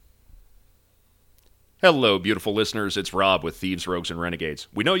Hello, beautiful listeners. It's Rob with Thieves, Rogues, and Renegades.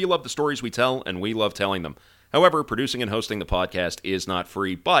 We know you love the stories we tell, and we love telling them. However, producing and hosting the podcast is not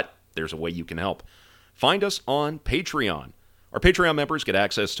free, but there's a way you can help. Find us on Patreon. Our Patreon members get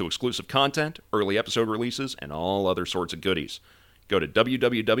access to exclusive content, early episode releases, and all other sorts of goodies. Go to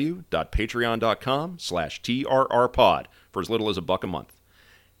www.patreon.com/TRRpod for as little as $1 a month.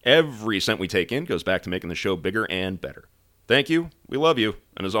 Every cent we take in goes back to making the show bigger and better. Thank you, we love you,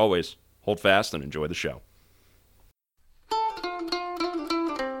 and as always, hold fast and enjoy the show.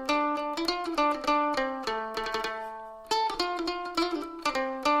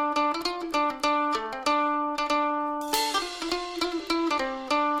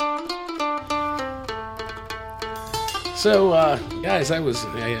 So, guys, I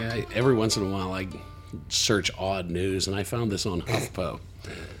every once in a while I search odd news, and I found this on HuffPo,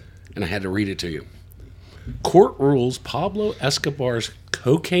 and I had to read it to you. Court rules Pablo Escobar's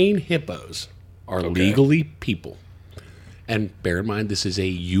cocaine hippos are legally people. And bear in mind, this is a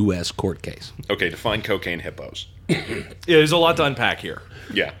U.S. court case. Okay, define cocaine hippos. Yeah, there's a lot to unpack here.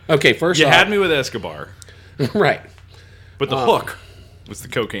 Yeah. Okay, first You off... had me with Escobar, right. but the hook was the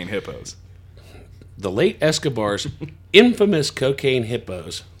cocaine hippos. The late Escobar's infamous cocaine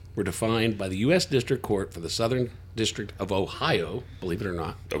hippos were defined by the U.S. District Court for the Southern District of Ohio, believe it or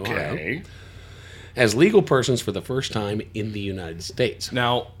not, Ohio, Okay. as legal persons for the first time in the United States.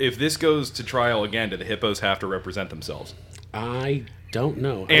 Now, if this goes to trial again, do the hippos have to represent themselves? I don't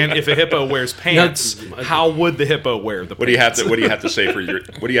know. And if a hippo wears pants, how would the hippo wear the pants? What do you have to say for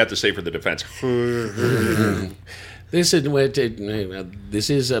the defense? This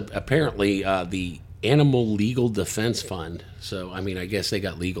is apparently the Animal Legal Defense Fund. So, I mean, I guess they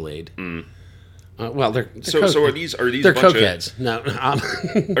got legal aid. Well, they're So are these they're a bunch cokeheads. No,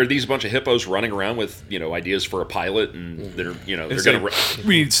 are these a bunch of hippos running around with ideas for a pilot, and they're It's gonna like,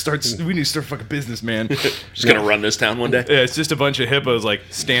 we need to start fucking business, man. just gonna run this town one day? Yeah, it's just a bunch of hippos like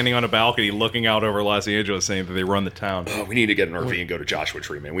standing on a balcony looking out over Los Angeles saying that they run the town. Oh, we need to get an RV and go to Joshua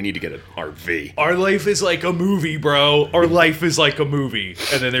Tree, man. We need to get an RV. Our life is like a movie, bro. Our life is like a movie.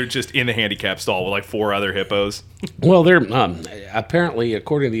 And then they're just in the handicap stall with like 4 other hippos. well, they're apparently,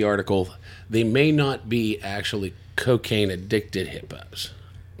 according to the article, they may not be actually cocaine addicted hippos.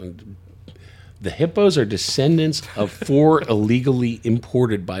 The hippos are descendants of 4 illegally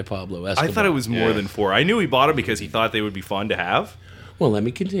imported by Pablo Escobar. I thought it was more than 4. I knew he bought them because he thought they would be fun to have. Well, let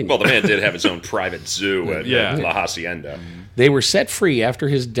me continue. Well, the man did have his own private zoo at La Hacienda. They were set free after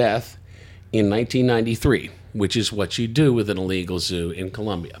his death in 1993, which is what you do with an illegal zoo in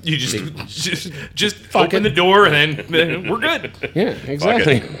Colombia. You just open the door and then we're good. Yeah,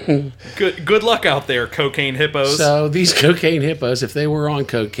 exactly. Good luck out there, cocaine hippos. So these cocaine hippos, if they were on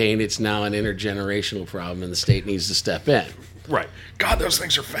cocaine, it's now an intergenerational problem, and the state needs to step in. Right. God, those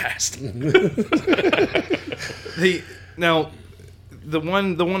things are fast. The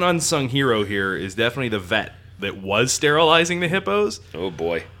one unsung hero here is definitely the vet that was sterilizing the hippos. Oh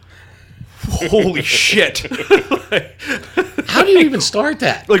boy. Holy shit. How do you even start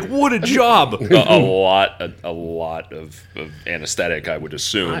that? Like, what a job. a lot of anesthetic, I would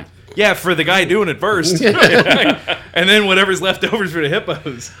assume. Yeah, for the guy doing it first. And then whatever's left over is for the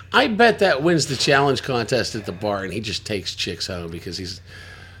hippos. I bet that wins the challenge contest at the bar, and he just takes chicks home because he's,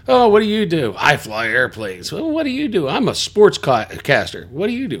 oh, what do you do? I fly airplanes. Well, what do you do? I'm a sports caster. What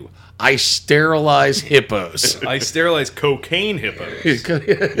do you do? I sterilize hippos. I sterilize cocaine hippos.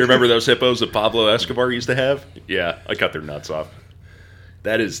 You remember those hippos that Pablo Escobar used to have? Yeah, I cut their nuts off.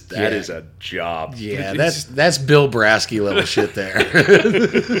 That is a job. Yeah, that's Bill Brasky level shit there.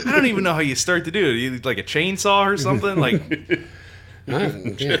 I don't even know how you start to do it. You like a chainsaw or something? Like,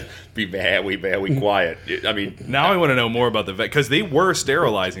 Yeah. Be very quiet. I mean, now I want to know more about the vet because they were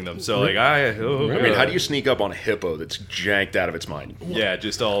sterilizing them. So like, I mean, how do you sneak up on a hippo that's janked out of its mind? Yeah,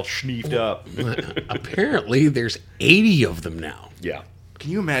 just all schneefed up. Apparently, there's 80 of them now. Yeah. Can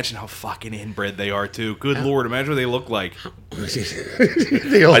you imagine how fucking inbred they are too? Good Lord, imagine what they look like.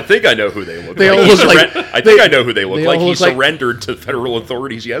 I think I know who they look They like. all look like- I know who they look like. all He look like- surrendered to federal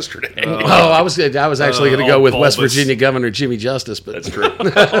authorities yesterday. I was actually going to go all with West bulbous. Virginia Governor Jimmy Justice, but That's true.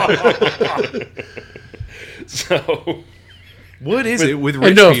 So, What is it with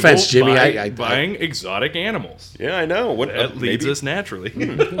rich no people offense, Jimmy, buying exotic animals? yeah, I know. What That leads us naturally.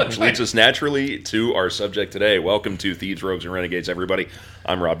 which leads us naturally to our subject today. Welcome to Thieves, Rogues, and Renegades, everybody.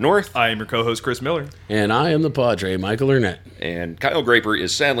 I'm Rob North. I am your co-host, Chris Miller. and I am the Padre, Michael Urnett. And Kyle Graper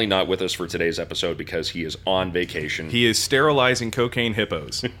is sadly not with us for today's episode because he is on vacation. He is sterilizing cocaine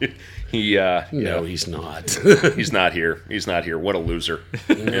hippos. No, he's not. He's not here. He's not here. What a loser.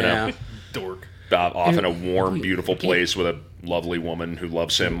 You know? Yeah. Dork. off in a warm, beautiful place with a lovely woman who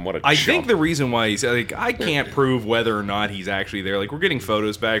loves him. What a I chump. think the reason why he's like, I can't prove whether or not he's actually there. Like, we're getting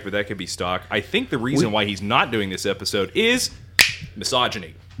photos back, but that could be stock. I think the reason why he's not doing this episode is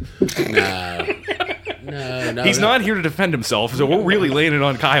misogyny. No, He's not here to defend himself, so we're really laying it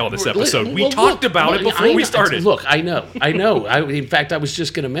on Kyle this episode. We talked about it before we started. Look, I know. In fact, I was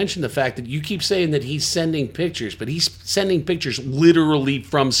just going to mention the fact that you keep saying that he's sending pictures, but he's sending pictures literally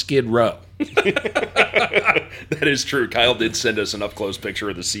from Skid Row. That is true. Kyle did send us an up-close picture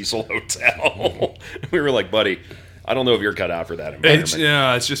of the Cecil Hotel. We were like, buddy, I don't know if you're cut out for that environment.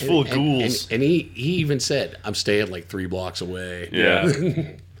 It's just full of ghouls. And he even said, I'm staying like 3 blocks away. Yeah.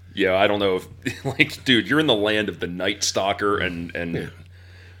 Yeah, I don't know if, like, dude, you're in the land of the Night Stalker and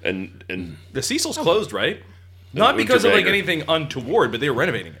The Cecil's closed, right? Not because of like anything untoward, but they were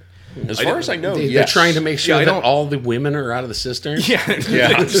renovating it. As far as I know, They're trying to make sure Yeah, that all the women are out of the cistern. Yeah.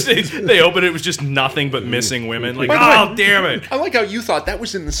 They opened it was just nothing but missing women. Like, By the way, damn it. I like how you thought that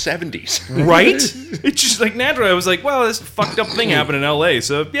was in the 70s. Right? It's just like naturally. I was like, well, this fucked up thing happened in LA,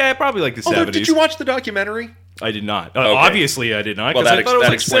 so yeah, probably like the 70s. Did you watch the documentary? I did not. Okay. Obviously, I did not, Well, because that, I thought it was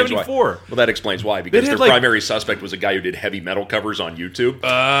like explains 74. why. Well, that explains why, because It their had, like- primary suspect was a guy who did heavy metal covers on YouTube.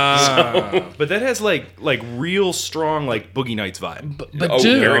 But that has like real strong like Boogie Nights vibe. But Oh,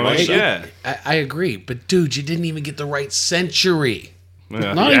 dude, very much so. Yeah. I agree. But dude, you didn't even get the right century.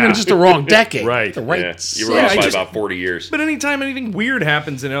 Yeah. Not Yeah. even just the wrong decade. Right. The right Yeah, you century. were off I by just- about 40 years. But anytime anything weird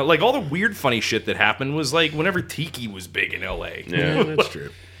happens in LA, like all the weird funny shit that happened was like whenever Tiki was big in LA. Yeah, that's true.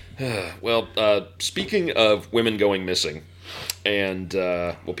 Well, speaking of women going missing, and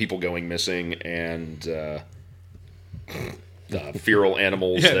people going missing, and feral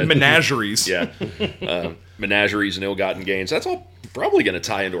animals, Yeah, that, menageries. menageries and ill-gotten gains. That's all probably going to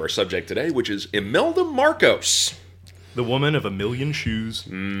tie into our subject today, which is Imelda Marcos. The woman of a million shoes.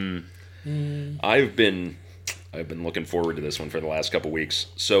 I've been looking forward to this one for the last couple weeks.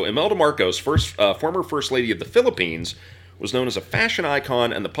 So Imelda Marcos, former First Lady of the Philippines, was known as a fashion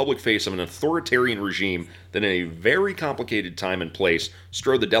icon and the public face of an authoritarian regime that in a very complicated time and place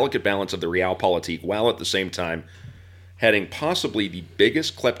strode the delicate balance of the realpolitik while at the same time heading possibly the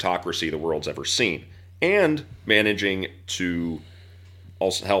biggest kleptocracy the world's ever seen, and managing to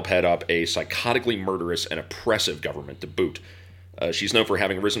also help head up a psychotically murderous and oppressive government to boot. She's known for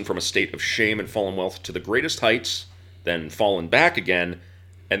having risen from a state of shame and fallen wealth to the greatest heights, then fallen back again,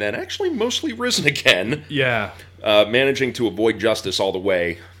 and then actually mostly risen again, Yeah. managing to avoid justice all the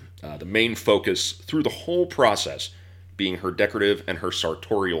way. The main focus through the whole process being her decorative and her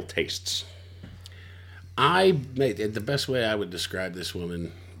sartorial tastes. The best way I would describe this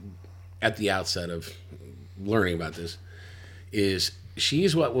woman at the outset of learning about this is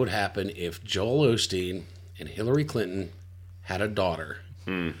she's what would happen if Joel Osteen and Hillary Clinton had a daughter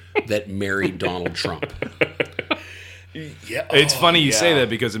that married Donald Trump. Yeah, It's funny you say that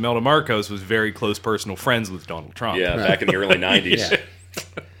because Imelda Marcos was very close personal friends with Donald Trump. Yeah, back in the early 90s.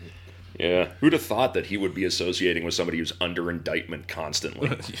 Yeah. Yeah. Who'd have thought that he would be associating with somebody who's under indictment constantly?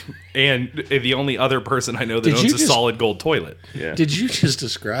 And the only other person I know that Did owns you a just- solid gold toilet. Yeah. Did you just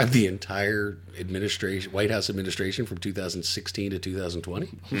describe the entire White House administration from 2016 to 2020?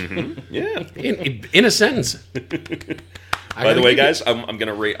 Yeah. In a sentence. By the way, guys, I'm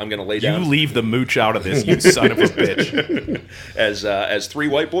gonna lay You down leave the mooch out of this, you son of a bitch. as 3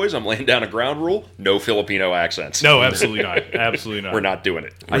 white boys. I'm laying down a ground rule: no Filipino accents. No, absolutely not. Absolutely not. We're not doing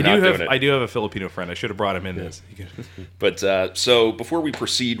it. I do have a Filipino friend. I should have brought him in this. But so before we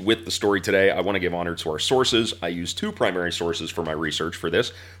proceed with the story today, I want to give honor to our sources. I use 2 primary sources for my research for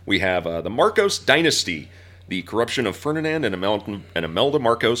this. We have the Marcos Dynasty, The Corruption of Ferdinand and Imelda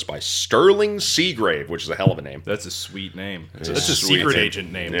Marcos by Sterling Seagrave, which is a hell of a name. That's a sweet name. That's a Sweet secret name.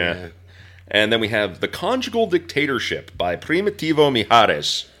 agent name. Yeah. And then we have The Conjugal Dictatorship by Primitivo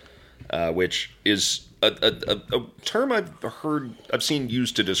Mijares, which is a term I've seen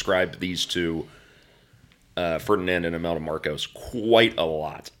used to describe these two, Ferdinand and Imelda Marcos, quite a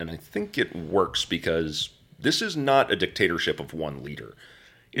lot. And I think it works because this is not a dictatorship of one leader.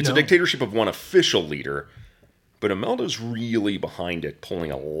 It's a dictatorship of one official leader, but Imelda's really behind it,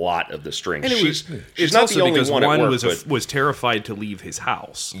 pulling a lot of the strings. And She's it's not also the only because one at work, was terrified to leave his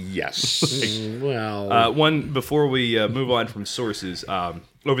house. yes. Well, Before we move on from sources,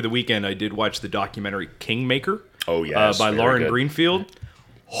 over the weekend I did watch the documentary Kingmaker. Oh, yes, by very Lauren good. Greenfield.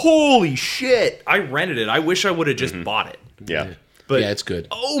 Holy shit! I rented it. I wish I would have just bought it. Yeah. But yeah, it's good.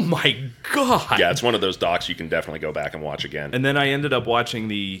 oh my god! Yeah, it's one of those docs you can definitely go back and watch again. And then I ended up watching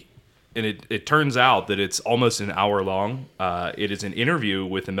and it turns out that it's almost an hour long. It is an interview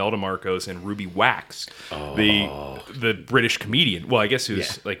with Imelda Marcos and Ruby Wax, the British comedian. Well, I guess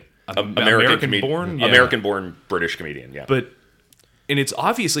who's like American-born, yeah. American-born British comedian. Yeah, And it's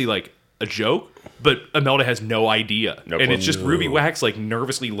obviously like a joke, but Imelda has no idea. No and clue. it's just Ruby Wax like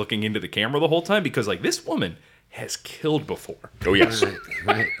nervously looking into the camera the whole time because like this woman has killed before. oh yes,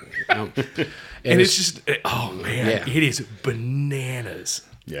 Right. And it's just, oh man, Yeah. it is bananas.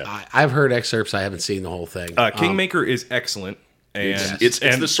 yeah. I've heard excerpts. I haven't seen the whole thing. Kingmaker is excellent. And It's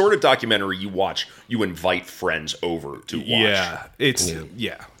the sort of documentary you watch. You invite friends over to watch. yeah, it's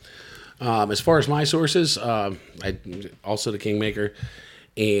As far as my sources, I also the Kingmaker,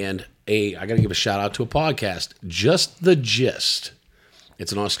 and I got to give a shout out to a podcast, Just the Gist.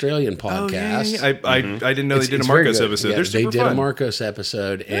 It's an Australian podcast. I didn't know they did a It's very Marcos good. episode. Yeah, They're they super did fun. a Marcos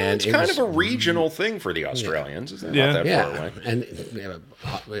episode, and It's it kind was, of a regional thing for the Australians. It's not Yeah. that far away.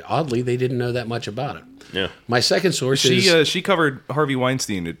 and oddly, they didn't know that much about it. Yeah. My second source is She covered Harvey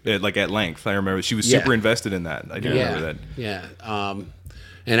Weinstein at length. I remember she was Yeah. super invested in that. I do remember that. Yeah.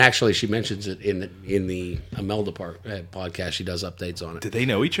 And actually, she mentions it in the Imelda podcast. She does updates on it. Did they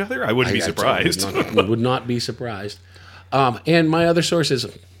know each other? I wouldn't be surprised. Would not be surprised. And my other sources,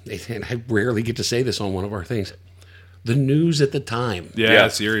 and I rarely get to say this on one of our things, the news at the time. Yeah,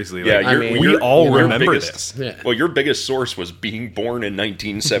 seriously. Yeah, Like, you're- we you're- all your remember biggest- this. Yeah. Well, your biggest source was being born in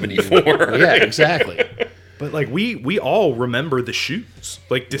 1974. Yeah, exactly. But like we all remember the shoes,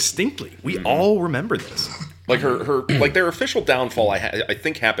 like distinctly. We all remember this. Like her like their official downfall, I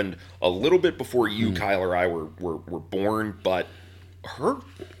think happened a little bit before you, Kyle, or I were born. But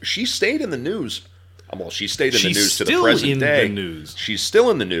she stayed in the news. Well, she stayed in the She's news to the still present in day. the news. She's still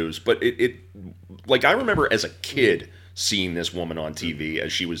in the news, but it like I remember as a kid seeing this woman on TV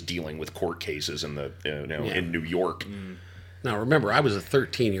as she was dealing with court cases in in New York. Now, remember, I was a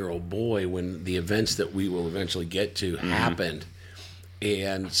 13-year-old boy when the events that we will eventually get to happened.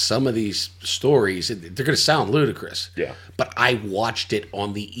 And some of these stories, they're going to sound ludicrous. Yeah. But I watched it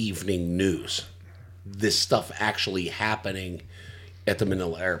on the evening news. This stuff actually happening at the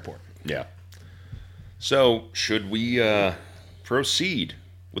Manila airport. Yeah. So should we proceed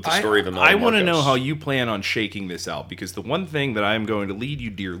with the story of Imelda I want to Marcos? know how you plan on shaking this out, because the one thing that I am going to lead you,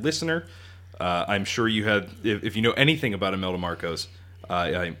 dear listener, I'm sure you had, if you know anything about Imelda Marcos,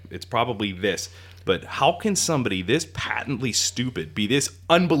 it's probably this. But how can somebody this patently stupid be this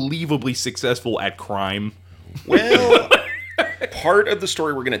unbelievably successful at crime? Well, part of the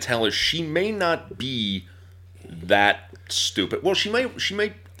story we're going to tell is she may not be that stupid. Well, she may. She I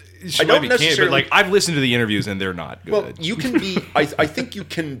might don't be necessarily. but like I've listened to the interviews and they're not good. Well, you can be. I think you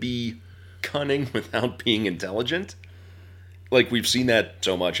can be cunning without being intelligent. Like we've seen that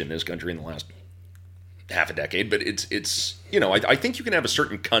so much in this country in the last half a decade. But it's I think you can have a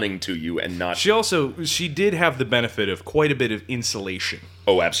certain cunning to you and not. She did have the benefit of quite a bit of insulation.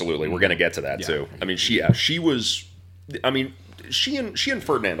 Oh, absolutely. We're going to get to that too. I mean, she was. I mean, she and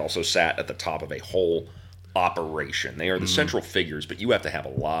Ferdinand also sat at the top of a whole operation. They are the central figures, but you have to have a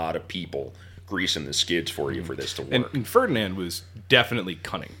lot of people greasing the skids for you for this to work. And Ferdinand was definitely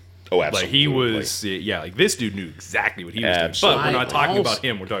cunning. Oh, absolutely. Like he was, like this dude knew exactly what he was doing. Absolutely. But we're not talking Also- about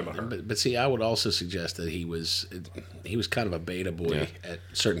him. We're talking about her. But see, I would also suggest that he was kind of a beta boy at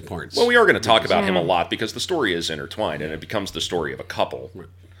certain parts. Well, we are going to talk about him a lot because the story is intertwined and it becomes the story of a couple.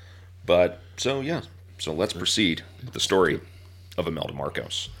 But so let's proceed with the story of Imelda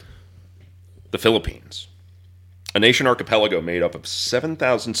Marcos. The Philippines, a nation archipelago made up of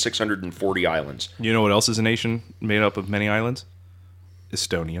 7,640 islands. You know what else is a nation made up of many islands?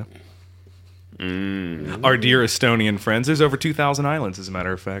 Estonia. Our dear Estonian friends. There's over 2,000 islands, as a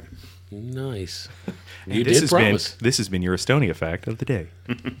matter of fact. Nice. And You this did has promise. this has been your Estonia fact of the day.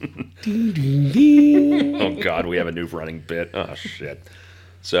 Oh, God, we have a new running bit. Oh, shit.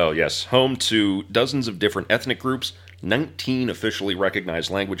 So, yes, home to dozens of different ethnic groups, 19 officially recognized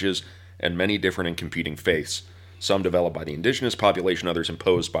languages, and many different and competing faiths. Some developed by the indigenous population, others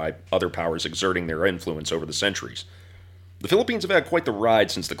imposed by other powers exerting their influence over the centuries. The Philippines have had quite the ride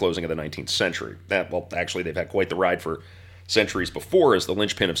since the closing of the 19th century. Well, actually, they've had quite the ride for centuries before as the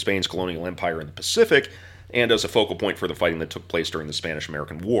linchpin of Spain's colonial empire in the Pacific and as a focal point for the fighting that took place during the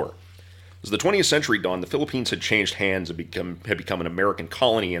Spanish-American War. As the 20th century dawned, the Philippines had changed hands and had become an American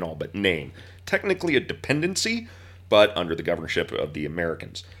colony in all but name. Technically a dependency, but under the governorship of the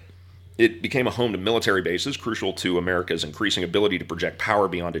Americans. It became a home to military bases, crucial to America's increasing ability to project power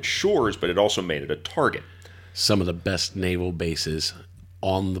beyond its shores, but it also made it a target. Some of the best naval bases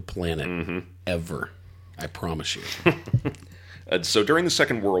on the planet ever. I promise you. So during the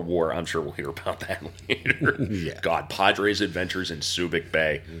Second World War, I'm sure we'll hear about that later. Yeah. God, Padres' adventures in Subic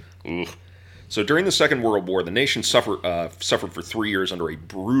Bay. Ugh. So during the Second World War, the nation suffered for 3 years under a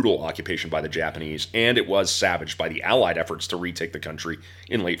brutal occupation by the Japanese, and it was savaged by the Allied efforts to retake the country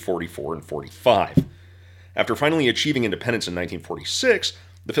in late 44 and 45. After finally achieving independence in 1946,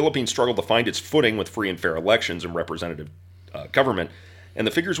 the Philippines struggled to find its footing with free and fair elections and representative government, and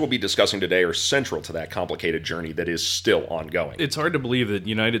the figures we'll be discussing today are central to that complicated journey that is still ongoing. It's hard to believe that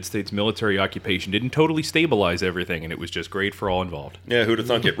United States military occupation didn't totally stabilize everything, and it was just great for all involved. Yeah, who'd have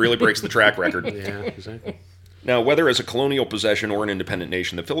thunk it? Really breaks the track record. Yeah, exactly. Now, whether as a colonial possession or an independent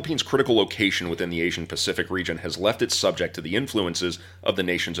nation, the Philippines' critical location within the Asian-Pacific region has left it subject to the influences of the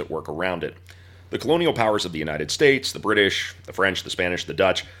nations at work around it. The colonial powers of the United States, the British, the French, the Spanish, the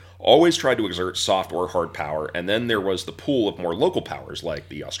Dutch, always tried to exert soft or hard power, and then there was the pool of more local powers like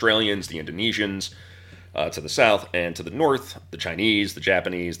the Australians, the Indonesians, to the south, and to the north, the Chinese, the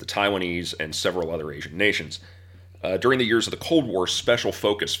Japanese, the Taiwanese, and several other Asian nations. During the years of the Cold War, special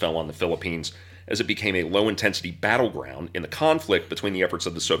focus fell on the Philippines as it became a low-intensity battleground in the conflict between the efforts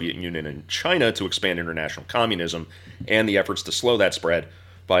of the Soviet Union and China to expand international communism and the efforts to slow that spread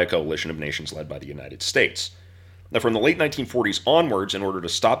by a coalition of nations led by the United States. Now, from the late 1940s onwards, in order to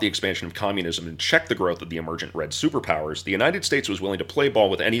stop the expansion of communism and check the growth of the emergent red superpowers, the United States was willing to play ball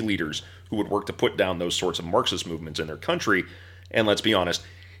with any leaders who would work to put down those sorts of Marxist movements in their country, and let's be honest,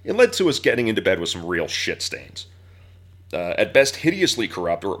 it led to us getting into bed with some real shit stains. At best, hideously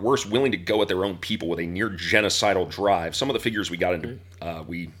corrupt, or at worst, willing to go at their own people with a near genocidal drive. Some of the figures we got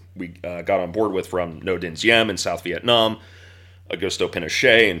on board with, from Ngo Dinh Diem in South Vietnam, Augusto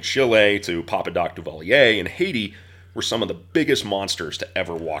Pinochet in Chile, to Papa Doc Duvalier in Haiti, were some of the biggest monsters to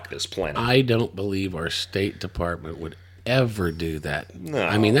ever walk this planet. I don't believe our State Department would ever do that. No.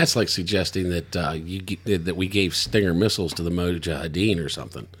 I mean, that's like suggesting that that we gave Stinger missiles to the Mujahideen or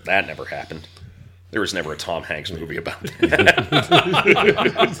something. That never happened. There was never a Tom Hanks movie about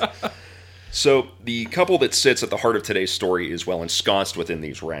that. So, the couple that sits at the heart of today's story is well ensconced within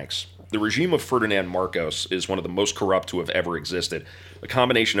these ranks. The regime of Ferdinand Marcos is one of the most corrupt to have ever existed, a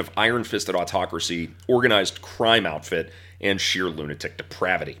combination of iron-fisted autocracy, organized crime outfit, and sheer lunatic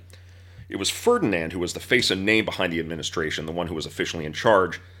depravity. It was Ferdinand who was the face and name behind the administration, the one who was officially in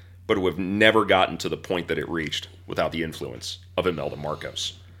charge, but who have never gotten to the point that it reached without the influence of Imelda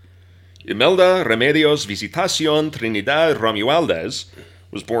Marcos. Imelda Remedios Visitacion Trinidad Romualdez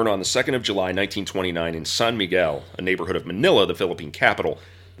was born on the 2nd of July, 1929 in San Miguel, a neighborhood of Manila, the Philippine capital,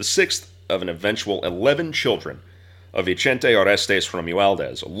 the sixth of an eventual 11 children of Vicente Orestes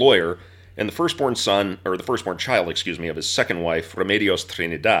Romualdez, a lawyer, and the firstborn child, of his second wife, Remedios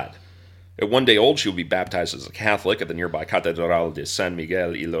Trinidad. At 1 day old, she would be baptized as a Catholic at the nearby Catedral de San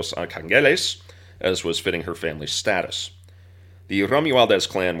Miguel y los Arcángeles, as was fitting her family's status. The Romualdez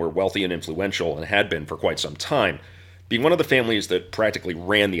clan were wealthy and influential, and had been for quite some time, being one of the families that practically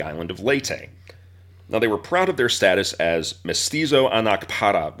ran the island of Leyte. Now, they were proud of their status as mestizo anak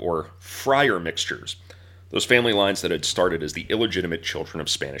para, or friar mixtures, those family lines that had started as the illegitimate children of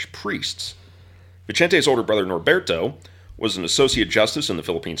Spanish priests. Vicente's older brother Norberto was an associate justice in the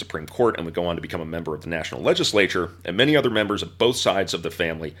Philippine Supreme Court and would go on to become a member of the national legislature, and many other members of both sides of the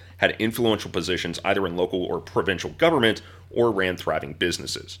family had influential positions either in local or provincial government or ran thriving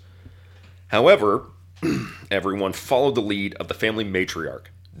businesses. However, everyone followed the lead of the family matriarch,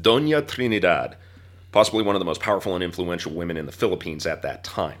 Doña Trinidad, possibly one of the most powerful and influential women in the Philippines at that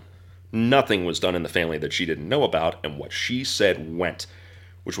time. Nothing was done in the family that she didn't know about, and what she said went,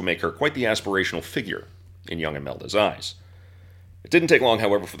 which would make her quite the aspirational figure in young Imelda's eyes. It didn't take long,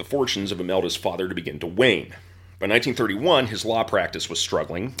 however, for the fortunes of Imelda's father to begin to wane. By 1931, his law practice was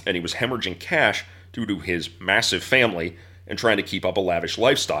struggling, and he was hemorrhaging cash due to his massive family and trying to keep up a lavish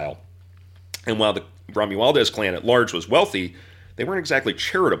lifestyle. And while the Romualdez clan at large was wealthy, they weren't exactly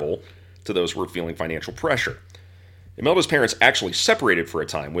charitable to those who were feeling financial pressure. Imelda's parents actually separated for a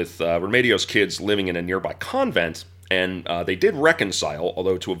time, with Remedios' kids living in a nearby convent, and they did reconcile,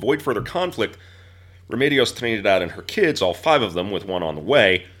 although to avoid further conflict, Remedios Trinidad and her kids, all 5 of them with one on the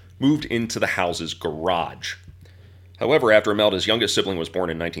way, moved into the house's garage. However, after Imelda's youngest sibling was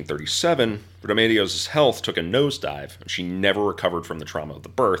born in 1937, Remedios' health took a nosedive, and she never recovered from the trauma of the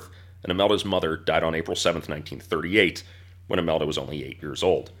birth, and Imelda's mother died on April 7, 1938, when Imelda was only 8 years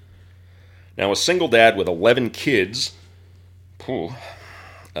old. Now, a single dad with 11 kids,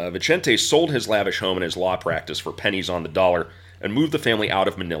 Vicente sold his lavish home and his law practice for pennies on the dollar and moved the family out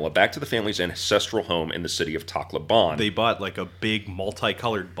of Manila back to the family's ancestral home in the city of Tacloban. They bought like a big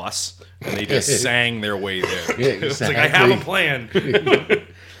multicolored bus, and they just sang their way there. Yeah, It's like, I have a plan.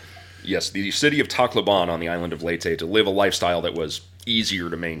 Yes, the city of Tacloban on the island of Leyte, to live a lifestyle that was easier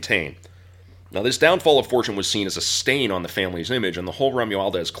to maintain. Now, this downfall of fortune was seen as a stain on the family's image, and the whole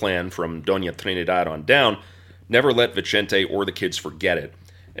Romualdez clan, from Doña Trinidad on down, never let Vicente or the kids forget it,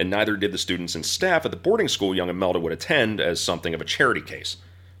 and neither did the students and staff at the boarding school young Imelda would attend as something of a charity case.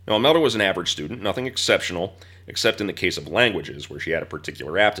 Now, Imelda was an average student, nothing exceptional, except in the case of languages, where she had a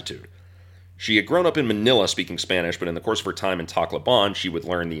particular aptitude. She had grown up in Manila speaking Spanish, but in the course of her time in Tacloban, she would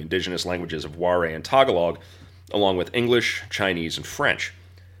learn the indigenous languages of Waray and Tagalog, along with English, Chinese, and French.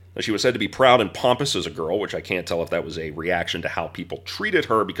 Now, she was said to be proud and pompous as a girl, which I can't tell if that was a reaction to how people treated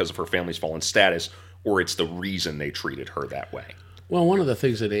her because of her family's fallen status, or it's the reason they treated her that way. Well, one of the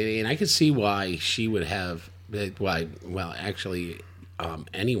things that, and I could see why she would have,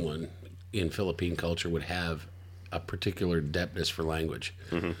 anyone in Philippine culture would have a particular adeptness for language.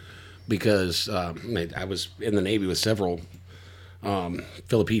 Mm-hmm. Because I was in the Navy with several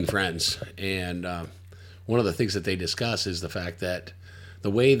Philippine friends, and one of the things that they discuss is the fact that the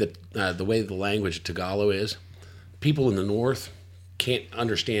way the language of Tagalog is, people in the north can't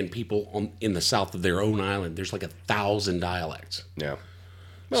understand people in the south of their own island. There's like 1,000 dialects. Yeah.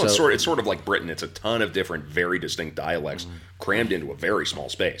 Well, it's sort of like Britain. It's a ton of different, very distinct dialects crammed into a very small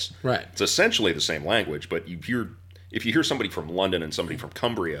space. Right. It's essentially the same language, but if you hear somebody from London and somebody from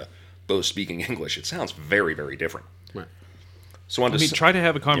Cumbria both speaking English, it sounds very, very different. Right. So try to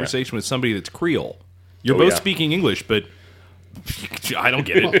have a conversation with somebody that's Creole. You're both speaking English, but I don't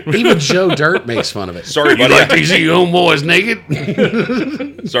get it. Even Joe Dirt makes fun of it. Sorry, buddy. You like to see homeboys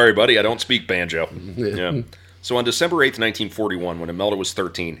naked? Sorry, buddy. I don't speak banjo. Yeah. So on December 8th, 1941, when Imelda was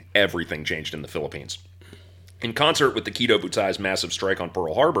 13, everything changed in the Philippines. In concert with the Kido Butai's massive strike on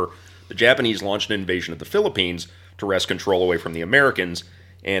Pearl Harbor, the Japanese launched an invasion of the Philippines to wrest control away from the Americans,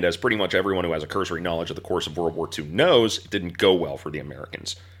 and as pretty much everyone who has a cursory knowledge of the course of World War II knows, it didn't go well for the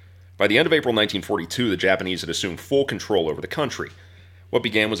Americans. By the end of April 1942, the Japanese had assumed full control over the country. What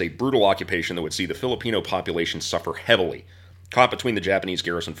began was a brutal occupation that would see the Filipino population suffer heavily, caught between the Japanese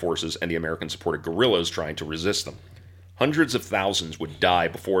garrison forces and the American-supported guerrillas trying to resist them. Hundreds of thousands would die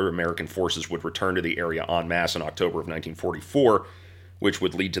before American forces would return to the area en masse in October of 1944, which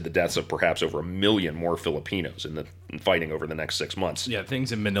would lead to the deaths of perhaps over 1 million more Filipinos in fighting over the next 6 months. Yeah,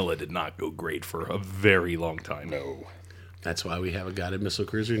 things in Manila did not go great for a very long time. No. That's why we have a guided missile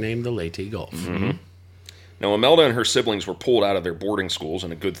cruiser named the Leyte Gulf. Mm-hmm. Now, Imelda and her siblings were pulled out of their boarding schools,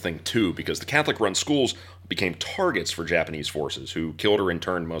 and a good thing, too, because the Catholic-run schools became targets for Japanese forces, who killed or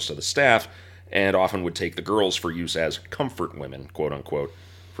interned most of the staff, and often would take the girls for use as comfort women, quote-unquote,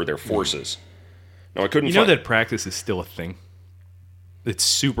 for their forces. Now, I couldn't You know that practice is still a thing? It's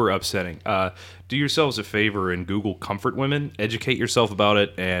super upsetting. Do yourselves a favor and Google comfort women, educate yourself about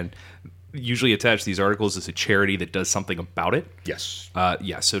it, and usually attach these articles as a charity that does something about it. Yes.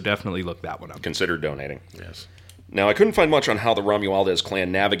 So definitely look that one up. Consider donating. Yes. Now, I couldn't find much on how the Romualdez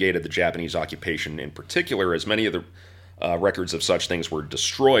clan navigated the Japanese occupation in particular, as many of the records of such things were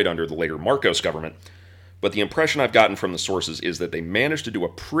destroyed under the later Marcos government. But the impression I've gotten from the sources is that they managed to do a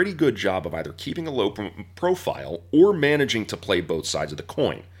pretty good job of either keeping a low profile or managing to play both sides of the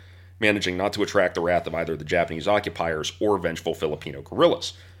coin, managing not to attract the wrath of either the Japanese occupiers or vengeful Filipino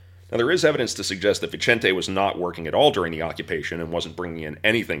guerrillas. Now, there is evidence to suggest that Vicente was not working at all during the occupation and wasn't bringing in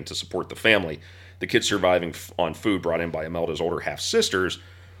anything to support the family, the kids surviving on food brought in by Imelda's older half-sisters,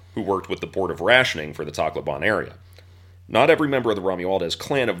 who worked with the Board of Rationing for the Tacloban area. Not every member of the Romualdez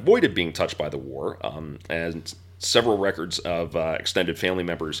clan avoided being touched by the war, and several records of extended family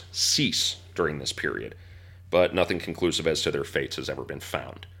members cease during this period, but nothing conclusive as to their fates has ever been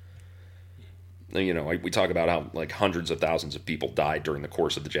found. You know, we talk about how like hundreds of thousands of people died during the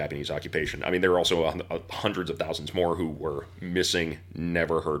course of the Japanese occupation. I mean, there are also hundreds of thousands more who were missing,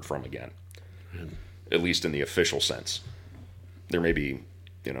 never heard from again, at least in the official sense. There may be,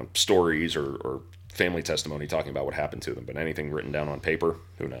 stories or family testimony talking about what happened to them, but anything written down on paper,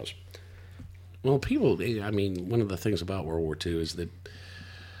 who knows? Well, one of the things about World War II is that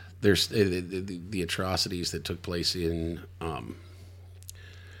there's the atrocities that took place in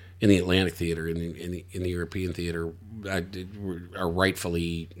the Atlantic theater, in the European theater, are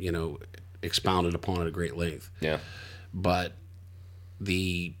rightfully, expounded upon at a great length. Yeah. But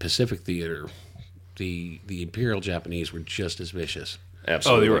the Pacific theater, the Imperial Japanese were just as vicious.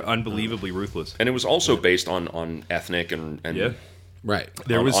 Absolutely. Oh, they were unbelievably ruthless. And it was also based on ethnic and yeah. Right.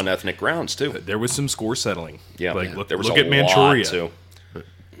 On ethnic grounds, too. There was some score settling. Yeah. Look there was at a Manchuria. lot, too.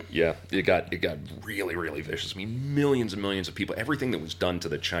 Yeah, it got really, really vicious. I mean, millions and millions of people. Everything that was done to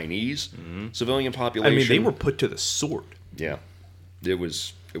the Chinese civilian population. I mean, they were put to the sword. Yeah, it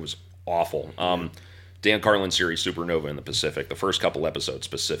was awful. Dan Carlin's series Supernova in the Pacific, the first couple episodes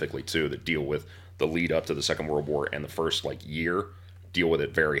specifically too, that deal with the lead up to the Second World War and the first year, deal with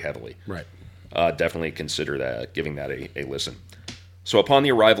it very heavily. Right. definitely consider giving that a listen. So upon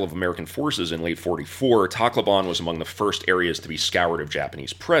the arrival of American forces in late 44, Tacloban was among the first areas to be scoured of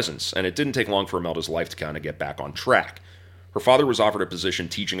Japanese presence, and it didn't take long for Imelda's life to kind of get back on track. Her father was offered a position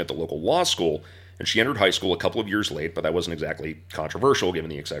teaching at the local law school, and she entered high school a couple of years late, but that wasn't exactly controversial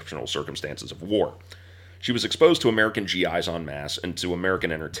given the exceptional circumstances of war. She was exposed to American GIs en masse and to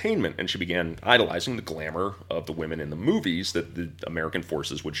American entertainment, and she began idolizing the glamour of the women in the movies that the American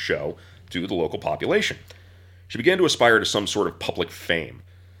forces would show to the local population. She began to aspire to some sort of public fame,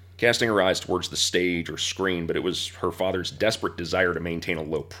 casting her eyes towards the stage or screen, but it was her father's desperate desire to maintain a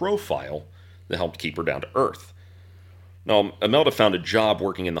low profile that helped keep her down to earth. Now, Imelda found a job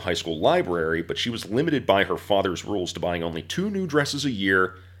working in the high school library, but she was limited by her father's rules to buying only 2 new dresses a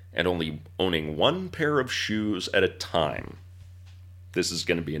year and only owning 1 pair of shoes at a time. This is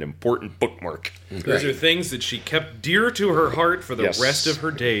going to be an important bookmark. Those are things that she kept dear to her heart for the Yes. rest of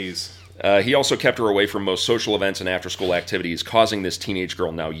her days. He also kept her away from most social events and after-school activities, causing this teenage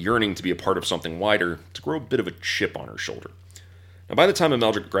girl, now yearning to be a part of something wider, to grow a bit of a chip on her shoulder. Now, by the time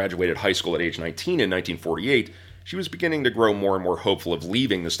Imelda graduated high school at age 19 in 1948, she was beginning to grow more and more hopeful of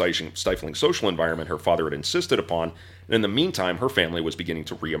leaving the stifling social environment her father had insisted upon, and in the meantime, her family was beginning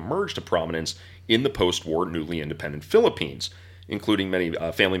to reemerge to prominence in the post-war, newly independent Philippines, including many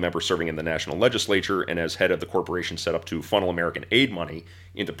family members serving in the national legislature and as head of the corporation set up to funnel American aid money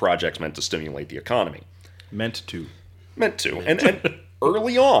into projects meant to stimulate the economy. Meant to. And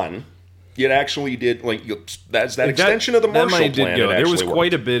early on, it actually did, that's that extension of the Marshall money did Plan. go. There was worked.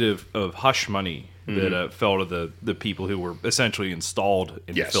 quite a bit of hush money that fell to the people who were essentially installed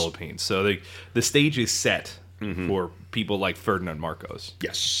in Yes. the Philippines. So the stage is set for people like Ferdinand Marcos.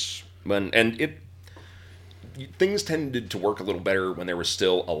 Yes. Things tended to work a little better when there was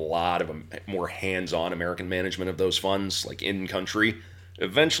still a lot of more hands-on American management of those funds, like in-country.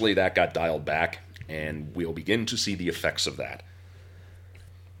 Eventually that got dialed back, and we'll begin to see the effects of that.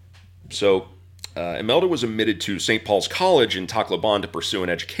 So, Imelda was admitted to St. Paul's College in Tacloban to pursue an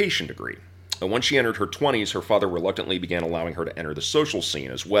education degree. And once she entered her 20s, her father reluctantly began allowing her to enter the social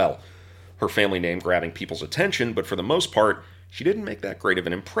scene as well. Her family name grabbing people's attention, but for the most part, she didn't make that great of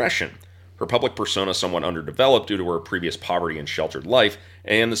an impression. Her public persona somewhat underdeveloped due to her previous poverty and sheltered life,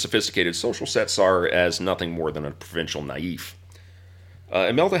 and the sophisticated social set saw her as nothing more than a provincial naif.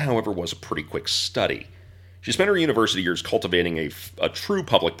 Imelda, however, was a pretty quick study. She spent her university years cultivating a true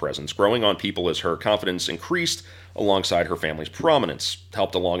public presence, growing on people as her confidence increased alongside her family's prominence,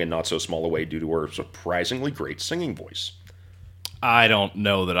 helped along in not so small a way due to her surprisingly great singing voice. I don't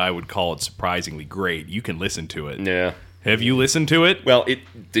know that I would call it surprisingly great. You can listen to it. Yeah. Have you listened to it? Well,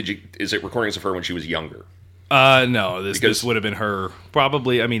 is it recordings of her when she was younger? No. This would have been her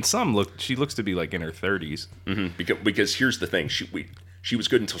probably. I mean, she looks to be like in her 30s. Mm-hmm. Because here's the thing, she was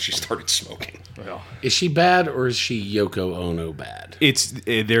good until she started smoking. Well, Is she bad or is she Yoko Ono bad?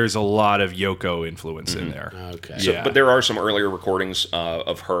 there's a lot of Yoko influence in there. Okay. So, Yeah. But there are some earlier recordings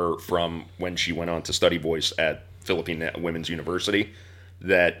of her from when she went on to study voice at Philippine Women's University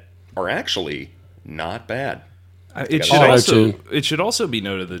that are actually not bad. It should also be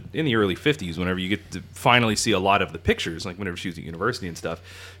noted that in the early 50s, whenever you get to finally see a lot of the pictures, like whenever she was at university and stuff,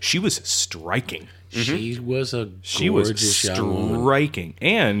 she was striking. She was a She was gorgeous young woman. striking.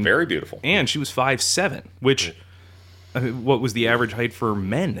 And Very beautiful. And she was 5'7", which... I mean, what was the average height for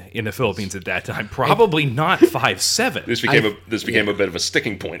men in the Philippines at that time? Probably not 5'7". This became a bit of a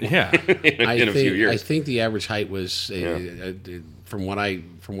sticking point. Yeah. in a few years. I think the average height was, from what I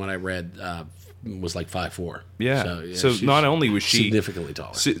read, was like 5'4". Yeah. So she's not only was she significantly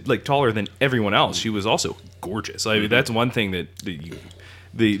taller, like taller than everyone else, she was also gorgeous. I mean, that's one thing that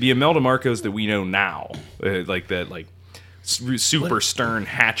the Imelda Marcos that we know now, super stern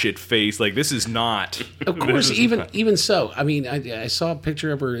hatchet face. Like, this is not. of course. Even so, I mean, I saw a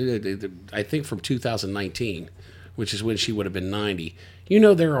picture of her. I think from 2019, which is when she would have been 90. You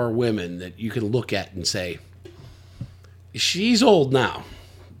know, there are women that you can look at and say, she's old now,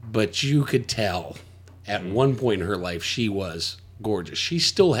 but you could tell at one point in her life she was gorgeous. She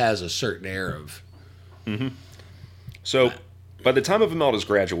still has a certain air of. So, by the time of Imelda's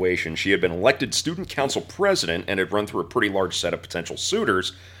graduation, she had been elected student council president and had run through a pretty large set of potential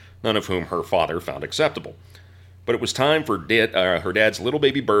suitors, none of whom her father found acceptable. But it was time for her dad's little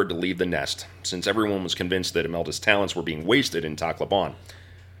baby bird to leave the nest, since everyone was convinced that Imelda's talents were being wasted in Tacloban.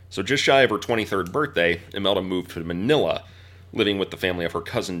 So just shy of her 23rd birthday, Imelda moved to Manila, living with the family of her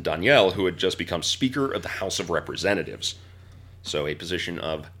cousin Danielle, who had just become Speaker of the House of Representatives. So a position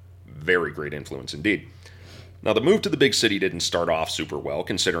of very great influence indeed. Now, the move to the big city didn't start off super well,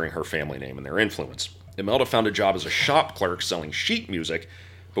 considering her family name and their influence. Imelda found a job as a shop clerk selling sheet music,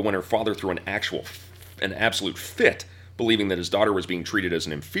 but when her father threw an absolute fit, believing that his daughter was being treated as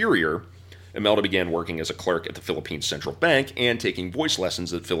an inferior, Imelda began working as a clerk at the Philippine Central Bank and taking voice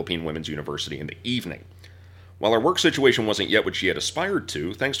lessons at Philippine Women's University in the evening. While her work situation wasn't yet what she had aspired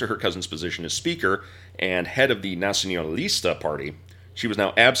to, thanks to her cousin's position as speaker and head of the Nacionalista Party, she was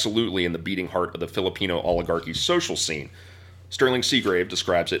now absolutely in the beating heart of the Filipino oligarchy social scene. Sterling Seagrave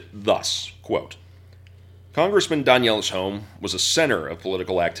describes it thus, quote, Congressman Daniel's home was a center of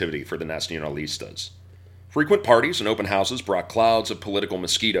political activity for the Nacionalistas. Frequent parties and open houses brought clouds of political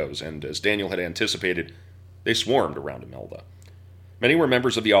mosquitoes, and as Daniel had anticipated, they swarmed around Imelda. Many were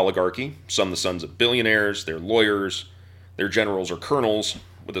members of the oligarchy, some the sons of billionaires, their lawyers, their generals or colonels,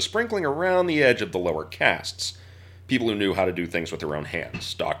 with a sprinkling around the edge of the lower castes, people who knew how to do things with their own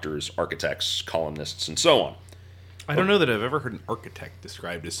hands, doctors, architects, columnists, and so on. I don't know that I've ever heard an architect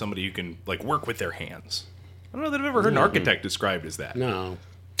described as somebody who can work with their hands. I don't know that I've ever heard an architect described as that. No.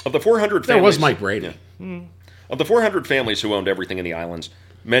 Of the 400 families... There was Mike Brady. Yeah. Of the 400 families who owned everything in the islands,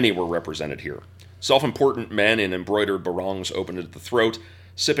 many were represented here. Self-important men in embroidered barongs opened at the throat,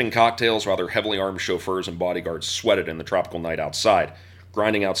 sipping cocktails while their heavily armed chauffeurs and bodyguards sweated in the tropical night outside,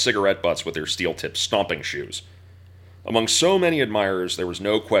 grinding out cigarette butts with their steel-tipped stomping shoes. Among so many admirers, there was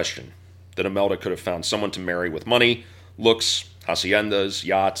no question that Imelda could have found someone to marry with money, looks, haciendas,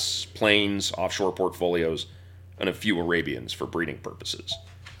 yachts, planes, offshore portfolios, and a few Arabians for breeding purposes.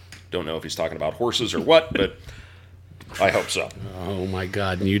 Don't know if he's talking about horses or what, but I hope so. Oh my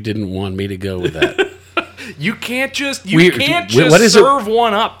God! And you didn't want me to go with that. You can't just what is serve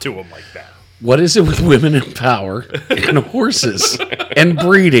one up to them like that. What is it with women in power and horses and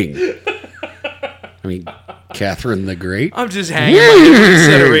breeding? I mean, Catherine the Great. I'm just hanging.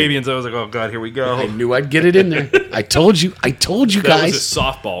 Said Arabians. I was like, oh God, here we go. I knew I'd get it in there. I told you that guys. was a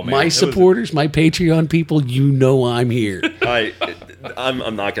softball, man. My supporters, my Patreon people, you know I'm here.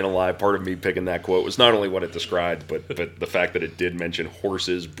 I'm not going to lie. Part of me picking that quote was not only what it described, but the fact that it did mention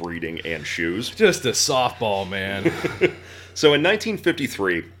horses, breeding, and shoes. Just a softball, man. So in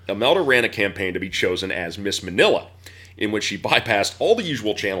 1953, Imelda ran a campaign to be chosen as Miss Manila, in which she bypassed all the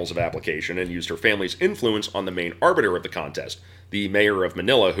usual channels of application and used her family's influence on the main arbiter of the contest, the mayor of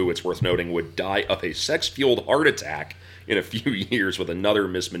Manila, who, it's worth noting, would die of a sex-fueled heart attack in a few years with another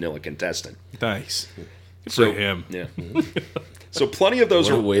Miss Manila contestant. Nice. Good for him. Yeah. So plenty of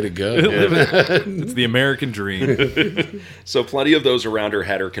those... What a way to go. It's the American dream. So plenty of those around her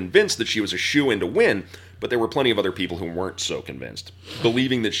had her convinced that she was a shoo-in to win, but there were plenty of other people who weren't so convinced,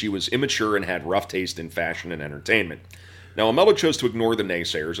 believing that she was immature and had rough taste in fashion and entertainment. Now, Imelda chose to ignore the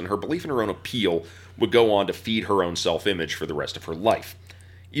naysayers, and her belief in her own appeal would go on to feed her own self-image for the rest of her life.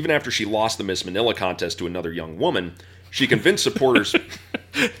 Even after she lost the Miss Manila contest to another young woman, she convinced supporters...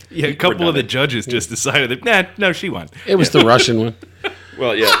 Yeah, a couple of the judges just decided that, no, she won. It was the Russian one.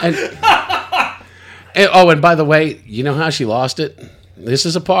 Well, yeah. And by the way, you know how she lost it? This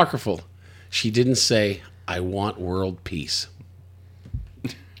is apocryphal. She didn't say, I want world peace.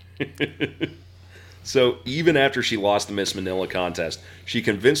 So even after she lost the Miss Manila contest, she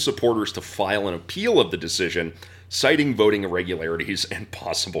convinced supporters to file an appeal of the decision, citing voting irregularities and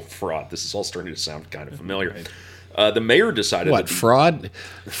possible fraud. This is all starting to sound kind of familiar. Right. The mayor decided that fraud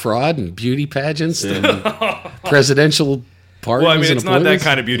and beauty pageants and presidential pardons. Well, I mean, and it's not that appointments?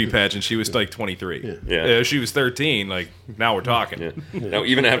 kind of beauty pageant. She was like 23. Yeah. She was 13. Now we're talking. Yeah. Now,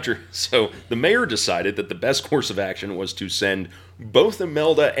 even after... So the mayor decided that the best course of action was to send both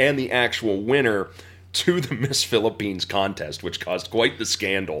Imelda and the actual winner to the Miss Philippines contest, which caused quite the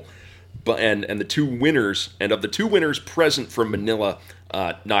scandal. And the two winners, and of the two winners present from Manila,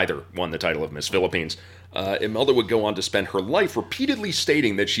 neither won the title of Miss Philippines. Imelda would go on to spend her life repeatedly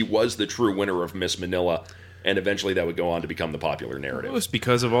stating that she was the true winner of Miss Manila, and eventually that would go on to become the popular narrative. It was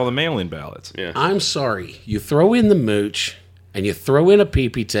because of all the mail-in ballots. Yeah. I'm sorry. You throw in the mooch, and you throw in a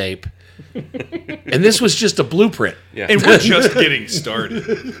pee-pee tape, and this was just a blueprint. Yeah. And we're just getting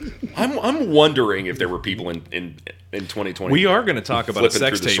started. I'm wondering if there were people in 2020. We are going to talk about a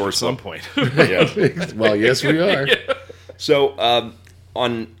flipping sex through the tape at source some book. point. Yeah. Well, yes, we are. So,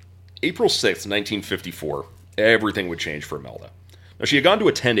 on April 6th, 1954, everything would change for Imelda. Now, she had gone to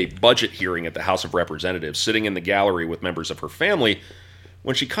attend a budget hearing at the House of Representatives, sitting in the gallery with members of her family,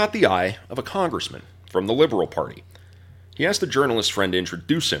 when she caught the eye of a congressman from the Liberal Party. He asked a journalist friend to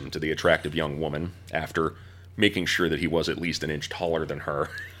introduce him to the attractive young woman, after making sure that he was at least an inch taller than her.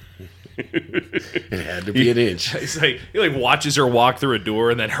 It had to be an inch. He watches her walk through a door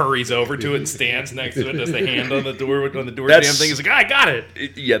and then hurries over to it and stands next to it, does the hand on the door damn thing. He's like, I got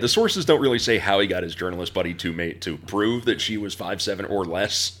it. Yeah, the sources don't really say how he got his journalist buddy to prove that she was 5'7" or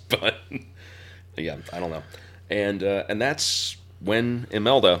less, but yeah, I don't know. And that's when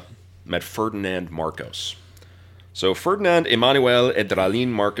Imelda met Ferdinand Marcos. So Ferdinand Emanuel Edralin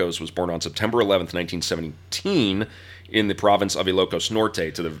Marcos was born on September 11th, 1917, in the province of Ilocos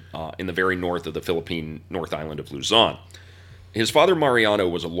Norte, in the very north of the Philippine North Island of Luzon. His father Mariano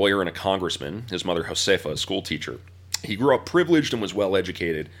was a lawyer and a congressman, his mother Josefa a schoolteacher. He grew up privileged and was well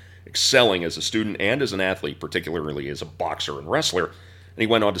educated, excelling as a student and as an athlete, particularly as a boxer and wrestler, and he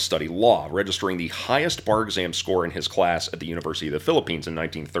went on to study law, registering the highest bar exam score in his class at the University of the Philippines in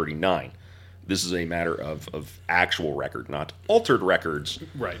 1939. This is a matter of actual record, not altered records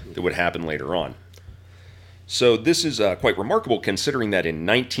that would happen later on. So this is quite remarkable considering that in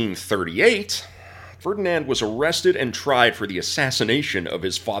 1938, Ferdinand was arrested and tried for the assassination of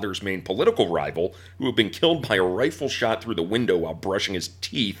his father's main political rival, who had been killed by a rifle shot through the window while brushing his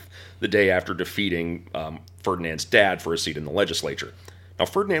teeth the day after defeating Ferdinand's dad for a seat in the legislature. Now,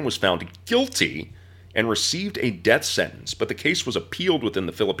 Ferdinand was found guilty and received a death sentence, but the case was appealed within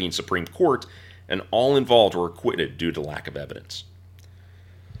the Philippine Supreme Court, and all involved were acquitted due to lack of evidence.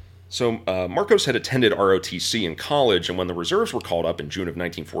 So Marcos had attended ROTC in college, and when the reserves were called up in June of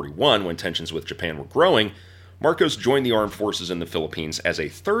 1941, when tensions with Japan were growing, Marcos joined the armed forces in the Philippines as a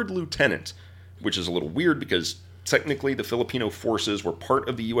third lieutenant, which is a little weird because technically the Filipino forces were part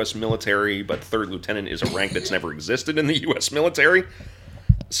of the U.S. military, but third lieutenant is a rank that's never existed in the U.S. military.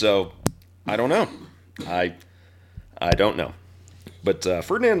 So, I don't know. I don't know. But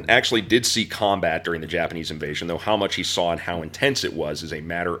Ferdinand actually did see combat during the Japanese invasion, though how much he saw and how intense it was is a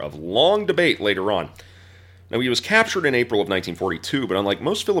matter of long debate later on. Now, he was captured in April of 1942, but unlike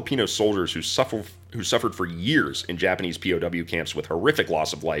most Filipino soldiers who suffered for years in Japanese POW camps with horrific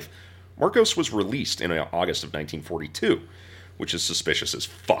loss of life, Marcos was released in August of 1942, which is suspicious as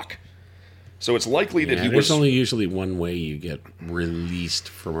fuck. So it's likely that he was... There's only usually one way you get released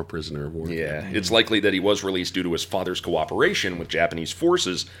from a prisoner of war. Yeah, it's likely that he was released due to his father's cooperation with Japanese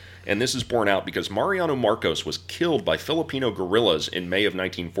forces, and this is borne out because Mariano Marcos was killed by Filipino guerrillas in May of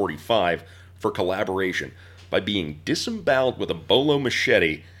 1945 for collaboration by being disemboweled with a bolo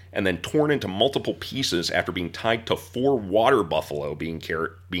machete and then torn into multiple pieces after being tied to 4 water buffalo being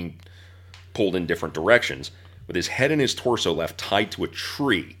pulled in different directions, with his head and his torso left tied to a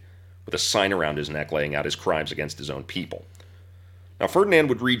tree, with a sign around his neck laying out his crimes against his own people. Now, Ferdinand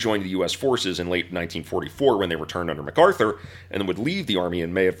would rejoin the U.S. forces in late 1944 when they returned under MacArthur, and then would leave the Army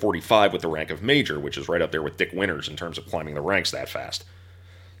in May of 45 with the rank of Major, which is right up there with Dick Winters in terms of climbing the ranks that fast.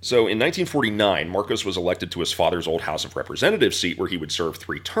 So, in 1949, Marcos was elected to his father's old House of Representatives seat where he would serve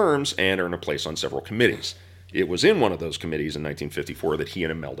 3 terms and earn a place on several committees. It was in one of those committees in 1954 that he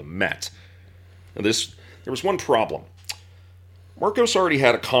and Imelda met. Now, there was one problem. Marcos already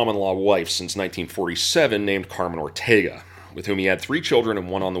had a common-law wife since 1947 named Carmen Ortega, with whom he had 3 children and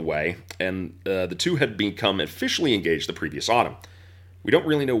 1 on the way, and the 2 had become officially engaged the previous autumn. We don't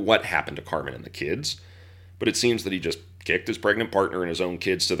really know what happened to Carmen and the kids, but it seems that he just kicked his pregnant partner and his own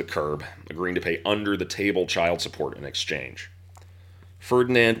kids to the curb, agreeing to pay under-the-table child support in exchange.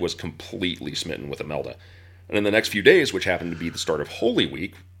 Ferdinand was completely smitten with Imelda, and in the next few days, which happened to be the start of Holy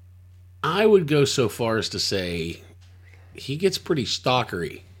Week... I would go so far as to say... he gets pretty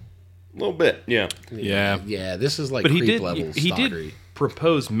stalkery. A little bit, yeah. Yeah, this is like but creep level stalkery. He did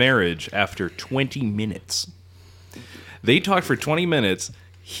propose marriage after 20 minutes. They talked for 20 minutes.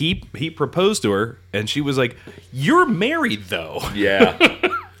 He proposed to her, and she was like, "You're married, though." Yeah.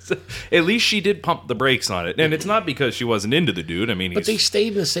 So, at least she did pump the brakes on it. And it's not because she wasn't into the dude. I mean, but they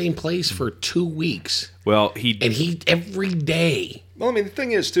stayed in the same place for 2 weeks. Well, he every day. Well, I mean, the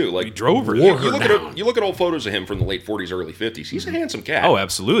thing is, too, like... he drove her. You look at old photos of him from the late 40s, early 50s. He's a handsome cat. Oh,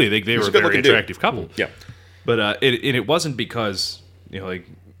 absolutely. They were a very attractive couple. Yeah. But it wasn't because,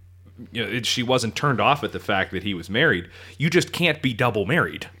 she wasn't turned off at the fact that he was married. You just can't be double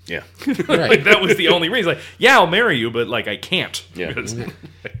married. Yeah. Like, that was the only reason. Like, yeah, I'll marry you, but, like, I can't. Yeah.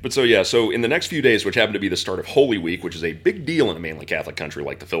 But so in the next few days, which happened to be the start of Holy Week, which is a big deal in a mainly Catholic country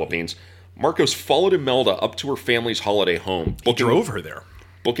like the Philippines, Marcos followed Imelda up to her family's holiday home. He drove her there.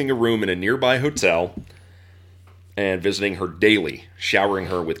 Booking a room in a nearby hotel and visiting her daily, showering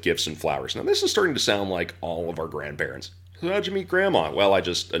her with gifts and flowers. Now, this is starting to sound like all of our grandparents. So how'd you meet Grandma? Well, I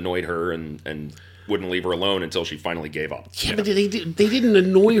just annoyed her and wouldn't leave her alone until she finally gave up. Yeah, but they didn't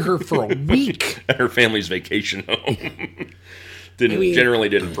annoy her for a week. At her family's vacation home. Generally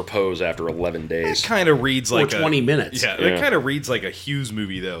didn't propose after 11 days. That kind of reads like 20 minutes. Yeah, that kind of reads like a Hughes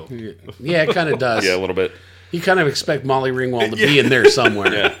movie, though. Yeah, it kind of does. Yeah, a little bit. You kind of expect Molly Ringwald to be in there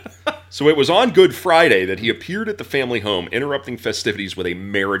somewhere. Yeah. So it was on Good Friday that he appeared at the family home, interrupting festivities with a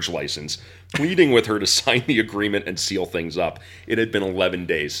marriage license, pleading with her to sign the agreement and seal things up. It had been 11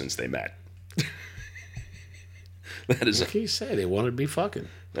 days since they met. That is What can you say? They wanted to be fucking.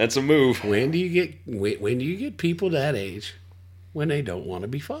 that's a move. When do you get people that age when they don't want to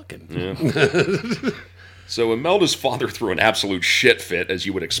be fucking? So Imelda's father threw an absolute shit fit, as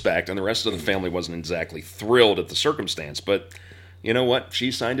you would expect, and the rest of the family wasn't exactly thrilled at the circumstance. But you know what?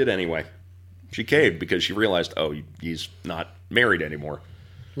 She signed it anyway. She caved because she realized, oh, he's not married anymore.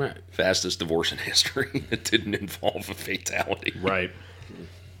 Right. Fastest divorce in history. It didn't involve a fatality. Right.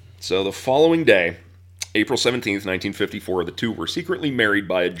 So the following day, April 17th, 1954, the two were secretly married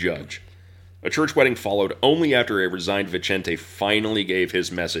by a judge. A church wedding followed only after a resigned Vicente finally gave his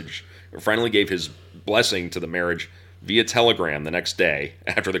blessing to the marriage via telegram the next day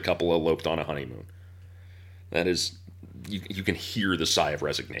after the couple eloped on a honeymoon. That is, you can hear the sigh of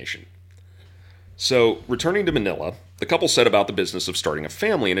resignation. So, returning to Manila, the couple set about the business of starting a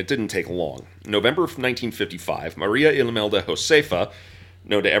family, and it didn't take long. In November of 1955, Maria Imelda Josefa,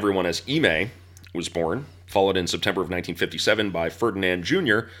 known to everyone as Ime, was born, followed in September of 1957 by Ferdinand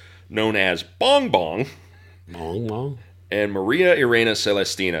Jr., known as Bong Bong, Bong bong. and Maria Irena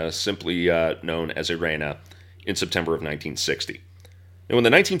Celestina, simply known as Irena, in September of 1960. Now, in the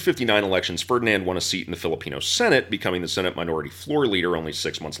 1959 elections, Ferdinand won a seat in the Filipino Senate, becoming the Senate Minority Floor Leader only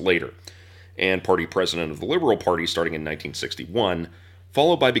 6 months later, and party president of the Liberal Party starting in 1961,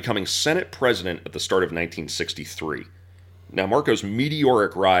 followed by becoming Senate President at the start of 1963. Now, Marcos'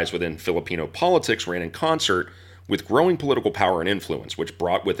 meteoric rise within Filipino politics ran in concert with growing political power and influence, which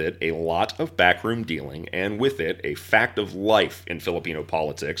brought with it a lot of backroom dealing, and with it a fact of life in Filipino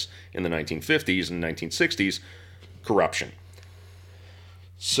politics in the 1950s and 1960s, corruption.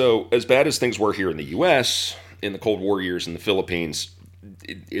 So, as bad as things were here in the U.S., in the Cold War years in the Philippines,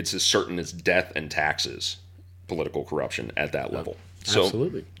 it's as certain as death and taxes, political corruption at that level. So,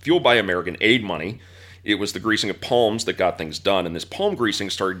 Absolutely. fueled by American aid money, it was the greasing of palms that got things done, and this palm greasing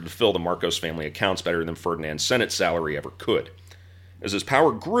started to fill the Marcos family accounts better than Ferdinand's Senate salary ever could. As his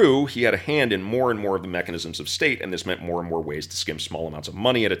power grew, he had a hand in more and more of the mechanisms of state, and this meant more and more ways to skim small amounts of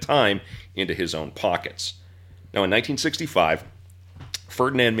money at a time into his own pockets. Now, in 1965,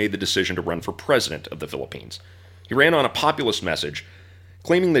 Ferdinand made the decision to run for president of the Philippines. He ran on a populist message,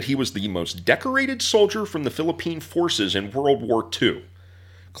 claiming that he was the most decorated soldier from the Philippine forces in World War II,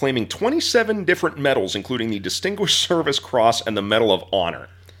 claiming 27 different medals, including the Distinguished Service Cross and the Medal of Honor.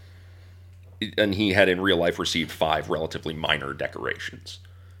 And he had in real life received 5 relatively minor decorations.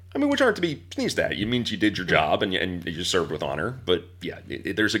 I mean, which aren't to be sneezed at. It means you did your job and you served with honor. But yeah,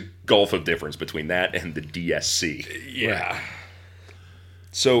 there's a gulf of difference between that and the DSC. Yeah.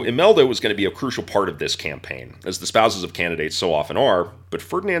 So Imelda was going to be a crucial part of this campaign, as the spouses of candidates so often are, but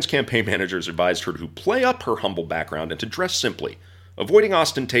Ferdinand's campaign managers advised her to play up her humble background and to dress simply, avoiding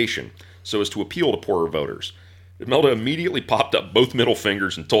ostentation, so as to appeal to poorer voters. Imelda immediately popped up both middle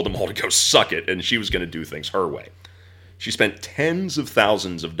fingers and told them all to go suck it, and she was going to do things her way. She spent tens of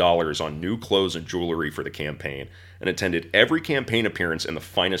thousands of dollars on new clothes and jewelry for the campaign, and attended every campaign appearance in the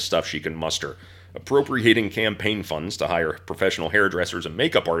finest stuff she could muster, appropriating campaign funds to hire professional hairdressers and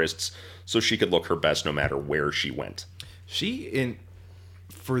makeup artists so she could look her best no matter where she went.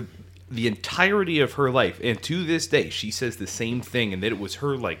 For the entirety of her life, and to this day, she says the same thing, and that it was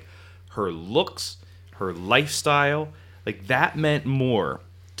her looks, her lifestyle, that meant more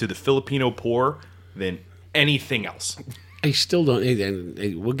to the Filipino poor than anything else. I still don't,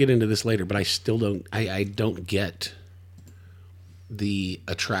 and we'll get into this later, but I still don't, I don't get the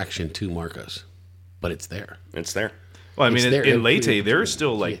attraction to Marcos. But it's there. It's there. Well, I mean, It's there. in Leyte, there's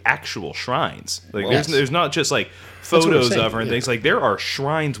still actual shrines. Yes. There's not just what I'm photos saying, of her and yeah. things. There are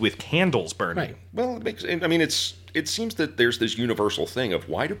shrines with candles burning. Right. Well, it seems that there's this universal thing of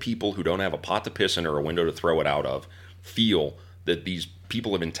why do people who don't have a pot to piss in or a window to throw it out of feel that these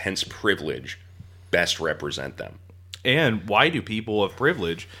people of intense privilege best represent them? And why do people of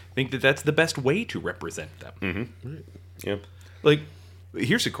privilege think that that's the best way to represent them? Mm-hmm. Right. Yeah.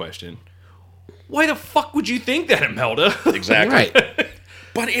 Here's a question. Why the fuck would you think that, Imelda? Exactly. Right.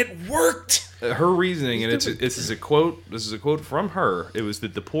 But it worked. Her reasoning, and this is a quote from her. It was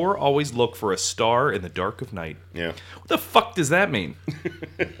that the poor always look for a star in the dark of night. Yeah. What the fuck does that mean?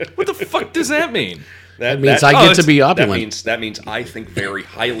 What the fuck does that mean? That means I get to be opulent. That means I think very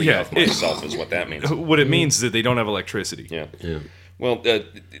highly of myself is what that means. What it means is that they don't have electricity. Yeah. Yeah. Well,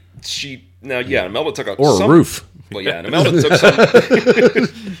 Imelda took a roof. Well, yeah, and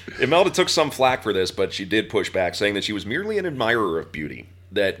Imelda took some flack for this, but she did push back, saying that she was merely an admirer of beauty.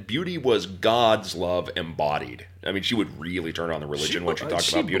 that beauty was God's love embodied. I mean, she would really turn on the religion when she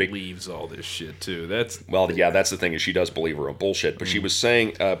talked about beauty. She believes all this shit too. That's That's the thing, is she does believe her own bullshit. But she was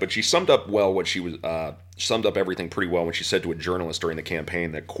saying, but she summed up summed up everything pretty well when she said to a journalist during the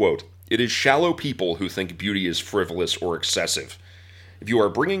campaign that, quote, "It is shallow people who think beauty is frivolous or excessive. If you are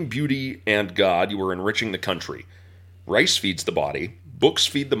bringing beauty and God, you are enriching the country. Rice feeds the body, books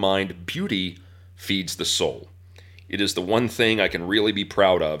feed the mind, beauty feeds the soul. It is the one thing I can really be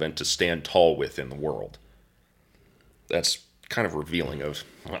proud of and to stand tall with in the world." That's kind of revealing of,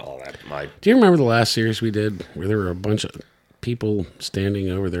 Do you remember the last series we did where there were a bunch of people standing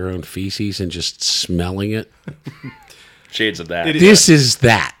over their own feces and just smelling it? shades of that. This is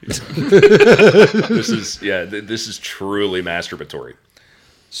that. This is truly masturbatory.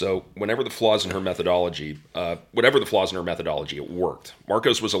 So whatever the flaws in her methodology, it worked.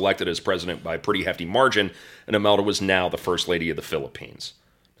 Marcos was elected as president by a pretty hefty margin, and Imelda was now the first lady of the Philippines.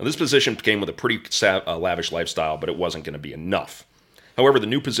 Now, this position came with a pretty lavish lifestyle, but it wasn't going to be enough. However, the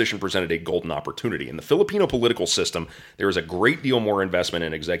new position presented a golden opportunity. In the Filipino political system, there is a great deal more investment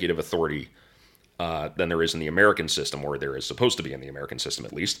in executive authority than there is in the American system, or there is supposed to be in the American system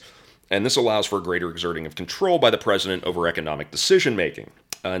at least. And this allows for a greater exerting of control by the president over economic decision-making.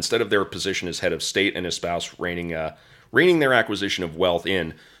 Instead of their position as head of state and his spouse reining their acquisition of wealth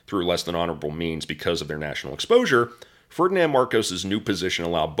in through less than honorable means because of their national exposure, Ferdinand Marcos's new position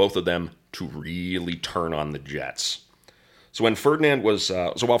allowed both of them to really turn on the jets. So while Ferdinand was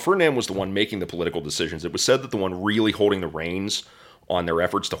the one making the political decisions, it was said that the one really holding the reins on their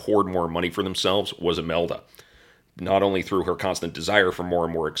efforts to hoard more money for themselves was Imelda. Not only through her constant desire for more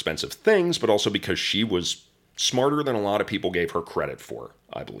and more expensive things, but also because she was smarter than a lot of people gave her credit for,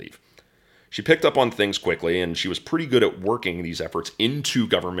 I believe. She picked up on things quickly, and she was pretty good at working these efforts into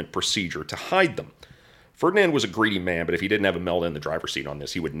government procedure to hide them. Ferdinand was a greedy man, but if he didn't have Imelda in the driver's seat on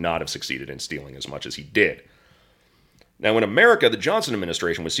this, he would not have succeeded in stealing as much as he did. Now, in America, the Johnson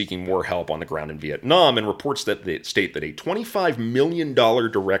administration was seeking more help on the ground in Vietnam, and reports that state that a $25 million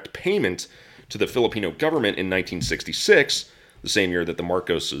direct payment to the Filipino government in 1966, the same year that the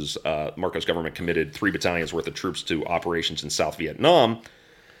Marcos government committed 3 battalions worth of troops to operations in South Vietnam,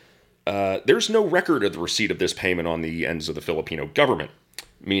 there's no record of the receipt of this payment on the ends of the Filipino government,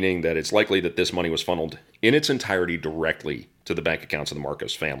 meaning that it's likely that this money was funneled in its entirety directly to the bank accounts of the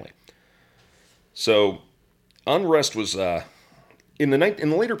Marcos family. So unrest was in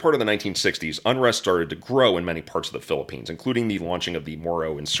the later part of the 1960s, unrest started to grow in many parts of the Philippines, including the launching of the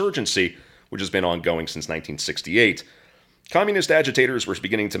Moro insurgency, which has been ongoing since 1968. Communist agitators were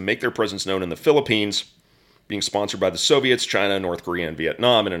beginning to make their presence known in the Philippines, being sponsored by the Soviets, China, North Korea, and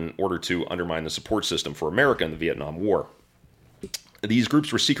Vietnam in order to undermine the support system for America in the Vietnam War. These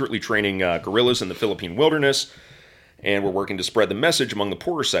groups were secretly training guerrillas in the Philippine wilderness and were working to spread the message among the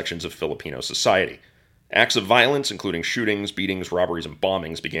poorer sections of Filipino society. Acts of violence, including shootings, beatings, robberies, and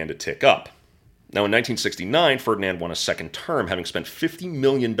bombings, began to tick up. Now, in 1969, Ferdinand won a second term, having spent $50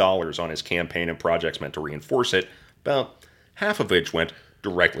 million on his campaign and projects meant to reinforce it, about half of which went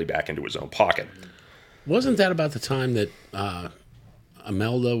directly back into his own pocket. Wasn't that about the time that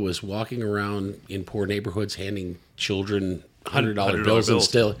Imelda was walking around in poor neighborhoods handing children $100 bills and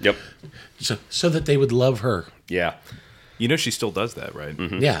still... Yep. So that they would love her. Yeah. You know she still does that, right?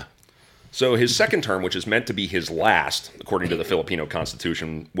 Mm-hmm. Yeah. So his second term, which is meant to be his last, according to the Filipino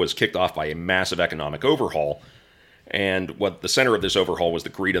Constitution, was kicked off by a massive economic overhaul. And what the center of this overhaul was the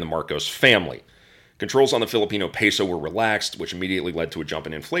greed of the Marcos family. Controls on the Filipino peso were relaxed, which immediately led to a jump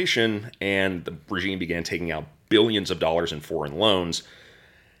in inflation, and the regime began taking out billions of dollars in foreign loans.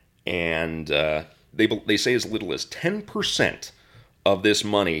 And they say as little as 10% of this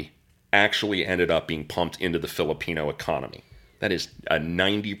money actually ended up being pumped into the Filipino economy. That is a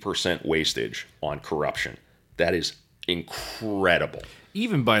 90% wastage on corruption. That is incredible.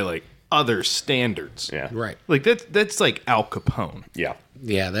 Even by other standards. Yeah. Right. That's like Al Capone. Yeah.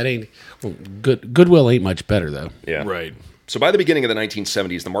 Yeah, that ain't... Well, Goodwill ain't much better, though. Yeah. Right. So by the beginning of the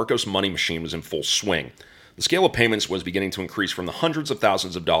 1970s, the Marcos money machine was in full swing. The scale of payments was beginning to increase from the hundreds of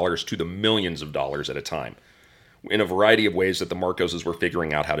thousands of dollars to the millions of dollars at a time, in a variety of ways that the Marcoses were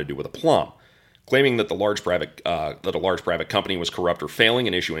figuring out how to do with aplomb. Claiming that a large private company was corrupt or failing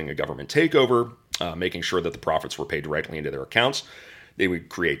in issuing a government takeover, making sure that the profits were paid directly into their accounts. They would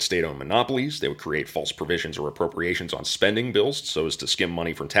create state-owned monopolies. They would create false provisions or appropriations on spending bills so as to skim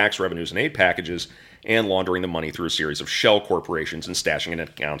money from tax revenues and aid packages, and laundering the money through a series of shell corporations and stashing it in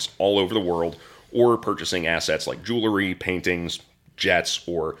accounts all over the world, or purchasing assets like jewelry, paintings, jets,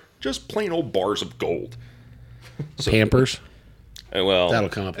 or just plain old bars of gold. Pampers? Well, That'll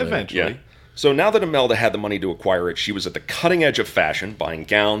come up later. Eventually. yeah. So now that Imelda had the money to acquire it, she was at the cutting edge of fashion, buying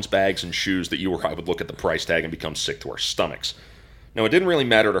gowns, bags, and shoes that you or I would look at the price tag and become sick to our stomachs. Now, it didn't really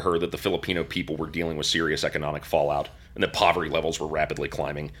matter to her that the Filipino people were dealing with serious economic fallout, and that poverty levels were rapidly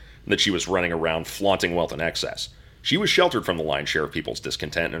climbing, and that she was running around flaunting wealth in excess. She was sheltered from the lion's share of people's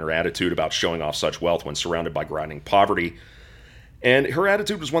discontent and her attitude about showing off such wealth when surrounded by grinding poverty. And her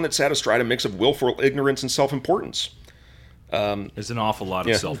attitude was one that sat astride a mix of willful ignorance and self-importance. There's an awful lot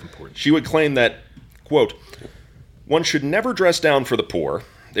of self-importance. She would claim that, quote, "One should never dress down for the poor.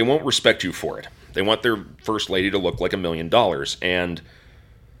 They won't respect you for it. They want their first lady to look like $1 million. And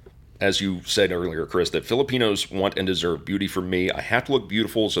as you said earlier, Chris, that Filipinos want and deserve beauty from me. I have to look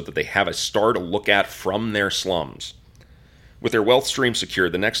beautiful so that they have a star to look at from their slums." With their wealth stream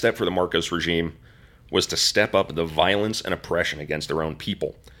secured, the next step for the Marcos regime was to step up the violence and oppression against their own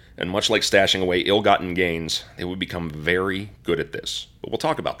people. And much like stashing away ill-gotten gains, they would become very good at this. But we'll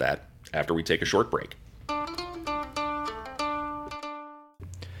talk about that after we take a short break.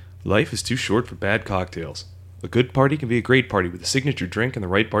 Life is too short for bad cocktails. A good party can be a great party with a signature drink and the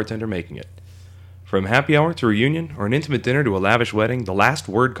right bartender making it. From happy hour to reunion, or an intimate dinner to a lavish wedding, the Last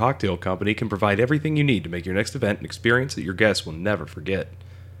Word Cocktail Company can provide everything you need to make your next event an experience that your guests will never forget.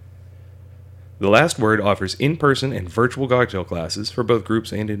 The Last Word offers in-person and virtual cocktail classes for both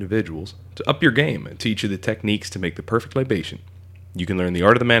groups and individuals to up your game and teach you the techniques to make the perfect libation. You can learn the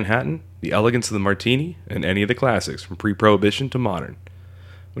art of the Manhattan, the elegance of the martini, and any of the classics from pre-prohibition to modern.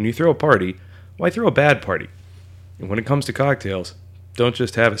 When you throw a party, why throw a bad party? And when it comes to cocktails, don't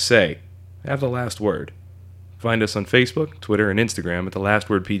just have a say, have the last word. Find us on Facebook, Twitter, and Instagram at The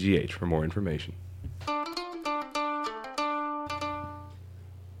Last Word PGH for more information.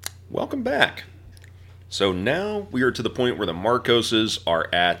 Welcome back. So now we are to the point where the Marcoses are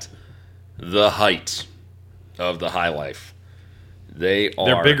at the height of the high life. They're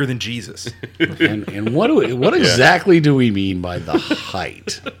bigger than Jesus. And what exactly do we mean by the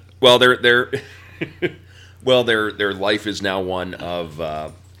height? Well, their life is now one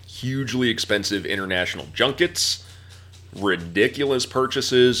of hugely expensive international junkets, ridiculous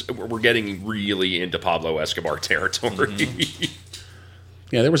purchases. We're getting really into Pablo Escobar territory. Mm-hmm.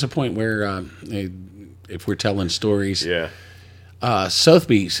 Yeah, there was a point where, if we're telling stories,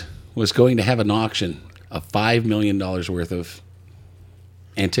 Sotheby's was going to have an auction of $5 million worth of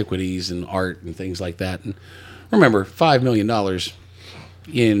antiquities and art and things like that. And remember, $5 million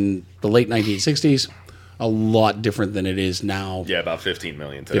in the late 1960s, a lot different than it is now. Yeah, about 15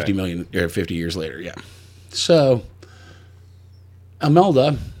 million today. 50 million, or 50 years later, yeah. So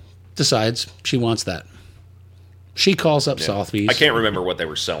Imelda decides she wants that. She calls up Sotheby's. I can't remember what they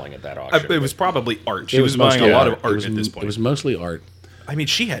were selling at that auction. It was probably art. She was buying a lot of art at this point. It was mostly art. I mean,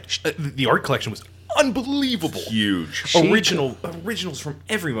 she had the art collection was unbelievable. Huge. Originals from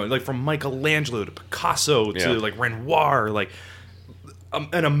everyone, like from Michelangelo to Picasso to like Renoir, like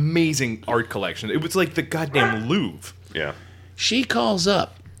an amazing art collection. It was like the goddamn Louvre. Yeah. She calls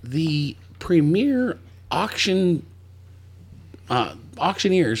up the premier auctioneers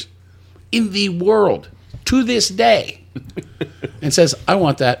in the world to this day and says, "I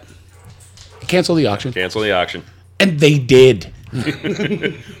want that. Cancel the auction." Cancel the auction. And they did.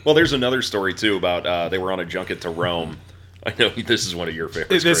 Well, there's another story too about they were on a junket to Rome. I know this is one of your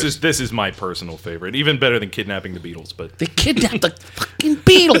favorites. This is my personal favorite, even better than kidnapping the Beatles. But they kidnapped the fucking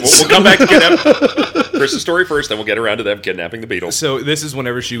Beatles. We'll come back to kidnap Chris's story first, then we'll get around to them kidnapping the Beatles. So this is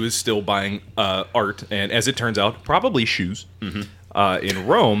whenever she was still buying art, and as it turns out, probably shoes. Mm-hmm. In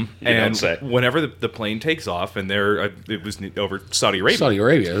Rome, and whenever the plane takes off, and it was over Saudi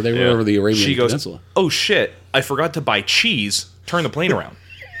Arabia. They were over the Arabian She Peninsula. goes, "Oh shit! I forgot to buy cheese. Turn the plane around."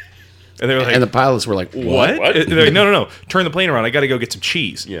 And they were like, and the pilots were like, "What?" They're like, no! Turn the plane around. I got to go get some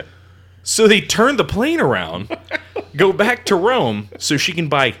cheese. Yeah. So they turn the plane around, go back to Rome, so she can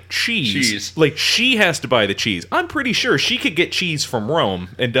buy cheese. Like she has to buy the cheese. I'm pretty sure she could get cheese from Rome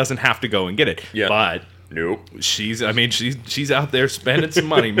and doesn't have to go and get it. Yeah. But nope. She's out there spending some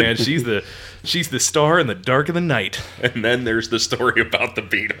money, man. She's the star in the dark of the night. And then there's the story about the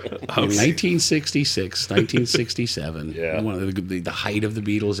Beatles. In 1966, 1967, one of the height of the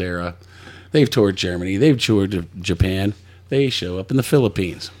Beatles era. They've toured Germany. They've toured Japan. They show up in the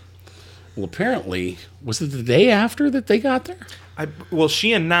Philippines. Well, apparently, was it the day after that they got there? Well,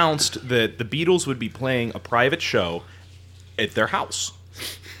 she announced that the Beatles would be playing a private show at their house.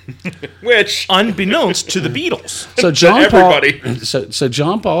 Which, unbeknownst to the Beatles, so John Paul, so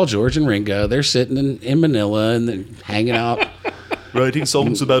John Paul, George, and Ringo, they're sitting in Manila and they're hanging out, writing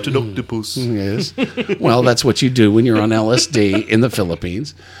songs about an octopus. Yes, well, that's what you do when you're on LSD in the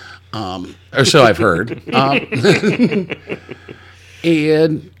Philippines, or so I've heard.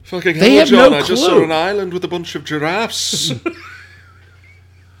 And Fucking they hell, have John, no I just saw clue. an island with a bunch of giraffes.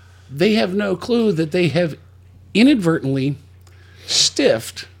 They have no clue that they have inadvertently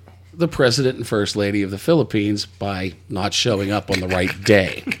stiffed the president and first lady of the Philippines by not showing up on the right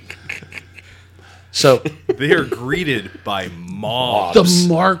day. So They are greeted by mobs. the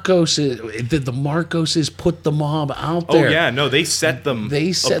Marcoses put the mob out Oh there. yeah, no, they set them.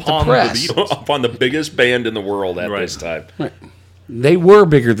 They set the upon press. Beatles. Up on the biggest band in the world at Right. this time. They were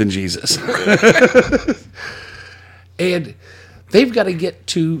bigger than Jesus. And they've got to get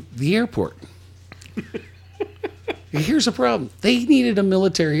to the airport. Here's the problem. They needed a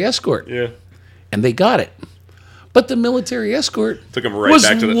military escort, Yeah. and they got it. But the military escort Took 'em right was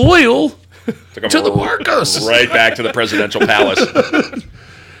back to the- loyal, Took 'em To the Marcos. Right back to the presidential palace.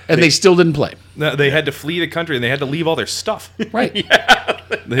 and they still didn't play. No, they had to flee the country and they had to leave all their stuff. Right.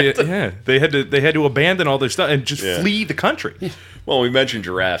 They had to abandon all their stuff and just Yeah. flee the country. Well, we mentioned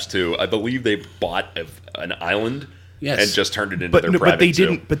giraffes too. I believe they bought an island Yes. and just turned it into But their no, private but they zoo.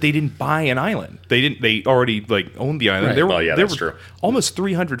 didn't. But they didn't buy an island. They didn't. They already owned the island. Right. There were, Well, yeah, there that's were true. almost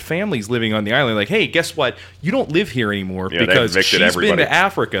 300 families living on the island. Like, hey, guess what? You don't live here anymore Yeah, they because evicted she's everybody. been to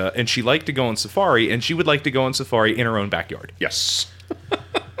Africa and she liked to go on safari and she would like to go on safari in her own backyard. Yes.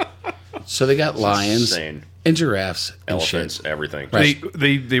 So they got lions Insane. and giraffes and Elephants, shit. everything. Right.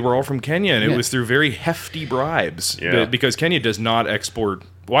 They were all from Kenya and it Yeah. was through very hefty bribes. Yeah. Because Kenya does not export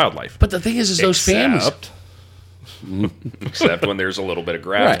wildlife. But the thing is those families. Except- Except when there's a little bit of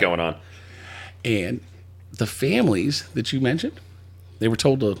graft Right. going on. And the families that you mentioned, they were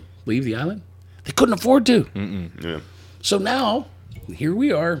told to leave the island. They couldn't afford to. Yeah. So now, here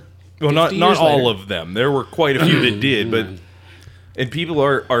we are. Well, not 50 not years all later. of them. There were quite a few that did, but and people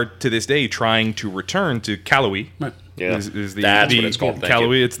are to this day trying to return to Kalawee. Right. Yeah. Is That's what it's called. Thank you.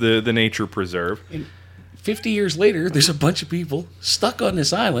 Kalawee. It's the nature preserve. 50 years later, there's a bunch of people stuck on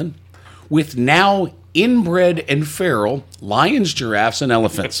this island with now inbred and feral lions, giraffes, and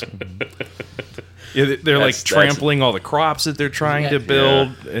elephants. Yeah, they're like That's- trampling all the crops that they're trying to Yeah. build,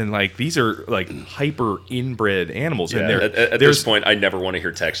 and like these are like hyper inbred animals. Yeah, And they're, at this there's point, I never want to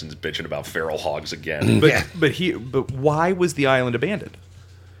hear Texans bitching about feral hogs again. but but why was the island abandoned?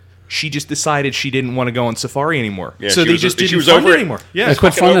 She just decided she didn't want to go on safari anymore. Yeah, so she they was- just she didn't was fund over it it. anymore. Yeah, They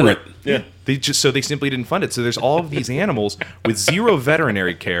quit Fucking over funding it. Yeah. They simply didn't fund it. So there's all of these animals with zero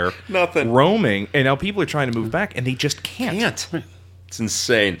veterinary care, Nothing. roaming, and now people are trying to move back, and they just can't, Can't. It's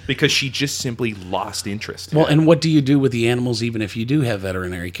insane. because she just simply lost interest. Well, and what do you do with the animals even if you do have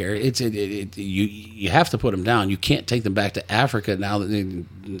veterinary care? You have to put them down. You can't take them back to Africa now that they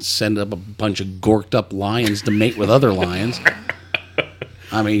send up a bunch of gorked up lions to mate with other lions.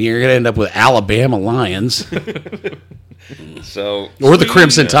 I mean, you're going to end up with Alabama lions So, or the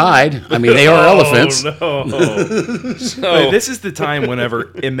Crimson Tide. I mean, they are elephants. Oh, no. so This is the time whenever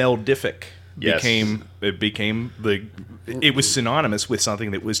emeldific Yes. it was synonymous with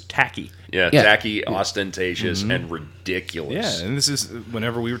something that was tacky. yeah, Yeah. tacky, ostentatious, and ridiculous. Yeah, and this is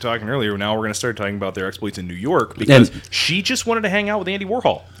whenever we were talking earlier. Now we're going to start talking about their exploits in New York because And- she just wanted to hang out with Andy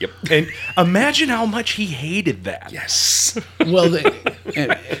Warhol. Yep. And imagine how much he hated that. Yes. Well,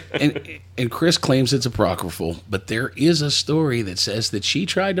 and Chris claims it's apocryphal, but there is a story that says that she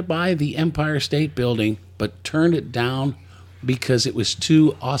tried to buy the Empire State Building, but turned it down because it was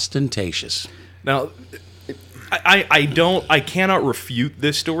too ostentatious. Now, I cannot refute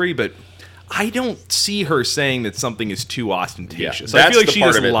this story, but I don't see her saying that something is too Yeah. ostentatious. That's I feel like the she part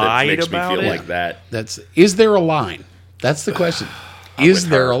just of it that lied makes about me feel it. like that. Is there a line? That's the question. Is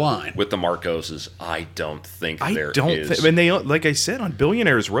With there her. a line? With the Marcoses, I don't think I there don't is. think. And they, like I said, on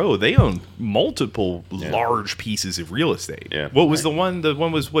Billionaires Row, they own multiple large pieces of real estate. Yeah. What was the one? The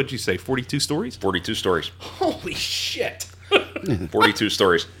one was, what'd you say, 42 stories? 42 stories. Holy shit! 42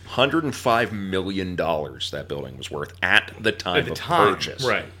 stories. $105 million that building was worth at the time of purchase.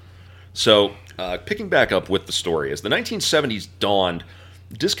 right? So, picking back up with the story, as the 1970s dawned,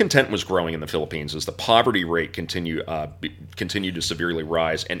 discontent was growing in the Philippines as the poverty rate continued to severely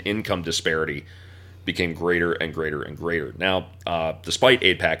rise and income disparity became greater and greater and greater. Now, despite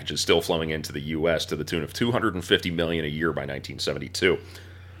aid packages still flowing into the U.S. to the tune of $250 million a year by 1972.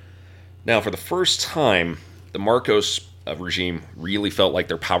 Now, for the first time, the Marcos regime really felt like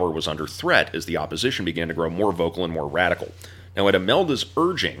their power was under threat as the opposition began to grow more vocal and more radical. Now, at Imelda's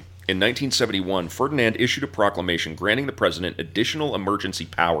urging, in 1971, Ferdinand issued a proclamation granting the president additional emergency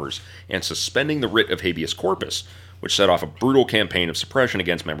powers and suspending the writ of habeas corpus, which set off a brutal campaign of suppression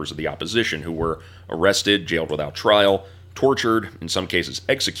against members of the opposition who were arrested, jailed without trial, tortured, in some cases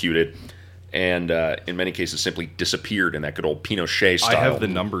executed, and in many cases simply disappeared in that good old Pinochet style. I have the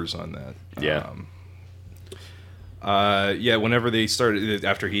numbers on that. Yeah. Whenever they started,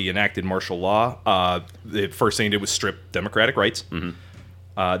 after he enacted martial law, the first thing they did was strip democratic rights.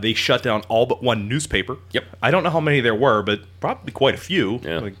 They shut down all but one newspaper. Yep. I don't know how many there were, but probably quite a few.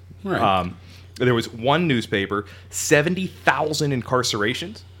 Yeah. Right. There was one newspaper, 70,000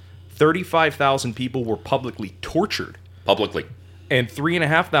 incarcerations, 35,000 people were publicly tortured, Publicly. and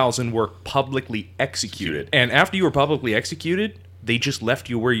 3,500 were publicly executed. And after you were publicly executed, they just left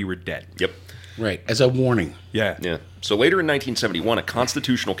you where you were dead. Yep. Right. As a warning. Yeah. Yeah. So later in 1971, a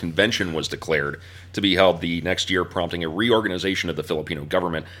constitutional convention was declared to be held the next year, prompting a reorganization of the Filipino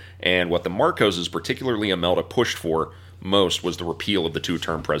government. And what the Marcoses, particularly Imelda, pushed for most was the repeal of the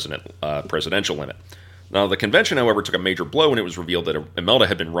two-term presidential limit. Now, the convention, however, took a major blow when it was revealed that Imelda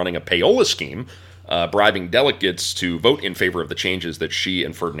had been running a payola scheme, bribing delegates to vote in favor of the changes that she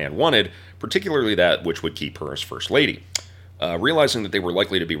and Ferdinand wanted, particularly that which would keep her as First Lady. Realizing that they were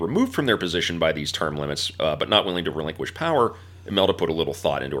likely to be removed from their position by these term limits, but not willing to relinquish power, Imelda put a little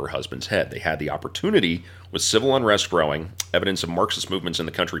thought into her husband's head. They had the opportunity, with civil unrest growing, evidence of Marxist movements in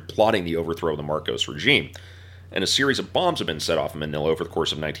the country plotting the overthrow of the Marcos regime, and a series of bombs had been set off in Manila over the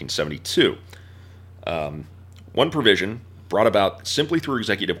course of 1972. One provision, brought about simply through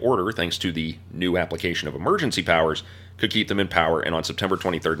executive order thanks to the new application of emergency powers, could keep them in power, and on September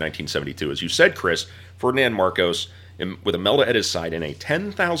 23rd, 1972, as you said, Chris, Ferdinand Marcos, with Imelda at his side in a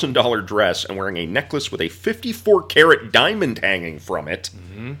 $10,000 dress and wearing a necklace with a 54-carat diamond hanging from it.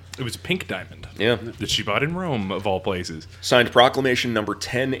 It was a pink diamond. Yeah. That she bought in Rome, of all places. Signed proclamation number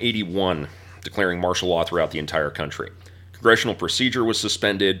 1081, declaring martial law throughout the entire country. Congressional procedure was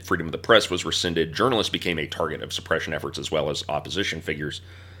suspended, freedom of the press was rescinded, journalists became a target of suppression efforts as well as opposition figures,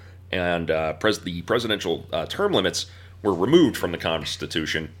 and the presidential term limits were removed from the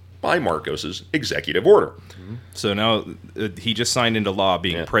Constitution by Marcos's executive order. So now he just signed into law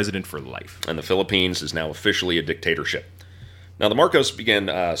being president for life. And the Philippines is now officially a dictatorship. Now, the Marcos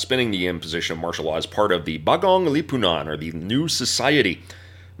began spinning the imposition of martial law as part of the Bagong Lipunan, or the New Society.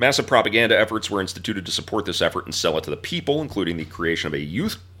 Massive propaganda efforts were instituted to support this effort and sell it to the people, including the creation of a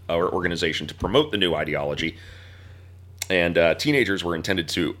youth organization to promote the new ideology. And teenagers were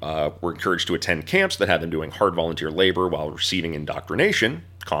encouraged to attend camps that had them doing hard volunteer labor while receiving indoctrination,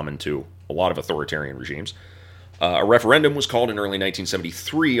 common to a lot of authoritarian regimes. A referendum was called in early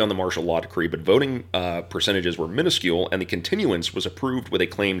 1973 on the martial law decree, but voting percentages were minuscule, and the continuance was approved with a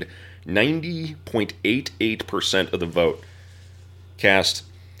claimed 90.88% of the vote cast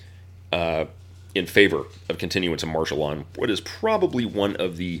in favor of continuance of martial law, in what is probably one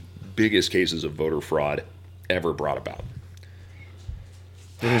of the biggest cases of voter fraud ever brought about.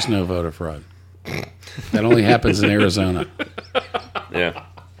 There is no voter fraud. That only happens in Arizona Yeah.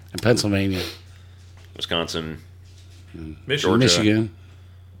 and Pennsylvania, Wisconsin, Michigan. Michigan.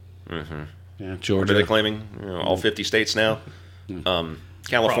 Yeah, what are they Georgia. claiming? All 50 states now?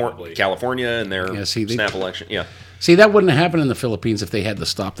 Probably. California and their Yeah, see, snap election. Yeah. See, that wouldn't happen in the Philippines if they had the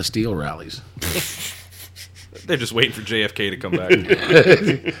Stop the Steal rallies. They're just waiting for JFK to come back.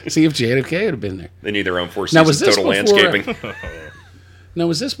 See if JFK would have been there. They need their own Four Now, was Seasons this Total before- Landscaping. Now,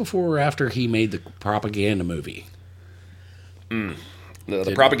 was this before or after he made the propaganda movie? The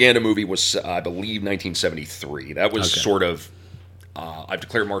propaganda movie was, I believe, 1973. That was sort of, I've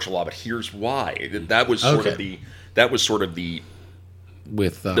declared martial law, but here's why. That was sort of the. That was sort of the.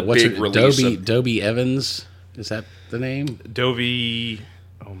 With The what's big her release Dobie, of- Dobie Evans? Is that the name? Dovey.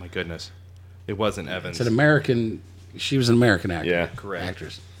 Oh my goodness. It wasn't Evans. It's an American. She was an American actor. Yeah. Correct.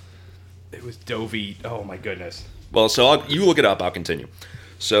 Actress. It was Dovey. Oh my goodness. Well, so you look it up. I'll continue.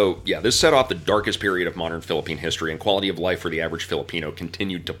 So, yeah, this set off the darkest period of modern Philippine history, and quality of life for the average Filipino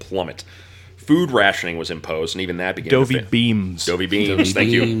continued to plummet. Food rationing was imposed, and even that began Dovey to fail. Beams. Dovey Beams, Dobie thank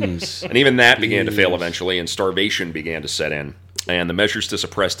you. Beams. And even that began to fail eventually, and starvation began to set in. And the measures to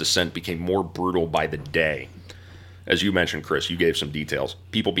suppress dissent became more brutal by the day. As you mentioned, Chris, you gave some details.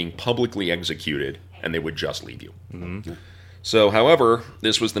 People being publicly executed, and they would just leave you. Mm-hmm. So, however,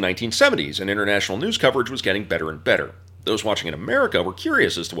 this was the 1970s, and international news coverage was getting better and better. Those watching in America were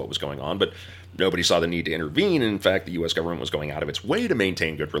curious as to what was going on, but nobody saw the need to intervene. And in fact, the U.S. government was going out of its way to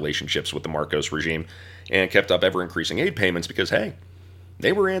maintain good relationships with the Marcos regime and kept up ever-increasing aid payments because, hey,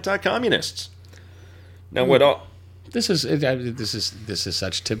 they were anti-communists. Now, what all... This is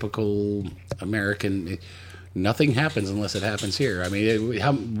such typical American. Nothing happens unless it happens here. I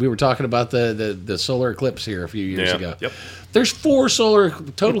mean, we were talking about the solar eclipse here a few years ago. Yep. There's 4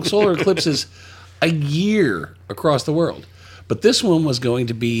 total solar eclipses a year across the world, but this one was going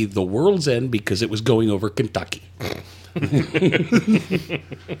to be the world's end because it was going over Kentucky.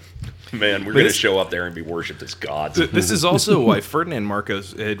 Man, we're going to show up there and be worshipped as gods. This is also why Ferdinand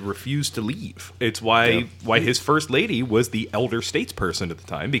Marcos had refused to leave. It's why his first lady was the elder statesperson at the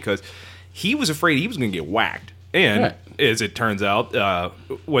time, because he was afraid he was going to get whacked. And as it turns out,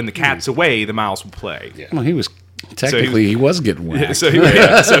 when the cat's away, the mouse will play. Yeah. Well, he was technically he was getting whacked. So he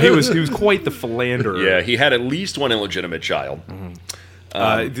was quite the philanderer. Yeah, he had at least one illegitimate child.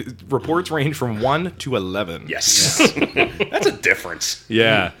 Reports range from 1 to 11. Yes. That's a difference.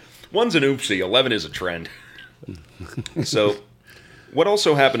 Yeah. 1's an oopsie, 11 is a trend. So, what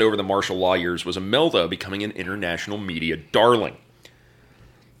also happened over the martial law years was Imelda becoming an international media darling.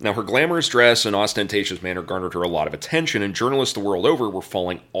 Now, her glamorous dress and ostentatious manner garnered her a lot of attention, and journalists the world over were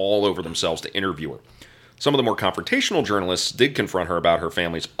falling all over themselves to interview her. Some of the more confrontational journalists did confront her about her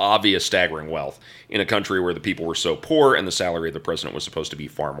family's obvious staggering wealth in a country where the people were so poor and the salary of the president was supposed to be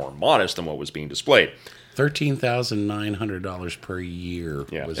far more modest than what was being displayed. $13,900 per year.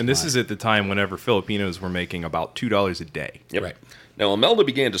 Yeah. And this is at the time whenever Filipinos were making about $2 a day. Yep. Right. Now, Imelda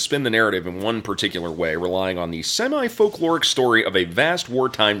began to spin the narrative in one particular way, relying on the semi-folkloric story of a vast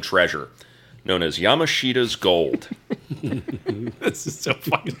wartime treasure known as Yamashita's gold. This is so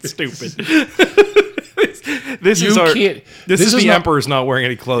fucking stupid. This is the emperor's not wearing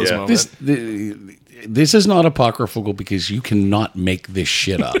any clothes moment. This is not apocryphal because you cannot make this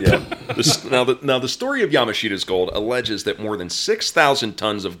shit up. Yeah. Now, the story of Yamashita's gold alleges that more than 6,000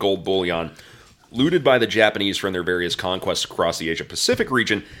 tons of gold bullion looted by the Japanese from their various conquests across the Asia-Pacific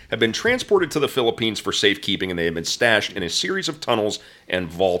region have been transported to the Philippines for safekeeping, and they have been stashed in a series of tunnels and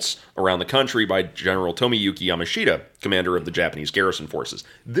vaults around the country by General Tomiyuki Yamashita, commander of the Japanese garrison forces.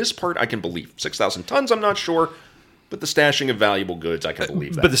 This part I can believe. 6,000 tons, I'm not sure, but the stashing of valuable goods, I can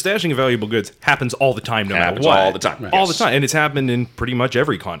believe that. But the stashing of valuable goods happens all the time, no matter what. All the time. All the time. And it's happened in pretty much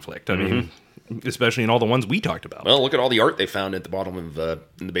every conflict. I mean, especially in all the ones we talked about. Well, look at all the art they found at the bottom of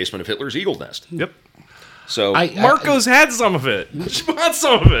in the basement of Hitler's Eagle's Nest. Yep. So Marcos had some of it. She bought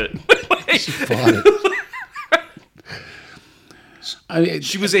some of it.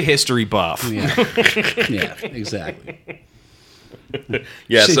 She was a history buff. Yeah, exactly.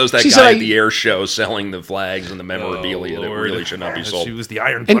 Yeah, so's that guy at the air show selling the flags and the memorabilia that really should not be sold. She was the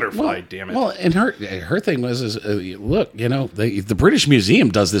Iron Butterfly, damn it. Well, and her thing was, look, the British Museum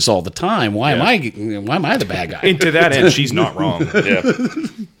does this all the time. Why am I the bad guy? And to that end, she's not wrong. Yeah.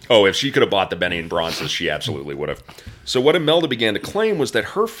 Oh, if she could have bought the Benny and bronzes, she absolutely would have. So what Imelda began to claim was that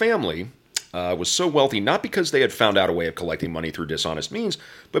her family was so wealthy not because they had found out a way of collecting money through dishonest means,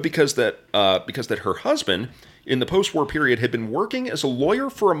 but because that her husband, in the post-war period, had been working as a lawyer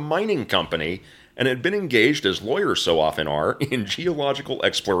for a mining company and had been engaged, as lawyers so often are, in geological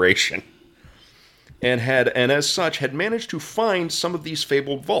exploration, and as such had managed to find some of these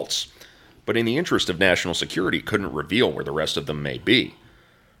fabled vaults, but in the interest of national security couldn't reveal where the rest of them may be.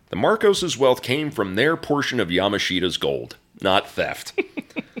 The Marcos' wealth came from their portion of Yamashita's gold, not theft.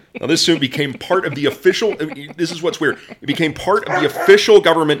 Now, this soon became part of the official... This is what's weird. It became part of the official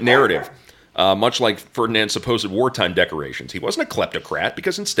government narrative, much like Ferdinand's supposed wartime decorations. He wasn't a kleptocrat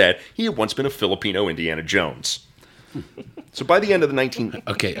because instead he had once been a Filipino Indiana Jones. So by the end of the 19...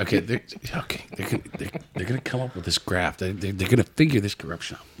 Okay. They're going to come up with this graph. They're going to figure this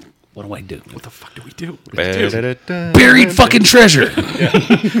corruption out. What do I do? What the fuck do we do? Buried fucking treasure.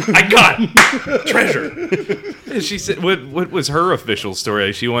 I got treasure. And she said, what was her official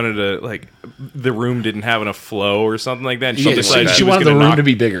story? She wanted to, the room didn't have enough flow or something like that. And she wanted the room to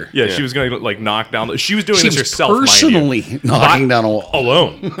be bigger. Yeah, she was going to, knock down. She was doing this herself, personally knocking down a wall.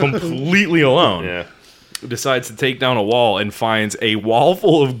 Alone. Completely alone. Yeah. Decides to take down a wall and finds a wall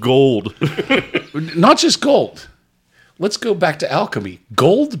full of gold. Not just gold. Let's go back to alchemy.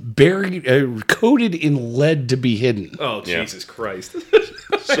 Gold buried, coated in lead to be hidden. Oh, Jesus Christ.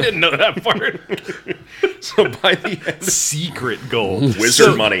 I didn't know that part. So by the end... Secret gold.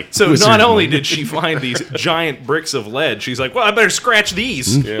 Wizard money. So Wizard not only money. did she find these giant bricks of lead, she's like, well, I better scratch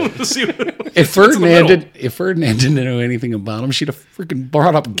these. Yeah. If Ferdinand didn't know anything about him, she'd have freaking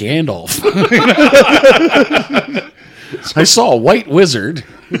brought up Gandalf. I saw a white wizard.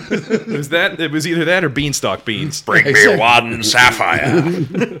 It was either that or beanstalk beans. Bring me a wad and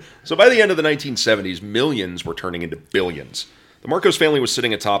sapphire. So by the end of the 1970s, millions were turning into billions. The Marcos family was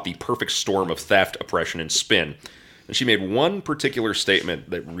sitting atop the perfect storm of theft, oppression, and spin. And she made one particular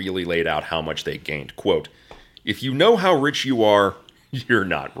statement that really laid out how much they gained. Quote, "If you know how rich you are, you're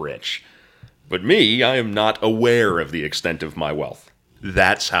not rich. But me, I am not aware of the extent of my wealth.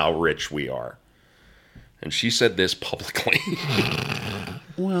 That's how rich we are." And she said this publicly.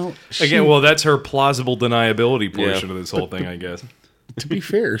 Well, that's her plausible deniability portion of this whole thing, I guess. To be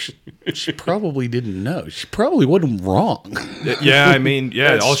fair, she probably didn't know. She probably wasn't wrong. Yeah, I mean,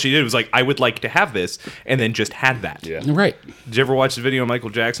 yeah, all she did was like, I would like to have this, and then just had that. Yeah. Right. Did you ever watch the video of Michael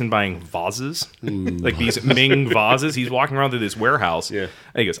Jackson buying vases? Like these Ming vases? He's walking around through this warehouse, Yeah.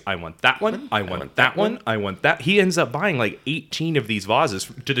 and he goes, I want that one, I want that one, I want that. He ends up buying like 18 of these vases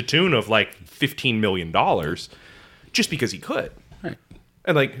to the tune of like $15 million just because he could. Right.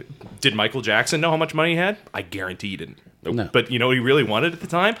 And like, did Michael Jackson know how much money he had? I guarantee he didn't. Nope. No. But you know what he really wanted at the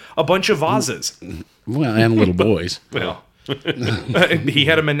time? A bunch of vases. Well, and little boys. Well, he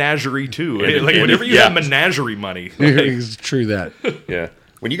had a menagerie too. Like whenever you have menagerie money, like, It's true that. Yeah.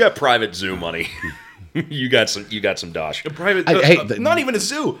 When you got private zoo money, you got some dosh. a private, Hey, not even a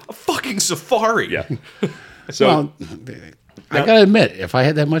zoo, a fucking safari. Yeah. So Well, I gotta admit, if I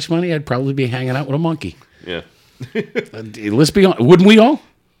had that much money, I'd probably be hanging out with a monkey. yeah. Let's be honest. Wouldn't we all?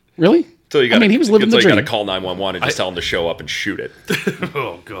 Really? So you got. He was living the You got dream. to call 911 and just tell them to show up and shoot it.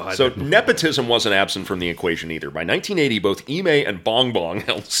 Oh god. So nepotism wasn't absent from the equation either. By 1980, both Ime and Bong Bong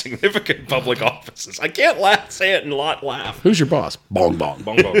held significant public offices. I can't say it and not laugh. Who's your boss? Bong bong.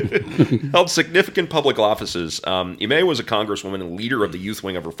 Bong bong. Held significant public offices. Ime was a congresswoman and leader of the youth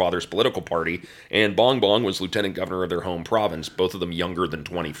wing of her father's political party, and Bong Bong was lieutenant governor of their home province, both of them younger than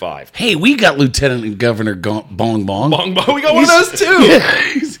 25. Hey, we got Lieutenant and Governor Bong Bong. Bong bong. We got one of those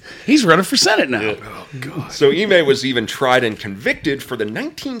too. He's running for Senate now. So Ime was even tried and convicted for the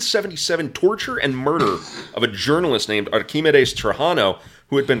 1977 torture and murder of a journalist named Archimedes Trajano,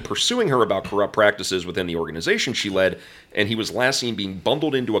 who had been pursuing her about corrupt practices within the organization she led, and he was last seen being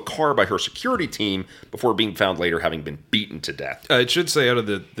bundled into a car by her security team before being found later having been beaten to death. It should say out of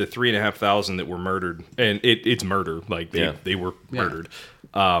the 3,500 that were murdered, and it's murder. Like they were murdered.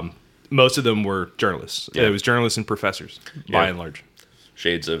 Most of them were journalists. Yeah. It was journalists and professors, by and large.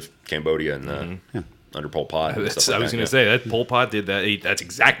 Shades of Cambodia and under Pol Pot. And stuff I like was that, going to say that Pol Pot did that. That's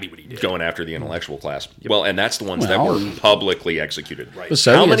exactly what he did. going after the intellectual class. Well, and that's the ones that Well, were publicly executed. Right. The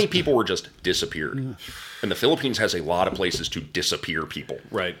Soviets- How many people were just disappeared? And the Philippines has a lot of places to disappear people.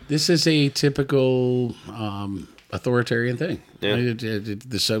 Right. This is a typical authoritarian thing. Yeah.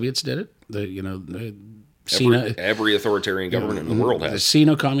 The Soviets did it. Sino, Every authoritarian government in the world the has.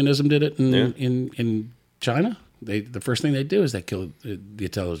 Sino-communism did it in China. The first thing they do is they kill the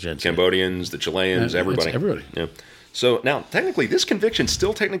intelligence. Cambodians, the Chileans, Yeah, everybody. it's everybody. Yeah. So now, technically, this conviction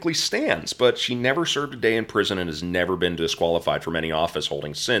still technically stands, but she never served a day in prison and has never been disqualified from any office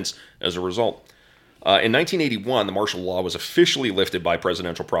holding since as a result. In 1981, the martial law was officially lifted by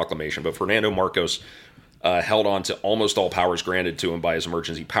presidential proclamation, but Fernando Marcos held on to almost all powers granted to him by his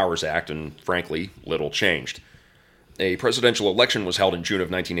Emergency Powers Act, and frankly, little changed. A presidential election was held in June of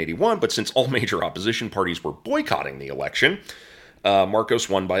 1981, but since all major opposition parties were boycotting the election, Marcos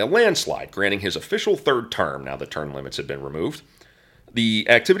won by a landslide, granting his official third term now that term limits had been removed. The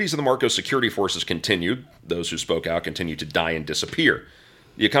activities of the Marcos security forces continued. Those who spoke out continued to die and disappear.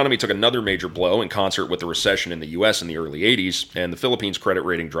 The economy took another major blow in concert with the recession in the U.S. in the early 80s, and the Philippines' credit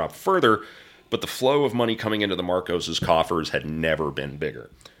rating dropped further, but the flow of money coming into the Marcos' coffers had never been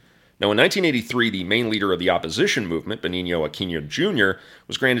bigger. Now, in 1983, the main leader of the opposition movement, Benigno Aquino Jr.,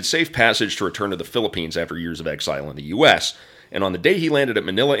 was granted safe passage to return to the Philippines after years of exile in the U.S., and on the day he landed at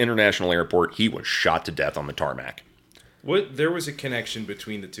Manila International Airport, he was shot to death on the tarmac. There was a connection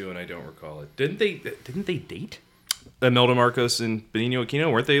between the two, and I don't recall it. Didn't they date? Imelda Marcos and Benigno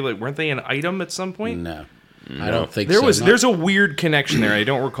Aquino, weren't they an item at some point? No, I don't think so. There's a weird connection there. I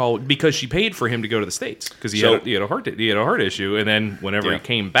don't recall because she paid for him to go to the States because he had a heart issue, and then whenever he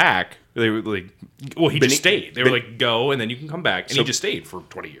came back, they were like, well, he just stayed. They were like, go, and then you can come back, and he just stayed for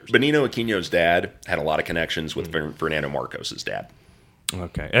 20 years. Benigno Aquino's dad had a lot of connections with Fernando Marcos' dad.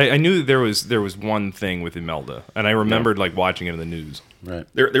 Okay, I knew there was one thing with Imelda, and I remembered like watching it in the news. Right.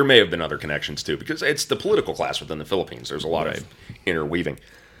 There may have been other connections too, because it's the political class within the Philippines. There's a lot of interweaving.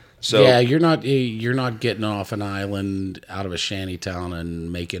 So Yeah, you're not getting off an island out of a shanty town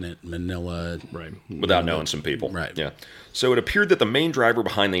and making it Manila. Right. without knowing some people. Right. Yeah. So it appeared that the main driver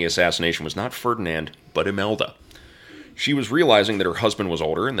behind the assassination was not Ferdinand, but Imelda. She was realizing that her husband was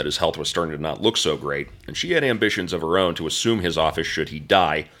older and that his health was starting to not look so great, and she had ambitions of her own to assume his office should he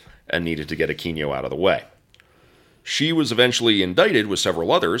die, and needed to get Aquino out of the way. She was eventually indicted with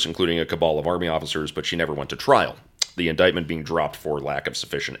several others, including a cabal of army officers, but she never went to trial, the indictment being dropped for lack of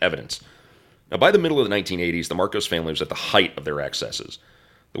sufficient evidence. Now, by the middle of the 1980s, the Marcos family was at the height of their excesses.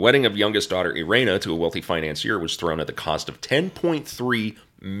 The wedding of youngest daughter Irena to a wealthy financier was thrown at the cost of $10.3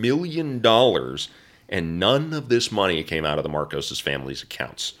 million, and none of this money came out of the Marcos' family's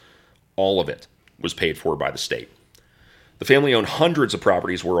accounts. All of it was paid for by the state. The family owned hundreds of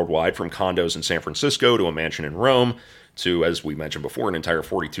properties worldwide, from condos in San Francisco to a mansion in Rome, to, as we mentioned before, an entire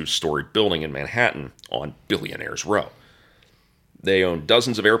 42-story building in Manhattan on Billionaires Row. They own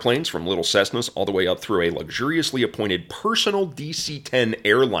dozens of airplanes, from little Cessnas all the way up through a luxuriously appointed personal DC-10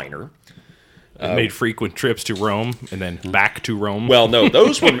 airliner. Made frequent trips to Rome and then back to Rome. Well, no,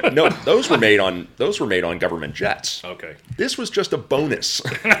 those were made on government jets. Okay. This was just a bonus.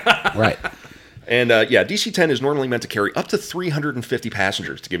 Right. And DC-10 is normally meant to carry up to 350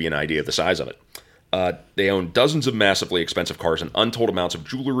 passengers, to give you an idea of the size of it. They own dozens of massively expensive cars and untold amounts of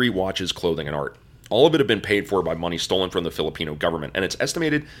jewelry, watches, clothing, and art. All of it had been paid for by money stolen from the Filipino government, and it's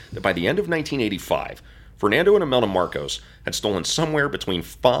estimated that by the end of 1985, Fernando and Imelda Marcos had stolen somewhere between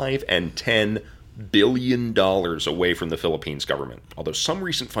 $5 and $10 billion away from the Philippines government, although some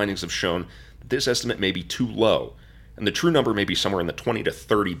recent findings have shown that this estimate may be too low, and the true number may be somewhere in the $20 to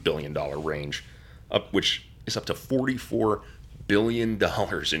 $30 billion range, which is up to $44 billion in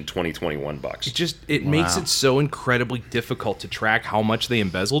 2021 bucks. It makes it so incredibly difficult to track how much they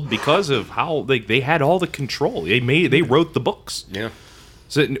embezzled because of how they had all the control. They wrote the books. Yeah.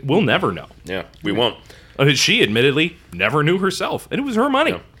 So we'll never know. Yeah, we won't. I mean, she admittedly never knew herself, and it was her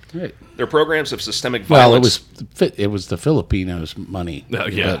money. Yeah. Right. Their programs of systemic Well, violence. it was the Filipinos' money.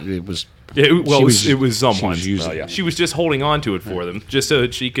 Yeah. But it was. It was someone. She was using yeah. She was just holding on to it for them, just so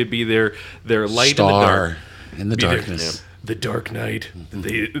that she could be their light star in in the the dark. darkness. The Dark Knight,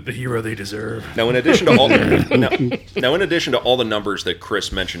 the hero they deserve. Now, in addition to all the numbers that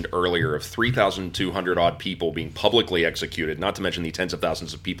Chris mentioned earlier of 3,200 odd people being publicly executed, not to mention the tens of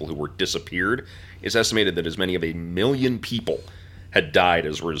thousands of people who were disappeared, it's estimated that as many of 1 million people had died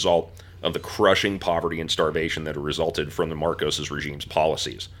as a result of the crushing poverty and starvation that had resulted from the Marcos' regime's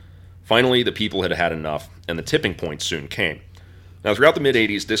policies. Finally, the people had had enough, and the tipping point soon came. Now, throughout the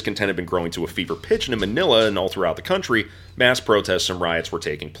mid-'80s, discontent had been growing to a fever pitch, and in Manila and all throughout the country, mass protests and riots were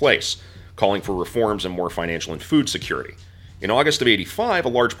taking place, calling for reforms and more financial and food security. In August of '85, a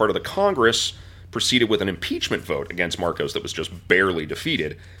large part of the Congress proceeded with an impeachment vote against Marcos that was just barely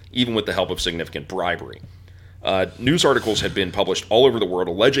defeated, even with the help of significant bribery. News articles had been published all over the world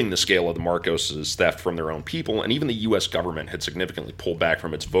alleging the scale of the Marcos' theft from their own people, and even the U.S. government had significantly pulled back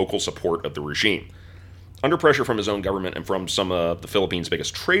from its vocal support of the regime. Under pressure from his own government and from some of the Philippines'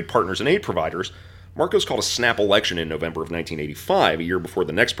 biggest trade partners and aid providers, Marcos called a snap election in November of 1985, a year before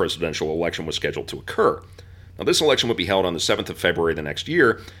the next presidential election was scheduled to occur. Now, this election would be held on the 7th of February the next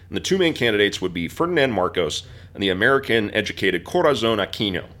year, and the two main candidates would be Ferdinand Marcos and the American-educated Corazon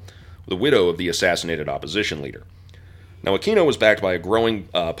Aquino, the widow of the assassinated opposition leader. Now, Aquino was backed by a growing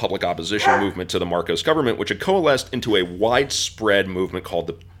public opposition movement to the Marcos government, which had coalesced into a widespread movement called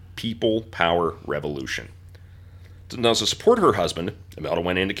the People Power Revolution. Now, to support her husband, Imelda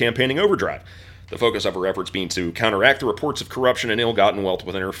went into campaigning overdrive, the focus of her efforts being to counteract the reports of corruption and ill-gotten wealth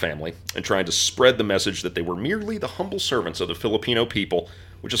within her family, and trying to spread the message that they were merely the humble servants of the Filipino people,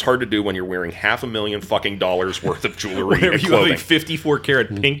 which is hard to do when you're wearing $500,000 fucking worth of jewelry Whenever and you have clothing. a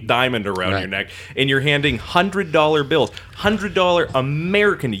 54-carat pink diamond around your neck, and you're handing $100 bills, $100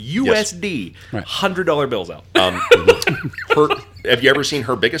 American USD, $100 bills out. Have you ever seen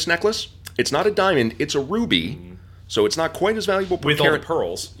her biggest necklace? It's not a diamond, it's a ruby, so it's not quite as valuable per With all the carat.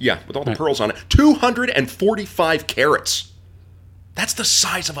 pearls. Yeah, with all the pearls on it. 245 carats. That's the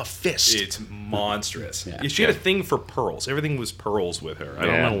size of a fist. It's monstrous. She had a thing for pearls. Everything was pearls with her. I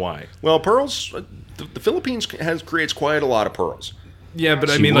don't know why. Well, pearls, the Philippines creates quite a lot of pearls. Yeah, but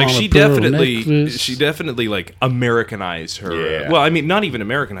I She mean, like wore she a pearl definitely necklace. like Americanized her. Yeah. Well, I mean, not even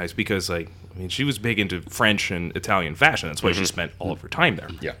Americanized because she was big into French and Italian fashion. That's why she spent all of her time there.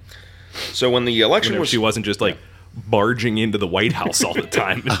 Yeah. So when the election Whenever was... she wasn't just like barging into the White House all the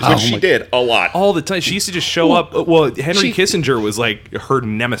time. Which she did a lot. All the time. She used to just show up. Well, Henry Kissinger was like her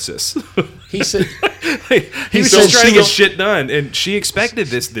nemesis. He said he was said just trying to she get was- shit done, and she expected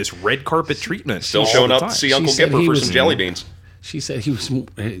this red carpet treatment. Still all showing the up time. to see Uncle said Gipper he for was- some jelly beans. He said she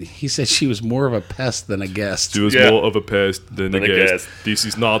was more of a pest than a guest. She was Yeah. more of a pest than a a guest. guest. This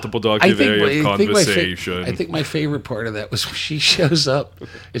is not a productive area of conversation. I think my favorite part of that was when she shows up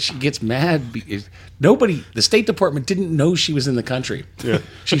and she gets mad. The State Department didn't know she was in the country. Yeah.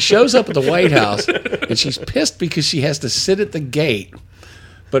 She shows up at the White House and she's pissed because she has to sit at the gate.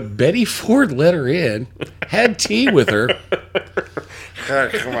 But Betty Ford let her in, had tea with her.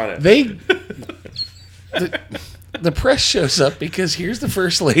 Come on in. The press shows up because here's the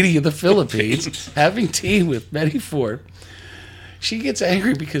First Lady of the Philippines having tea with Betty Ford. She gets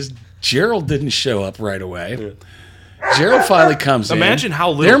angry because Gerald didn't show up right away. Gerald finally comes in. Imagine how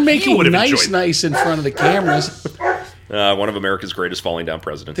little they're he making would have enjoyed nice in front of the cameras. One of America's greatest falling down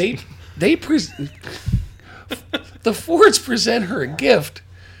presidents. The Fords present her a gift,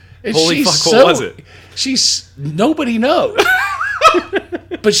 And Holy she's fuck, what was it? Nobody knows.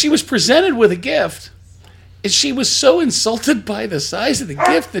 But she was presented with a gift, and she was so insulted by the size of the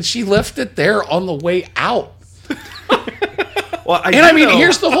gift that she left it there on the way out. Well,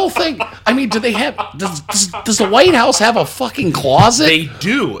 Here's the whole thing. I mean, do they have? Does the White House have a fucking closet? They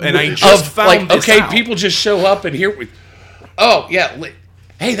do, and I just found this out. People just show up and here. Oh yeah,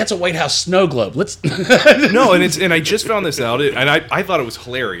 hey, that's a White House snow globe. Let's. No, and I just found this out, and I thought it was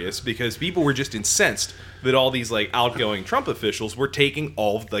hilarious because people were just incensed that all these like outgoing Trump officials were taking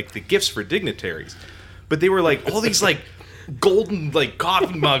all of, like the gifts for dignitaries, but they were like all these like golden like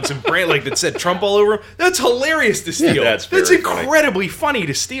coffee mugs and brand like that said Trump all over them. That's hilarious to steal. That's That's very funny. incredibly funny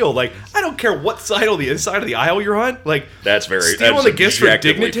to steal. Like I don't care what side of the aisle you're on. Like That's stealing the gifts for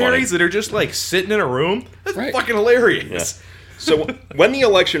objectively dignitaries funny. that are just like sitting in a room. That's Right. fucking hilarious. Yeah. So when the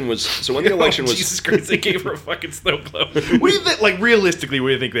election was, Jesus Christ, they gave her a fucking snow globe. What do you think? Like realistically, what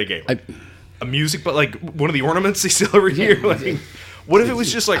do you think they gave her? A music, but like one of the ornaments they sell every year. Like, what if it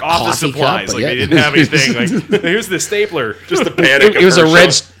was just like office coffee supplies? cup, Like yeah. they didn't have anything. Like here's the stapler. just the panic. It was of a her red.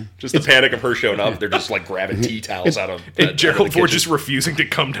 just the panic of her showing up. They're just like grabbing tea towels out of. And Gerald the Ford kitchen. just refusing to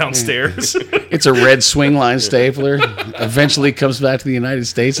come downstairs. It's a red swing line stapler. Eventually comes back to the United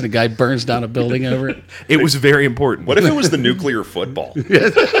States and a guy burns down a building over it. It was very important. What if it was the nuclear football?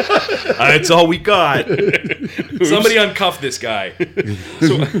 That's all we got. Somebody uncuff this guy.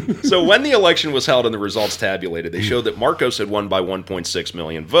 So when the election was held and the results tabulated, they showed that Marcos had won by 1.6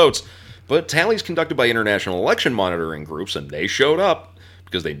 million votes. But tallies conducted by international election monitoring groups, and they showed up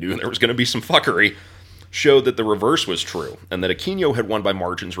because they knew there was going to be some fuckery, showed that the reverse was true, and that Aquino had won by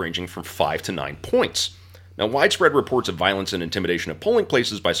margins ranging from 5 to 9 points. Now, widespread reports of violence and intimidation at polling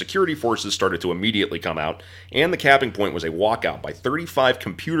places by security forces started to immediately come out, and the capping point was a walkout by 35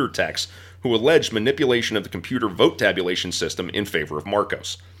 computer techs who alleged manipulation of the computer vote tabulation system in favor of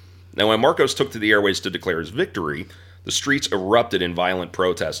Marcos. Now, when Marcos took to the airways to declare his victory, the streets erupted in violent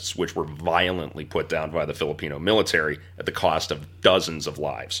protests, which were violently put down by the Filipino military at the cost of dozens of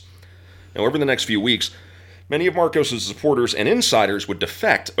lives. Now, over the next few weeks, many of Marcos' supporters and insiders would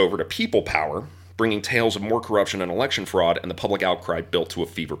defect over to People Power, bringing tales of more corruption and election fraud, and the public outcry built to a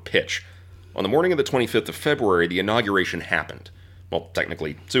fever pitch. On the morning of the 25th of February, the inauguration happened. Well,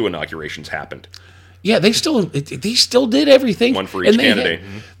 technically, 2 inaugurations happened. Yeah, they still did everything. One for each And candidate.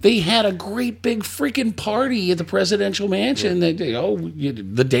 They had a great big freaking party at the presidential mansion. They,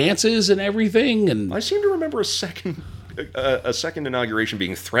 the dances and everything. And I seem to remember a second inauguration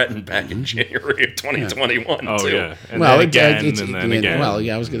being threatened back in January of 2021, Oh too. yeah, and well, then again, and then again. Well,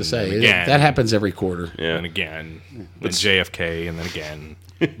 yeah, I was going to say again. that happens every quarter. Yeah. and again, then JFK, and then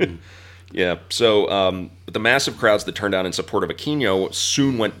again. Yeah, so the massive crowds that turned out in support of Aquino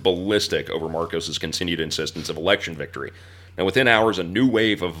soon went ballistic over Marcos' continued insistence of election victory. Now, within hours, a new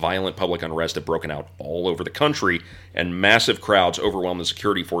wave of violent public unrest had broken out all over the country, and massive crowds overwhelmed the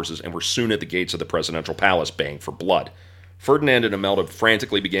security forces and were soon at the gates of the presidential palace baying for blood. Ferdinand and Imelda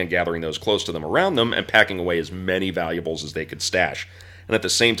frantically began gathering those close to them around them and packing away as many valuables as they could stash, and at the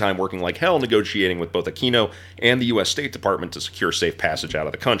same time working like hell negotiating with both Aquino and the U.S. State Department to secure safe passage out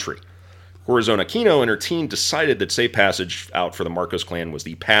of the country. Corazon Aquino and her team decided that safe passage out for the Marcos clan was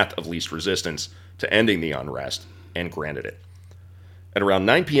the path of least resistance to ending the unrest, and granted it. At around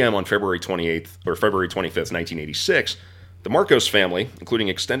 9 p.m. on February 25th, 1986, the Marcos family, including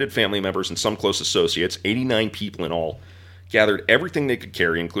extended family members and some close associates, 89 people in all, gathered everything they could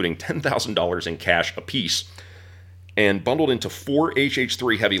carry, including $10,000 in cash apiece, and bundled into 4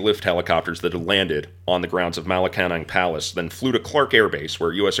 HH-3 heavy lift helicopters that had landed on the grounds of Malacanang Palace, then flew to Clark Air Base,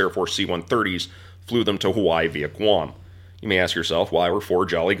 where U.S. Air Force C-130s flew them to Hawaii via Guam. You may ask yourself, why were 4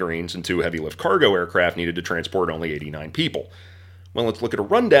 Jolly Greens and 2 heavy lift cargo aircraft needed to transport only 89 people? Well, let's look at a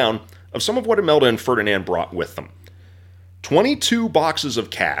rundown of some of what Imelda and Ferdinand brought with them. 22 boxes of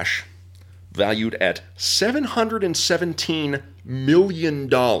cash, valued at $717 million.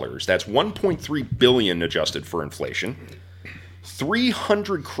 That's $1.3 billion adjusted for inflation.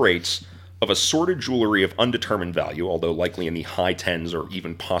 300 crates of assorted jewelry of undetermined value, although likely in the high tens or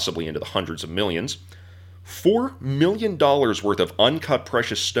even possibly into the hundreds of millions. $4 million worth of uncut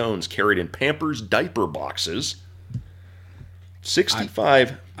precious stones carried in Pampers diaper boxes.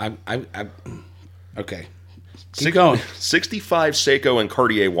 65... Okay. Keep going. 65 Seiko and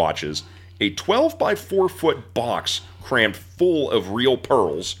Cartier watches, a 12 by 4 foot box crammed full of real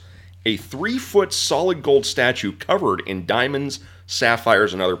pearls, a 3-foot solid gold statue covered in diamonds,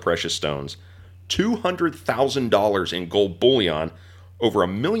 sapphires, and other precious stones, $200,000 in gold bullion, over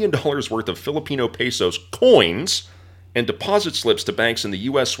 $1 million worth of Filipino pesos coins, and deposit slips to banks in the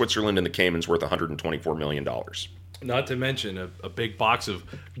U.S., Switzerland, and the Caymans worth $124 million. Not to mention a big box of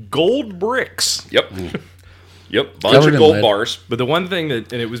gold bricks. Yep. Yep. Bunch Covered of in gold lead. bars. But the one thing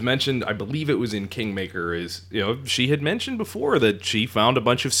that, and it was mentioned, I believe it was in Kingmaker, is, she had mentioned before that she found a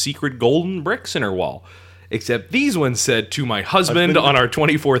bunch of secret golden bricks in her wall. Except these ones said, to my husband on our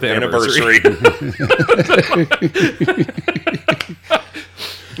 24th anniversary.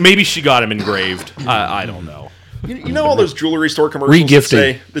 Maybe she got them engraved. I don't know. You know all those jewelry store commercials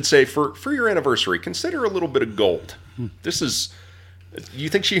Regifting. that say for your anniversary, consider a little bit of gold. This is... You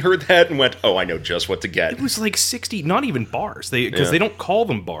think she heard that and went, oh, I know just what to get. It was like 60, not even bars. Because they don't call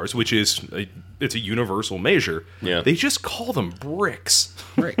them bars, which is, it's a universal measure. Yeah. They just call them bricks.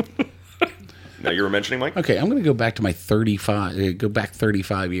 Right. Now you were mentioning, Mike? Okay, I'm going to go back to my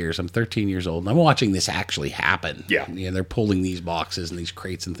 35 years. I'm 13 years old, and I'm watching this actually happen. Yeah. They're pulling these boxes and these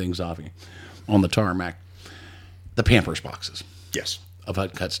crates and things off on the tarmac. The Pampers boxes Yes. of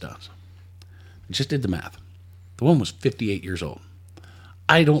uncut stones. I just did the math. The one was 58 years old.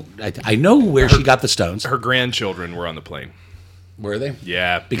 I know where she got the stones. Her grandchildren were on the plane. Were they?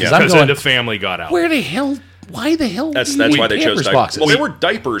 Yeah, Because I'm going, the family got out. where the hell? Why the hell? That's do you why need they chose Pampers diapers. boxes? Well, they were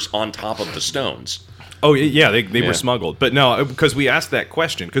diapers on top of the stones. Oh, yeah, they Yeah. were smuggled. But no, because we asked that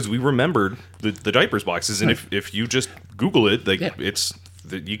question, because we remembered the diapers boxes, and if you just Google it,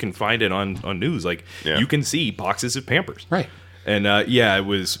 you can find it on news. Like, you can see boxes of Pampers. Right. And, it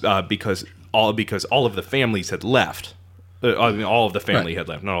was because all of the families had left. I mean, all of the family had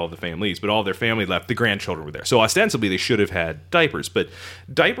left. Not all of the families, but all of their family left. The grandchildren were there. So ostensibly, they should have had diapers. But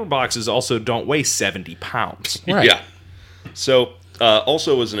diaper boxes also don't weigh 70 pounds. Right. Yeah. So,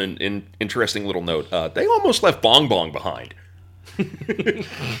 also as an interesting little note, they almost left Bong Bong behind.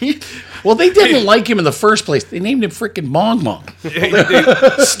 Well, they didn't like him in the first place. They named him freaking Bong Bong.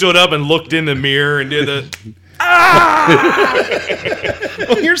 They stood up and looked in the mirror and did the...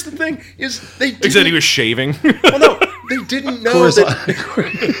 Well, here's the thing: is they He said he was shaving. well, no, they didn't know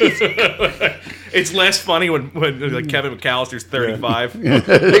that. It's less funny when like Kevin McAllister's 35.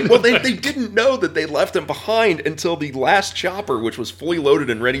 They didn't know that they left him behind until the last chopper, which was fully loaded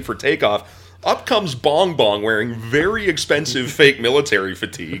and ready for takeoff. Up comes Bong Bong wearing very expensive fake military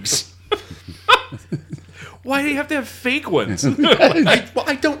fatigues. Why do you have to have fake ones?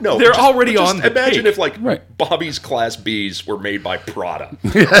 I don't know. They're already on the Imagine cake. if like Right. Bobby's Class Bs were made by Prada.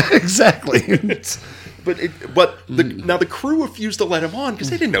 Exactly. Now the crew refused to let him on because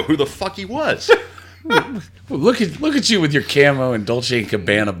they didn't know who the fuck he was. Look at you with your camo and Dolce &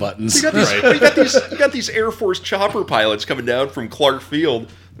 Gabbana buttons. You got these Air Force chopper pilots coming down from Clark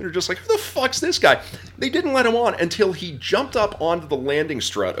Field. They're just like, who the fuck's this guy? They didn't let him on until he jumped up onto the landing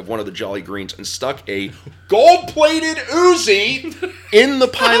strut of one of the Jolly Greens and stuck a gold-plated Uzi in the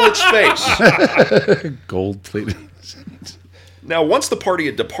pilot's face. Gold-plated. Now, once the party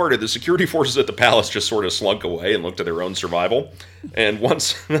had departed, the security forces at the palace just sort of slunk away and looked to their own survival. And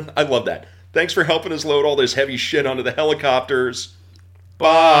once... I love that. Thanks for helping us load all this heavy shit onto the helicopters.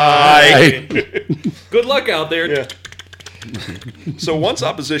 Bye! Good luck out there. Yeah. So once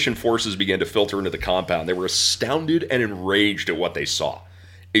opposition forces began to filter into the compound, they were astounded and enraged at what they saw.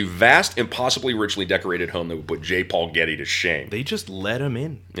 A vast, impossibly richly decorated home that would put J. Paul Getty to shame. They just let him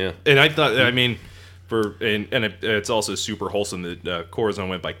in. Yeah. And I thought, it's also super wholesome that Corazon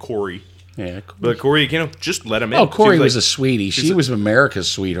went by Corey. Yeah. But Corey, just let him in. Oh, Corey was a She sweetie. She was America's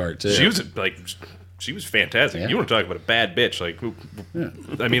sweetheart, too. She was she was fantastic. Yeah. You want to talk about a bad bitch?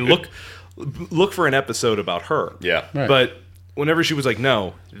 I mean, look for an episode about her. Yeah. Right. But whenever she was like,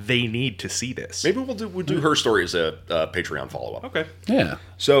 no, they need to see this. Maybe we'll do her story as a Patreon follow-up. Okay. Yeah.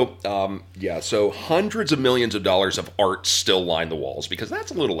 So, so hundreds of millions of dollars of art still line the walls because that's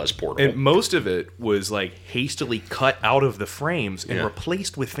a little less portable. And most of it was like hastily cut out of the frames and Yeah.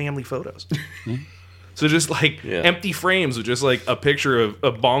 replaced with family photos. So just like empty frames with just like a picture of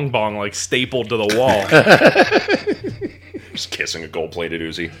a Bong Bong like stapled to the wall. Just kissing a gold-plated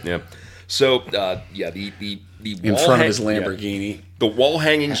Uzi. Yeah. So, the In wall front of his yeah. Lamborghini. The wall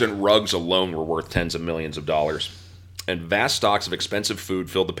hangings and rugs alone were worth tens of millions of dollars. And vast stocks of expensive food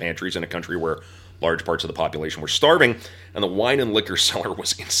filled the pantries in a country where large parts of the population were starving, and the wine and liquor cellar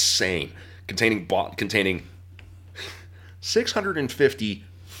was insane, containing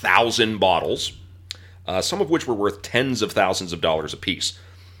 650,000 bottles, some of which were worth tens of thousands of dollars apiece.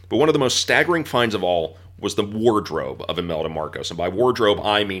 But one of the most staggering finds of all was the wardrobe of Imelda Marcos. And by wardrobe,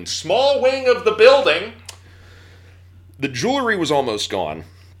 I mean small wing of the building. The jewelry was almost gone,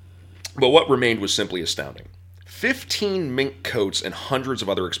 but what remained was simply astounding. 15 mink coats and hundreds of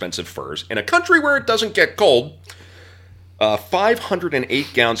other expensive furs in a country where it doesn't get cold. 508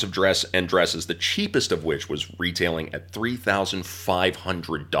 gowns of dresses, the cheapest of which was retailing at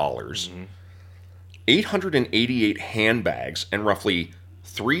 $3,500. 888 handbags, and roughly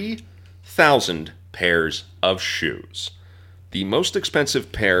 3,000 pairs of shoes. The most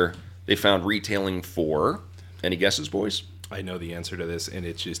expensive pair they found retailing for, any guesses, boys? I know the answer to this, and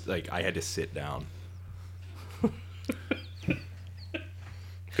it's just like I had to sit down.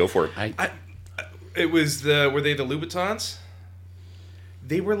 Go for it. It was were they the Louboutins?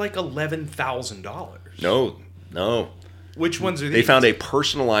 They were like $11,000. No. Which ones are these? They found a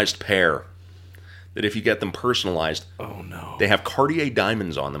personalized pair that if you get them personalized, oh no, they have Cartier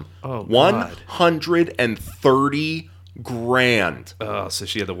diamonds on them. Oh, God. 130 grand. Oh, so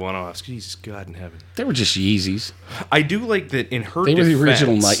she had the one-offs. Jesus God in heaven. They were just Yeezys. I do like that in her They were defense. the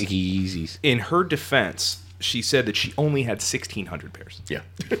original Nike Yeezys. In her defense, she said that she only had 1,600 pairs. Yeah.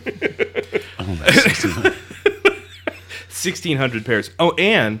 1,600 pairs. Oh,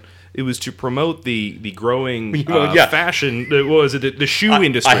 and it was to promote the growing yeah. fashion. What was it? The shoe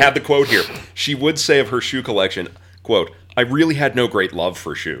industry. I have the quote here. She would say of her shoe collection, quote, "I really had no great love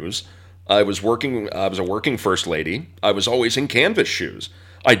for shoes. I was a working first lady. I was always in canvas shoes.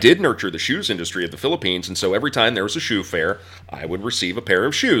 I did nurture the shoes industry of the Philippines, and so every time there was a shoe fair, I would receive a pair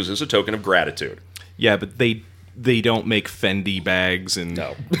of shoes as a token of gratitude." Yeah, but they don't make Fendi bags and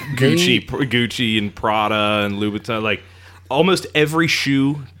No. Gucci and Prada and Louboutin. Like almost every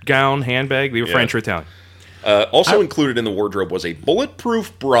shoe, gown, handbag, they were French or Italian. Also included in the wardrobe was a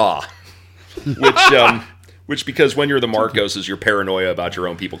bulletproof bra, which because when you're the Marcoses, you're paranoia about your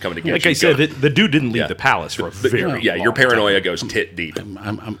own people coming to get you. Like I said, the dude didn't leave the palace for a very your long paranoia goes tit deep.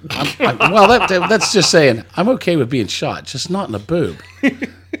 Well, that's just saying I'm okay with being shot, just not in the boob.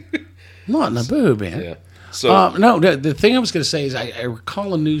 Not in the boob, man. Yeah. So No, the thing I was going to say is I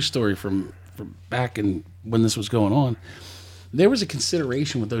recall a news story from back in when this was going on. There was a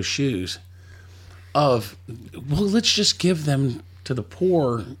consideration with those shoes of, well, let's just give them to the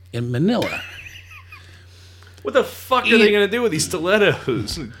poor in Manila. What the fuck are they going to do with these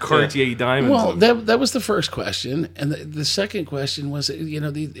stilettos? Cartier diamonds. Well, that was the first question, and the second question was,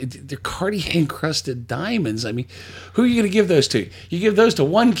 they're Cartier encrusted diamonds. I mean, who are you going to give those to? You give those to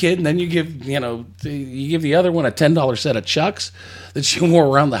one kid, and then you give the other one a $10 set of Chucks that she wore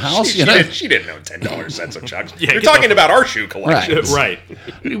around the house. she didn't know $10 sets of Chucks. Yeah, You're talking about our shoe collection, right.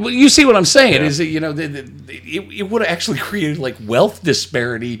 Well, you see what I'm saying? Is that it would have actually created like wealth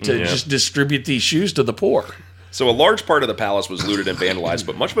disparity to just distribute these shoes to the poor. So a large part of the palace was looted and vandalized,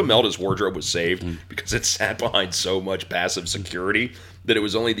 but much of Imelda's wardrobe was saved because it sat behind so much passive security that it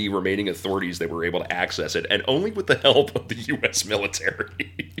was only the remaining authorities that were able to access it, and only with the help of the U.S. military.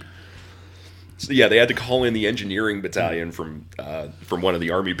 So yeah, they had to call in the engineering battalion from one of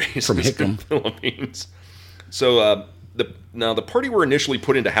the army bases From in Hickam. the Philippines. So the party were initially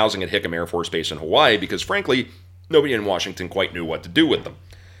put into housing at Hickam Air Force Base in Hawaii because, frankly, nobody in Washington quite knew what to do with them.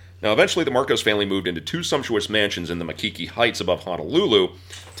 Now, eventually, the Marcos family moved into two sumptuous mansions in the Makiki Heights above Honolulu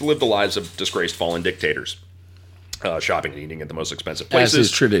to live the lives of disgraced fallen dictators. Shopping and eating at the most expensive places. As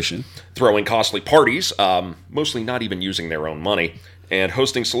is tradition. Throwing costly parties, mostly not even using their own money, and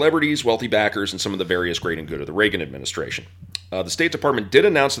hosting celebrities, wealthy backers, and some of the various great and good of the Reagan administration. The State Department did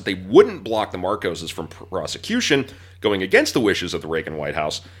announce that they wouldn't block the Marcoses from prosecution, going against the wishes of the Reagan White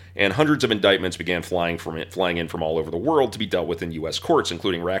House, and hundreds of indictments began flying in from all over the world to be dealt with in U.S. courts,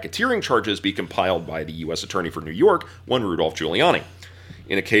 including racketeering charges being compiled by the U.S. Attorney for New York, one Rudolph Giuliani,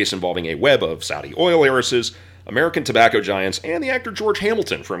 in a case involving a web of Saudi oil heiresses, American tobacco giants, and the actor George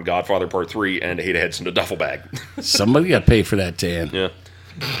Hamilton from Godfather Part 3 and Ada Heads in a Duffel Bag. Somebody got paid for that tan. Yeah.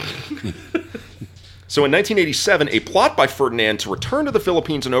 So in 1987, a plot by Ferdinand to return to the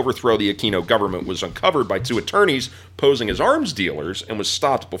Philippines and overthrow the Aquino government was uncovered by two attorneys posing as arms dealers and was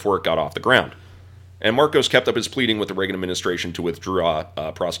stopped before it got off the ground. And Marcos kept up his pleading with the Reagan administration to withdraw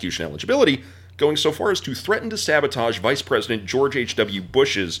prosecution eligibility, going so far as to threaten to sabotage Vice President George H.W.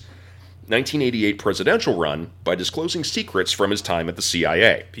 Bush's 1988 presidential run by disclosing secrets from his time at the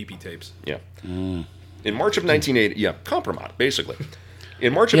CIA. PP tapes. Yeah. In March of 1980, compromise, basically.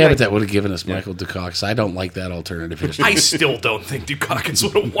 In March of Yeah, but that would have given us Michael Dukakis. I don't like that alternative history. I still don't think Dukakis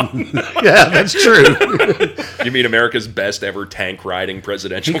would have won. Yeah, that's true. You mean America's best ever tank riding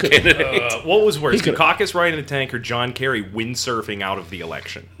presidential candidate? What was worse, Dukakis riding a tank or John Kerry windsurfing out of the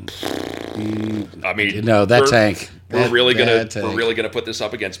election? I mean, No, that tank. We're really That gonna put this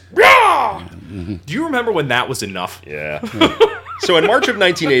up against. Do you remember when that was enough? Yeah. So in March of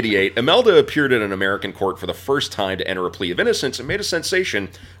 1988, Imelda appeared in an American court for the first time to enter a plea of innocence and made a sensation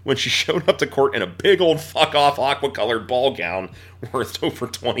when she showed up to court in a big old fuck-off aqua-colored ball gown worth over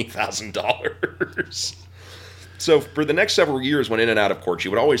 $20,000. So for the next several years, when in and out of court, she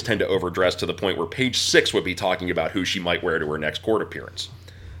would always tend to overdress to the point where Page 6 would be talking about who she might wear to her next court appearance.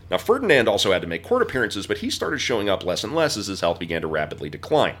 Now, Ferdinand also had to make court appearances, but he started showing up less and less as his health began to rapidly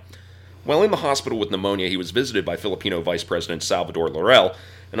decline. While in the hospital with pneumonia, he was visited by Filipino Vice President Salvador Laurel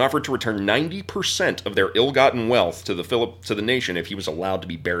and offered to return 90% of their ill-gotten wealth to the nation if he was allowed to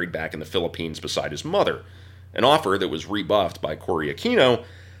be buried back in the Philippines beside his mother, an offer that was rebuffed by Cory Aquino,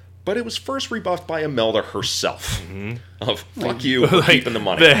 but it was first rebuffed by Imelda herself. Of, fuck you, we're keeping the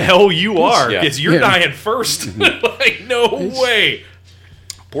money. The hell you are, Yeah. because you're dying first. Like, no way.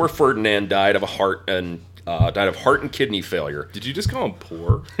 Poor Ferdinand died of heart and kidney failure. Did you just call him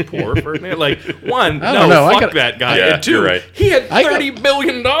poor? Poor Ferdinand? Like, one, I don't no, know. fuck that guy. Yeah, And two, you're right. he had I got- $30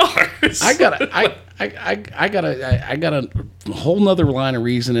 billion. I got a whole nother line of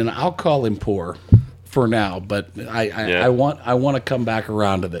reasoning. I'll call him poor for now, but I want to come back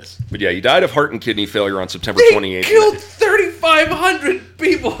around to this. But yeah, he died of heart and kidney failure on September They 28th. killed 3,500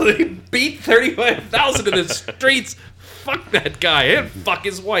 people. They beat 35,000 in the streets. Fuck that guy and fuck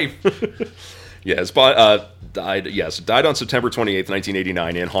his wife. Yeah, his died on September 28th,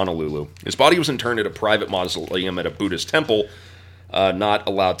 1989 in Honolulu. His body was interred at a private mausoleum at a Buddhist temple, not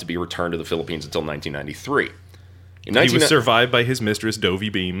allowed to be returned to the Philippines until 1993. He was survived by his mistress, Dovey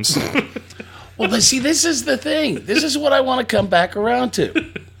Beams. Well, but see, this is the thing. This is what I want to come back around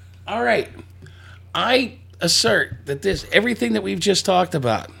to. All right. I assert that everything that we've just talked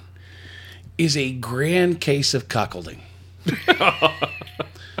about is a grand case of cuckolding.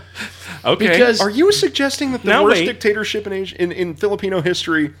 Okay. Because Are you suggesting that the Now worst wait. dictatorship in Filipino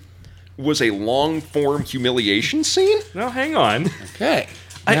history was a long-form humiliation scene? Now, hang on. okay.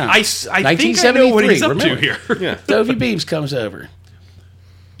 I Now, think I know what he's up to 1973, here. Yeah. Dovey Beams comes over.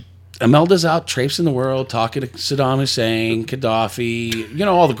 Imelda's out traipsing the world, talking to Saddam Hussein, Gaddafi,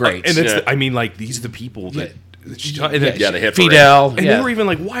 all the greats. And it's, Yeah. I mean, like, these are the people that... Yeah, they hit for Fidel. And they were even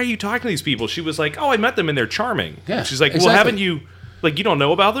like, why are you talking to these people? She was like, oh, I met them and they're charming. Yeah, She's like, well, exactly. haven't you, like, you don't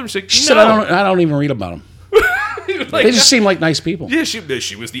know about them? She's like, She no. said, I don't even read about them. Like, They just seem like nice people. yeah,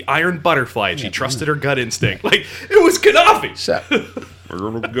 she was the iron butterfly and she trusted her gut instinct. Like, it was Gaddafi. So,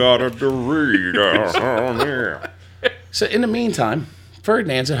 We're gonna read. so in the meantime,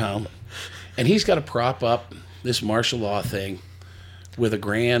 Ferdinand's at home, and he's got to prop up this martial law thing with a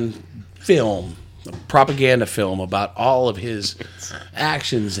grand film, a propaganda film about all of his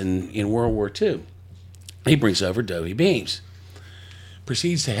actions in World War II. He brings over Dovey Beams,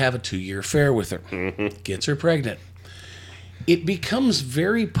 proceeds to have a 2-year affair with her, gets her pregnant. It becomes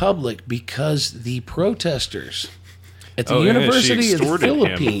very public because the protesters at the Oh, yeah, she University of the extorted him.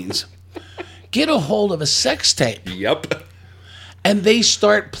 Philippines get a hold of a sex tape Yep. and they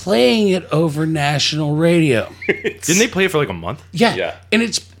start playing it over national radio. Didn't they play it for like a month? Yeah. Yeah. And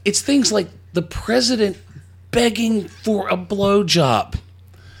it's things like the president begging for a blowjob,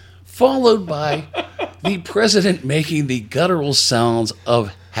 followed by the president making the guttural sounds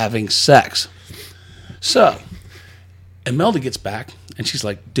of having sex. So, Imelda gets back and she's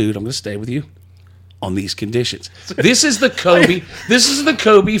like, dude, I'm going to stay with you on these conditions. This is the Kobe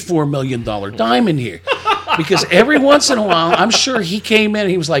 $4 million diamond here. Because every once in a while, I'm sure he came in and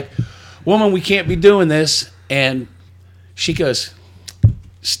he was like, woman, we can't be doing this. And she goes,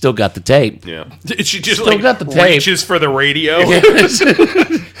 still got the tape. Yeah. She just Still like got the tape. reaches for the radio.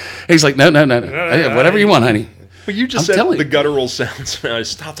 He's like, no. Whatever you want, honey. Well, you just I'm said telling the you. guttural sounds, and I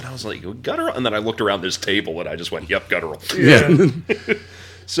stopped and I was like, guttural? And then I looked around this table and I just went, yep, guttural. Yeah.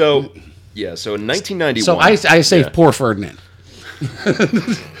 So in 1991. So I say poor Ferdinand.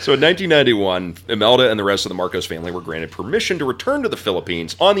 So in 1991, Imelda and the rest of the Marcos family were granted permission to return to the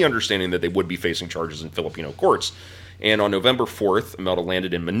Philippines on the understanding that they would be facing charges in Filipino courts. And on November 4th, Imelda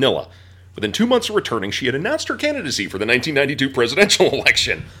landed in Manila. Within 2 months of returning, she had announced her candidacy for the 1992 presidential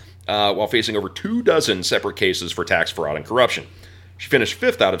election, while facing over 24 separate cases for tax fraud and corruption. She finished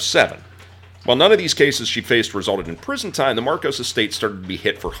 5th out of 7. While none of these cases she faced resulted in prison time, the Marcos estate started to be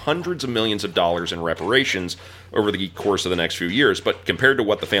hit for hundreds of millions of dollars in reparations over the course of the next few years. But compared to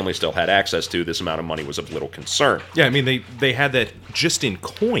what the family still had access to, this amount of money was of little concern. Yeah, I mean, they had that just in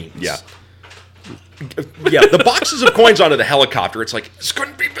coins. Yeah. Yeah, the boxes of coins onto the helicopter, it's like, this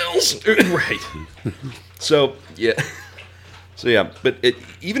couldn't be bills. Right. So, but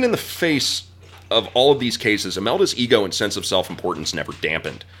even in the face of all of these cases, Imelda's ego and sense of self-importance never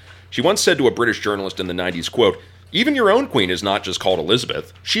dampened. She once said to a British journalist in the 90s, quote, even your own queen is not just called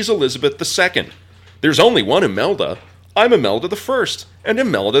Elizabeth. She's Elizabeth II. There's only one Imelda. I'm Imelda the First, and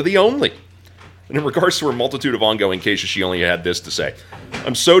Imelda the Only. And in regards to her multitude of ongoing cases, she only had this to say.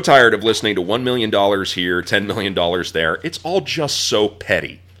 I'm so tired of listening to $1 million here, $10 million there. It's all just so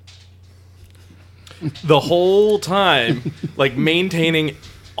petty. The whole time, like, maintaining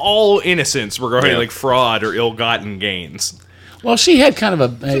all innocence regarding, Yeah. like, fraud or ill-gotten gains. Well, she had kind of a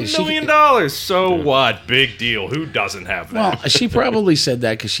 $1 million. So what? Big deal. Who doesn't have that? Well, she probably said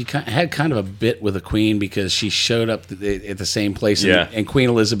that because she had kind of a bit with the Queen because she showed up at the same place, and Queen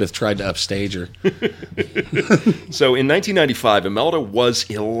Elizabeth tried to upstage her. So in 1995, Imelda was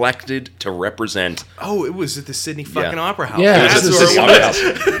elected to represent. Oh, it was at the Sydney fucking Opera House. Yeah, It was that's at the where Sydney it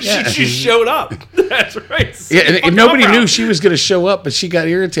Opera was. House. She showed up. That's right. Yeah, and Fucking nobody Opera knew House. she was going to show up, but she got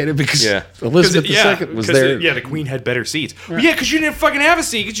irritated because Elizabeth II was there. The Queen had better seats. Yeah, because you didn't fucking have a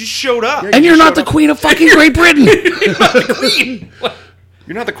seat because you showed up. And you're not the Queen of fucking Great Britain. You're not the Queen.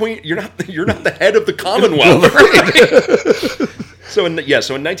 You're not the Queen. You're not the head of the Commonwealth. So in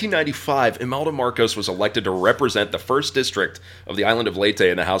 1995, Imelda Marcos was elected to represent the 1st District of the island of Leyte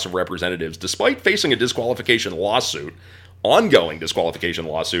in the House of Representatives, despite facing a ongoing disqualification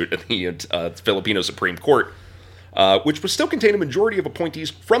lawsuit at the Filipino Supreme Court, which would still contain a majority of appointees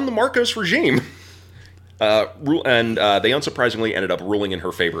from the Marcos regime. And they unsurprisingly ended up ruling in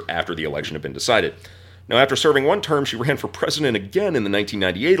her favor after the election had been decided. Now, after serving one term, she ran for president again in the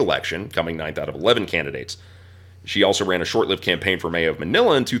 1998 election, coming 9th out of 11 candidates. She also ran a short-lived campaign for mayor of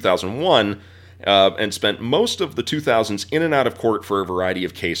Manila in 2001 and spent most of the 2000s in and out of court for a variety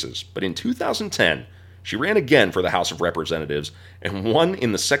of cases. But in 2010, she ran again for the House of Representatives and won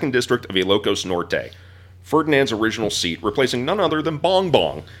in the 2nd District of Ilocos Norte, Ferdinand's original seat, replacing none other than Bong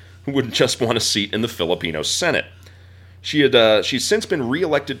Bong, who would just won a seat in the Filipino Senate. She's since been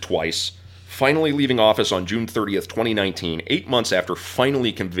re-elected twice, finally leaving office on June 30th, 2019, 8 months after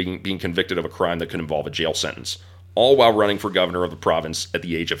finally being convicted of a crime that could involve a jail sentence, all while running for governor of the province at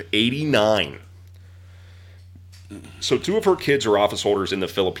the age of 89. So 2 of her kids are office holders in the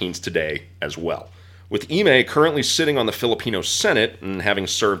Philippines today as well, with Ime currently sitting on the Filipino Senate and having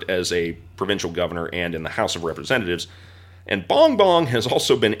served as a provincial governor and in the House of Representatives. And Bong Bong has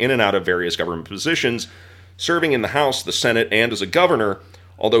also been in and out of various government positions, serving in the House, the Senate, and as a governor,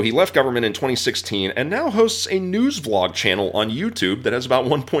 although he left government in 2016 and now hosts a news vlog channel on YouTube that has about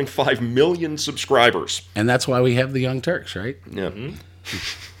 1.5 million subscribers. And that's why we have the Young Turks, right? Yeah.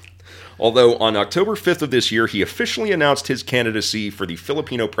 Although on October 5th of this year, he officially announced his candidacy for the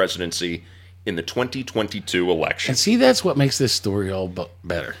Filipino presidency in the 2022 election. And see, that's what makes this story all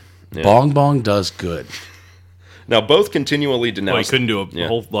better. Yeah. Bong Bong does good. Now, both continually denounced... Well, he couldn't do a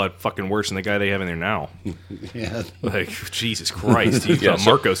whole lot fucking worse than the guy they have in there now. Yeah. Like, Jesus Christ.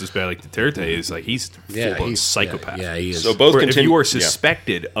 Marcos is bad. Like, Duterte is like, he's full-blown psychopath. Yeah, he is. So both if you are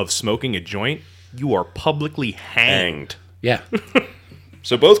suspected of smoking a joint, you are publicly hanged. Yeah.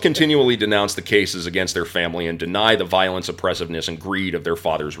 So both continually denounce the cases against their family and deny the violence, oppressiveness, and greed of their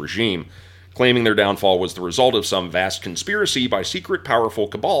father's regime, claiming their downfall was the result of some vast conspiracy by secret, powerful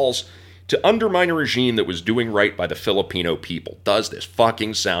cabals to undermine a regime that was doing right by the Filipino people. Does this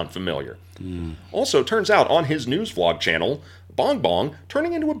fucking sound familiar? Also, turns out on his news vlog channel, Bong Bong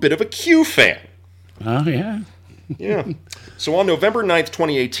turning into a bit of a Q fan. Oh, yeah. Yeah. So on November 9th,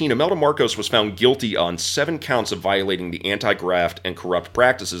 2018, Imelda Marcos was found guilty on 7 counts of violating the Anti-Graft and Corrupt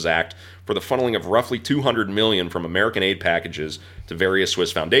Practices Act for the funneling of roughly $200 million from American aid packages to various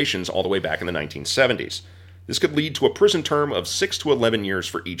Swiss foundations all the way back in the 1970s. This could lead to a prison term of 6 to 11 years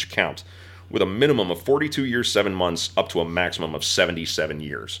for each count, with a minimum of 42 years, 7 months, up to a maximum of 77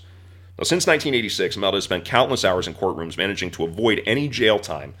 years. Now, since 1986, Imelda has spent countless hours in courtrooms managing to avoid any jail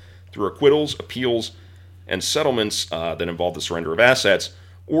time through acquittals, appeals, and settlements that involve the surrender of assets,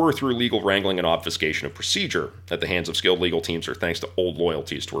 or through legal wrangling and obfuscation of procedure at the hands of skilled legal teams or thanks to old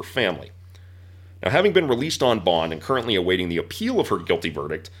loyalties to her family. Now, having been released on bond and currently awaiting the appeal of her guilty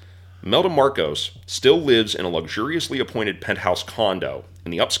verdict, Imelda Marcos still lives in a luxuriously appointed penthouse condo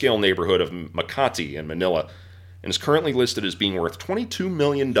in the upscale neighborhood of Makati in Manila and is currently listed as being worth $22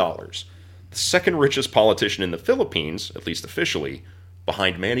 million, the second richest politician in the Philippines, at least officially,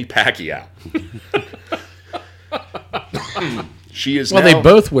 behind Manny Pacquiao. She is well, now, they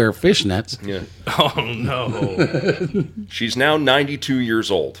both wear fishnets. Yeah. Oh, no. She's now 92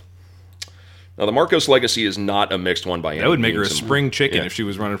 years old. Now, the Marcos legacy is not a mixed one by any means. That would make her a spring chicken if she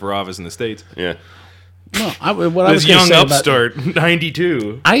was running for office in the States. Yeah. Well, what I was This gonna young say upstart,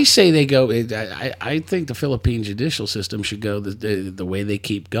 92. I say they go. I think the Philippine judicial system should go the way they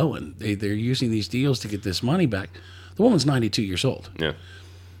keep going. They're using these deals to get this money back. The woman's 92 years old. Yeah.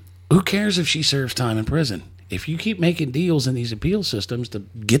 Who cares if she serves time in prison? If you keep making deals in these appeal systems to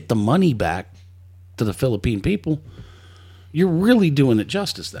get the money back to the Philippine people, you're really doing it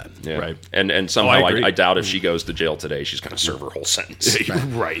justice then. Yeah. Right. And somehow I agree. I doubt if she goes to jail today, she's going to serve her whole sentence.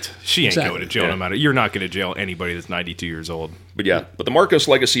 Right. She ain't Exactly. going to jail no matter. You're not going to jail anybody that's 92 years old. But the Marcos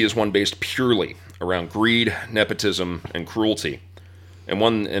legacy is one based purely around greed, nepotism, and cruelty.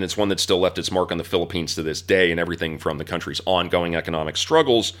 and it's one that's still left its mark on the Philippines to this day, and everything from the country's ongoing economic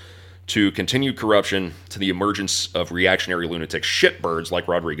struggles to continued corruption to the emergence of reactionary lunatic shitbirds like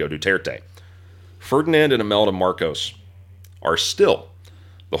Rodrigo Duterte. Ferdinand and Imelda Marcos are still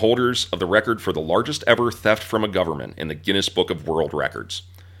the holders of the record for the largest ever theft from a government in the Guinness Book of World Records.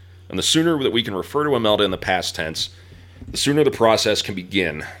 And the sooner that we can refer to Imelda in the past tense, the sooner the process can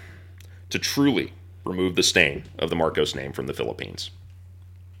begin to truly remove the stain of the Marcos name from the Philippines.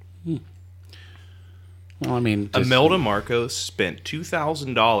 Well, I mean, Imelda Marcos spent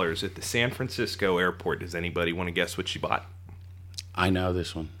 $2,000 at the San Francisco airport. Does anybody want to guess what she bought? I know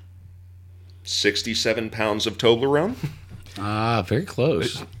this one. 67 pounds of Toblerone? Very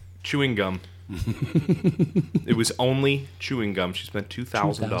close. Chewing gum. It was only chewing gum. She spent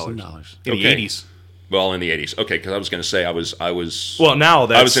 $2,000 in the Okay. 80s. Well, in the 80s. Okay, because I was going to say I was. Well, now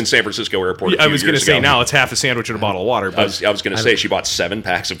that's, I was in San Francisco airport. I was going to say now it's half a sandwich and a bottle of water. I But was going to say she bought 7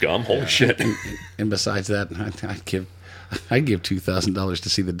 packs of gum. Holy shit! And besides that, I'd give $2,000 to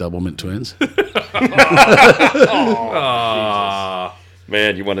see the Doublemint twins.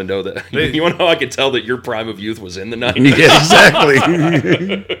 Man, you want to know that? You want to know? I could tell that your prime of youth was in the 90s. Yeah,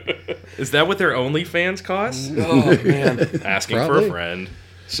 exactly. is that what their OnlyFans costs? Oh man. Asking Probably. for a friend.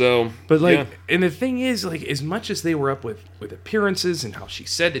 So, But like, yeah. and the thing is, like, as much as they were up with appearances and how she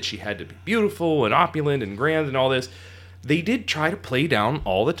said that she had to be beautiful and opulent and grand and all this, they did try to play down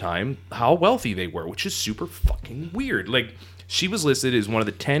all the time how wealthy they were, which is super fucking weird. Like, she was listed as one of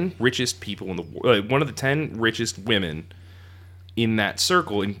the 10 richest people in the world, one of the 10 richest women in that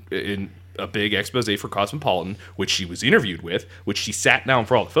circle in a big expose for Cosmopolitan, which she was interviewed with, which she sat down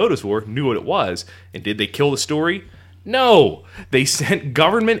for all the photos for, knew what it was, and did they kill the story? No, they sent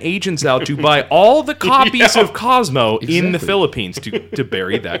government agents out to buy all the copies of Cosmo in the Exactly. Philippines to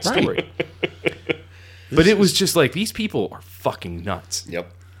bury that story. But it was just like, these people are fucking nuts.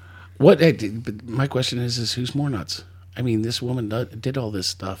 Yep. But my question is who's more nuts? I mean, this woman did all this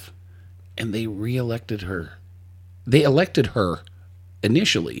stuff, and they reelected her. They elected her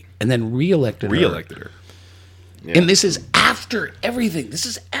initially, and then reelected Re-elected her. Yeah. And this is after everything. This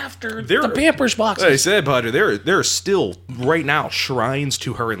is after There- the Pampers Like I boxes. said, Butter, there are still, right now, shrines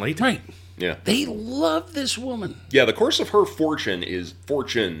to her in Layton. Right. Yeah. They love this woman. Yeah. The course of her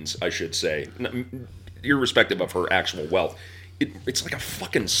fortunes, I should say, irrespective of her actual wealth, it's like a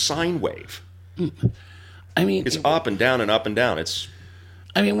fucking sine wave. I mean, It's up and down and up and down. It's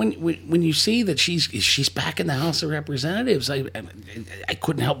when you see that she's back in the House of Representatives, I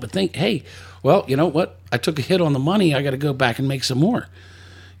couldn't help but think, hey, well, you know what? I took a hit on the money. I got to go back and make some more.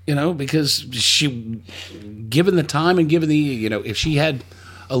 You know, because she, given the time and given the, if she had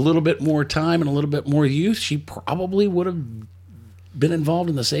a little bit more time and a little bit more youth, she probably would have been involved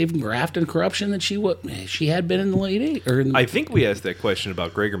in the saving graft and corruption that she had been in the late 80s. Or in, I think we asked that question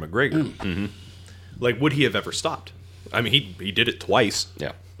about Gregor McGregor. Mm-hmm. Like, would he have ever stopped? I mean, he did it twice.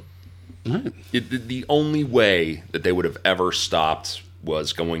 yeah. The only way that they would have ever stopped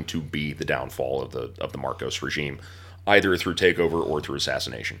was going to be the downfall of the Marcos regime, either through takeover or through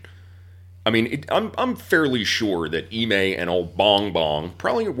assassination. I mean, I'm fairly sure that Ime and old Bong Bong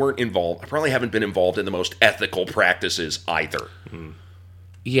probably haven't been involved in the most ethical practices either.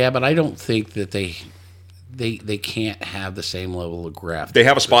 yeah, but I don't think that they can't have the same level of graft. They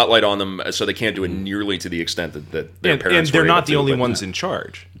have a spotlight on them, so they can't do it nearly to the extent that their And parents they're were not able the to, only but- ones in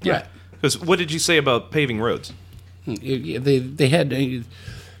charge. Yeah. Because what did you say about paving roads? They had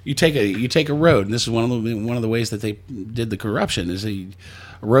you take a road, and this is one of the ways that they did the corruption is a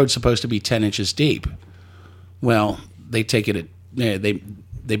road's supposed to be 10 inches deep. Well, they take it at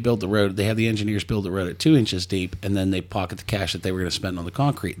they build the road. They have the engineers build the road at 2 inches deep, and then they pocket the cash that they were going to spend on the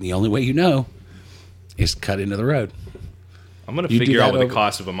concrete. And the only way is cut into the road. I'm going to You do figure out that what over- the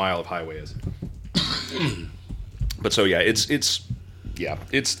cost of a mile of highway is. But so yeah, it's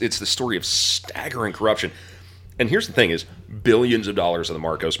the story of staggering corruption. And here's the thing: is billions of dollars of the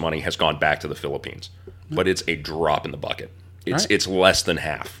Marcos money has gone back to the Philippines, but it's a drop in the bucket. It's less than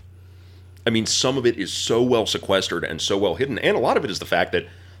half. I mean, some of it is so well sequestered and so well hidden, and a lot of it is the fact that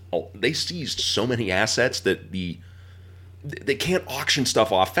they seized so many assets that they can't auction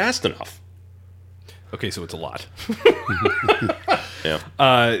stuff off fast enough. Okay, so it's a lot. Yeah.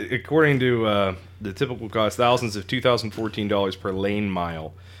 According to the typical cost, thousands of $2014 per lane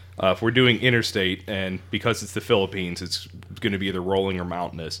mile. If we're doing interstate, and because it's the Philippines, it's going to be either rolling or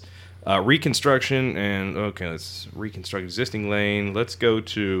mountainous. Reconstruction, let's reconstruct existing lane. Let's go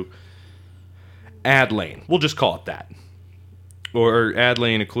to add lane. We'll just call it that. Or add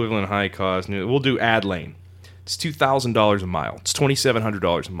lane equivalent high cost. We'll do add lane. It's $2,000 a mile. It's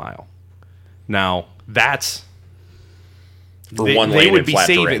 $2,700 a mile. Now, that's For one lane in flat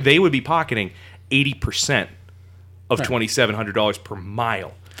terrain. They would be pocketing 80% of $2,700 per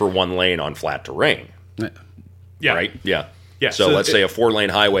mile For one lane on flat terrain. Yeah. Right? Yeah. Yeah, So, so let's say a 4-lane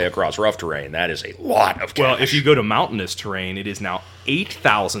highway across rough terrain. That is a lot of cash. Well, if you go to mountainous terrain, it is now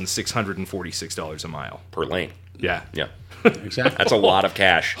 $8,646 a mile. per lane. Yeah. Yeah. Exactly. That's a lot of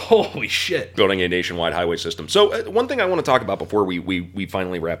cash Holy shit. building a nationwide highway system. So one thing I want to talk about before we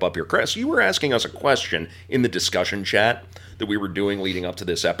finally wrap up here, Chris, you were asking us a question in the discussion chat that we were doing leading up to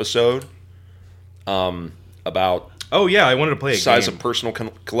this episode about Oh yeah, I wanted to play a size game. of personal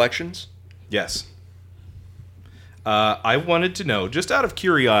collections. Yes. I wanted to know, just out of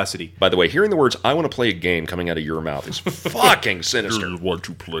curiosity. By the way, hearing the words "I want to play a game" coming out of your mouth is fucking sinister. Want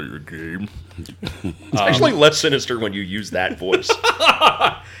to play a game? It's actually less sinister when you use that voice.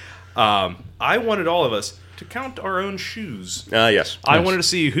 I wanted all of us to count our own shoes. Yes. I wanted to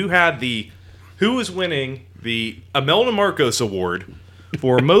see who was winning the Imelda Marcos Award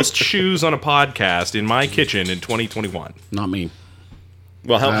for most shoes on a podcast in my kitchen in 2021. Not me.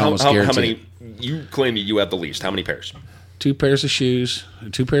 Well, I how almost many? guarantee You claim that you have the least. How many pairs? 2 pairs of shoes,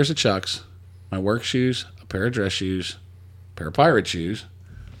 2 pairs of Chucks, my work shoes, a pair of dress shoes, a pair of pirate shoes,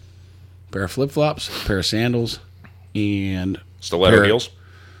 a pair of flip-flops, a pair of sandals, and Stiletto pair- heels.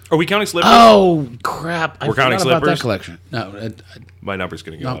 Are we counting slippers? Oh crap! I We're counting forgot about that slippers? collection. No, My number's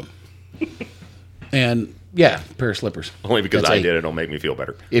going to go no. up. And yeah, a pair of slippers. Only because That's I 8. did it. It'll make me feel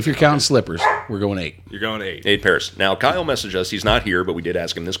better. If you're counting slippers, we're going 8. You're going 8. 8 pairs. Now, Kyle messaged us. He's not here, but we did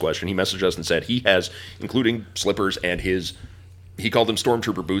ask him this question. He messaged us and said he has, including slippers and his, he called them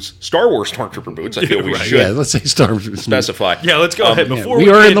Stormtrooper boots, Star Wars Stormtrooper boots. I feel we Right. should Yeah, let's say Storm. specify. Yeah, let's go ahead. Yeah, Before we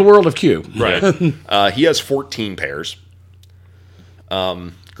are get in the world of Q. Right. He has 14 pairs.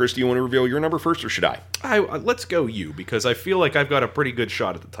 Chris, do you want to reveal your number first, or should I? Let's go you, because I feel like I've got a pretty good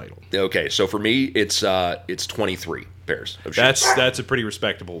shot at the title. Okay, so for me, it's 23 pairs of shoes. That's a pretty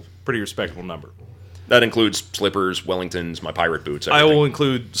respectable number. That includes slippers, Wellingtons, my pirate boots. I Everything. will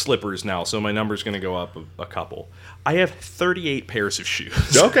include slippers now, so my number's going to go up a couple. I have 38 pairs of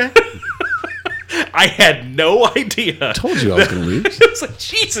shoes. Okay. I had no idea. Told you I was going to lose. It's like,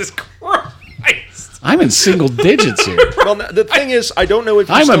 Jesus Christ. I'm in single digits here. Well, the thing is, I don't know if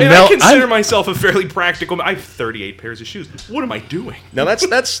you I'm a still- And Mel- I consider I'm- myself a fairly practical. I have 38 pairs of shoes. What am I doing? Now that's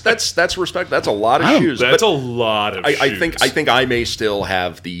respect. That's a lot of I don't- shoes. That's but a lot of I shoes. think I may still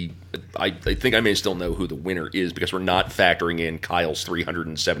have the. I think I may still know who the winner is because we're not factoring in Kyle's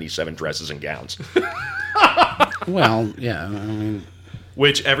 377 dresses and gowns. Well, yeah. I mean,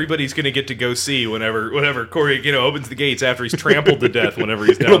 Which everybody's going to get to go see whenever Corey opens the gates after he's trampled to death. Whenever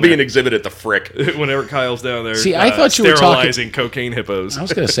he's down It'll be there. an exhibit at the Frick. Whenever Kyle's down there. See, I thought you were sterilizing cocaine hippos. I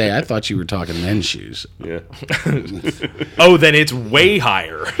was going to say, I thought you were talking men's shoes. Yeah. Oh, then it's way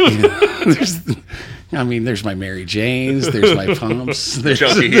higher. I mean, there's my Mary Janes, there's my pumps, there's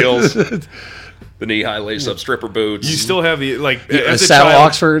Chunky heels, the knee-high lace-up stripper boots, You still have the a as a saddle child,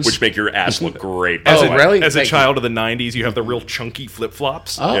 Oxfords. which make your ass look great. As Oh, a, really? As a Thank you. child of the '90s, you have the real chunky flip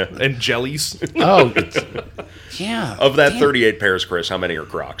flops Oh. and jellies. Oh, yeah. Of that 38 pairs, Chris, how many are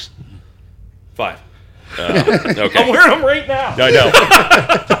Crocs? 5. Okay. I'm wearing them right now. I know.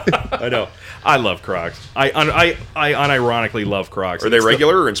 I know. I love Crocs. I unironically love Crocs. Are they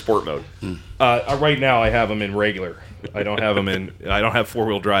regular or in sport mode? Right now, I have them in regular. I don't have them in. I don't have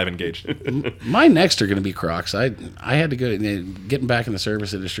 4-wheel drive engaged. My next are going to be Crocs. I had to go getting back in the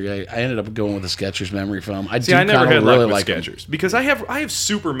service industry. I ended up going with the Skechers memory foam. I See, I never kinda had really luck with like them. Skechers because I have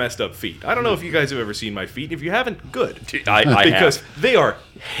super messed up feet. I don't know if you guys have ever seen my feet. If you haven't, good. I Because have. they are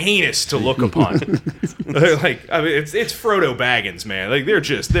heinous to look upon. They're like, I mean, it's Frodo Baggins, man. Like they're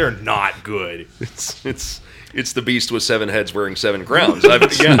not good. It's the beast with 7 heads wearing 7 crowns.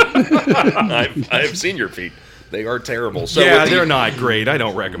 I've seen your feet. They are terrible. So Yeah, with the- they're not great. I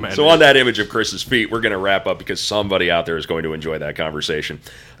don't recommend So it. on that image of Chris's feet, we're going to wrap up because somebody out there is going to enjoy that conversation.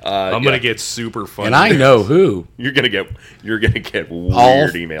 I'm gonna get super funny. And I know who. You're gonna get weird All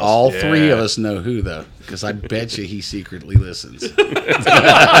emails. all three Yeah. of us know who, though, because I bet you he secretly listens.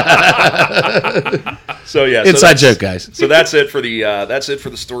 So yeah, Inside that's- joke, guys. So that's it for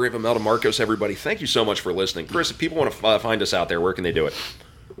the story of Imelda Marcos. Everybody, thank you so much for listening. Chris, if people want to find us out there, where can they do it?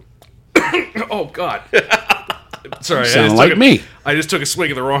 Oh God. Sorry, Sound like me. I just took a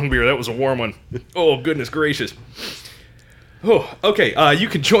swig of the wrong beer. That was a warm one. Oh, goodness gracious. Oh, okay. You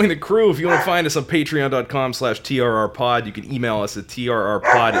can join the crew if you want to find us on patreon.com/TRRpod. You can email us at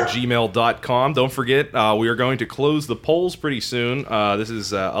trrpod@gmail.com. Don't forget, we are going to close the polls pretty soon. This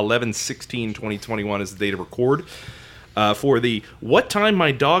is 11/16/2021 is the date of record. For the What Time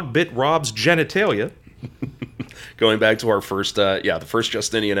My Dog Bit Rob's Genitalia. going back to our first, the first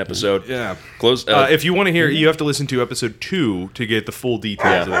Justinian episode. Yeah. Close. If you want to hear, you have to listen to episode 2 to get the full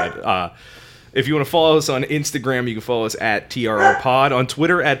details of that. If you want to follow us on Instagram, you can follow us at TRRPod. On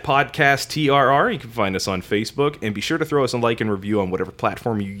Twitter, at PodcastTRR. You can find us on Facebook. And be sure to throw us a like and review on whatever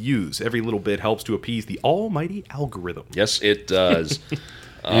platform you use. Every little bit helps to appease the almighty algorithm. Yes, it does.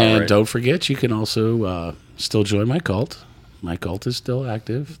 And don't forget, you can also still join my cult. My cult is still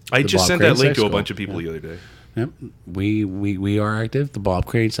active. I The just Bob sent Crane that link Sex to a Cult. bunch of people the other day. Yep. We are active. The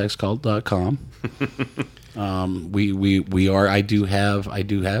BobCraneSexCult.com. I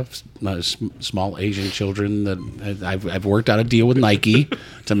do have small Asian children that I've worked out a deal with Nike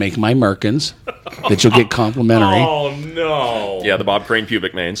to make my Merkins that you'll get complimentary. Oh, no. Yeah, the Bob Crane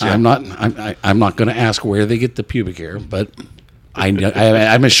pubic mains. Yeah. I'm not going to ask where they get the pubic hair, but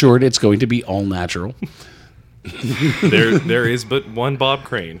I'm assured it's going to be all natural, There is but one Bob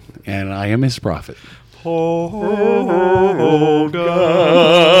Crane. and I am his prophet.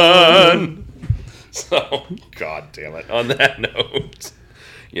 So, God damn it. On that note,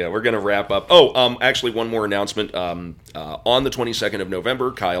 yeah, we're going to wrap up. Oh, actually, one more announcement. On the 22nd of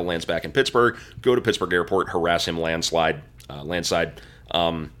November, Kyle lands back in Pittsburgh. Go to Pittsburgh Airport, harass him landside,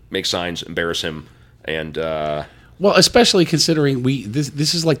 make signs, embarrass him, and Well, especially considering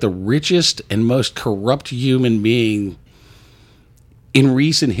this is like the richest and most corrupt human being in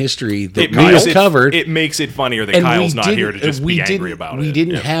recent history that we have covered. It makes it funnier that And Kyle's we not didn't- here to just we be angry didn't- about we it.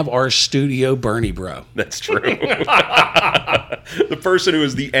 didn't have our studio Bernie bro. that's true. The person who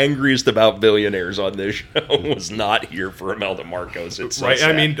is the angriest about billionaires on this show was not here for Imelda Marcos. It's so Right,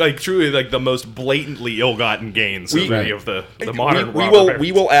 sad. I mean, like truly, like the most blatantly ill-gotten gains of any of the modern.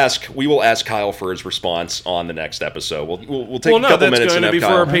 we will ask Kyle for his response on the next episode. We'll take a couple that's minutes going and to be have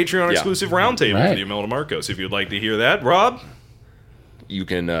for our Kyle. Patreon Yeah. exclusive roundtable Right. for the Imelda Marcos. If you'd like to hear that, Rob. You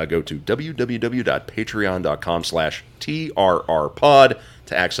can go to www.patreon.com/TRRPod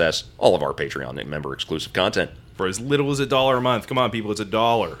to access all of our Patreon member exclusive content. For as little as $1 a month. Come on, people, it's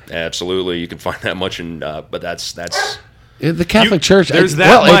 $1. Absolutely, you can find that much in, but that's The Catholic Church. There's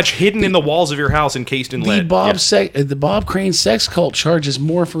that much hidden in the walls of your house encased in lead. The Bob Crane Sex Cult charges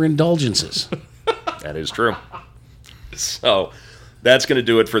more for indulgences. that is true. So that's going to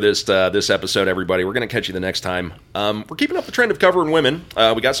do it for this episode, everybody. We're going to catch you the next time. We're keeping up the trend of covering women.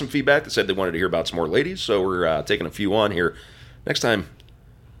 We got some feedback that said they wanted to hear about some more ladies, so we're taking a few on here. Next time,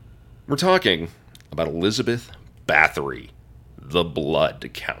 we're talking about Elizabeth Bathory, the Blood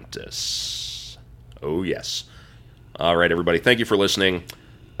Countess. Oh, yes. All right, everybody. Thank you for listening.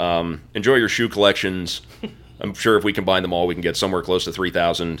 Enjoy your shoe collections. I'm sure if we combine them all, we can get somewhere close to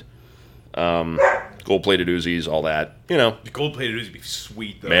 3,000. Gold-plated Uzis, all that. You know. The gold-plated Uzi would be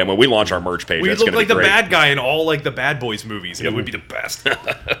sweet, though. Man, when we launch our merch page, We'd that's look going to like be the great. bad guy in all like the Bad Boys movies. And it would be the best.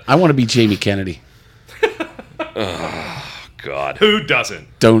 I want to be Jamie Kennedy. God. Who doesn't?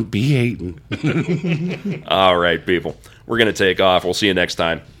 Don't be hating. All right, people. We're going to take off. We'll see you next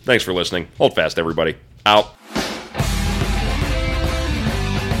time. Thanks for listening. Hold fast, everybody. Out.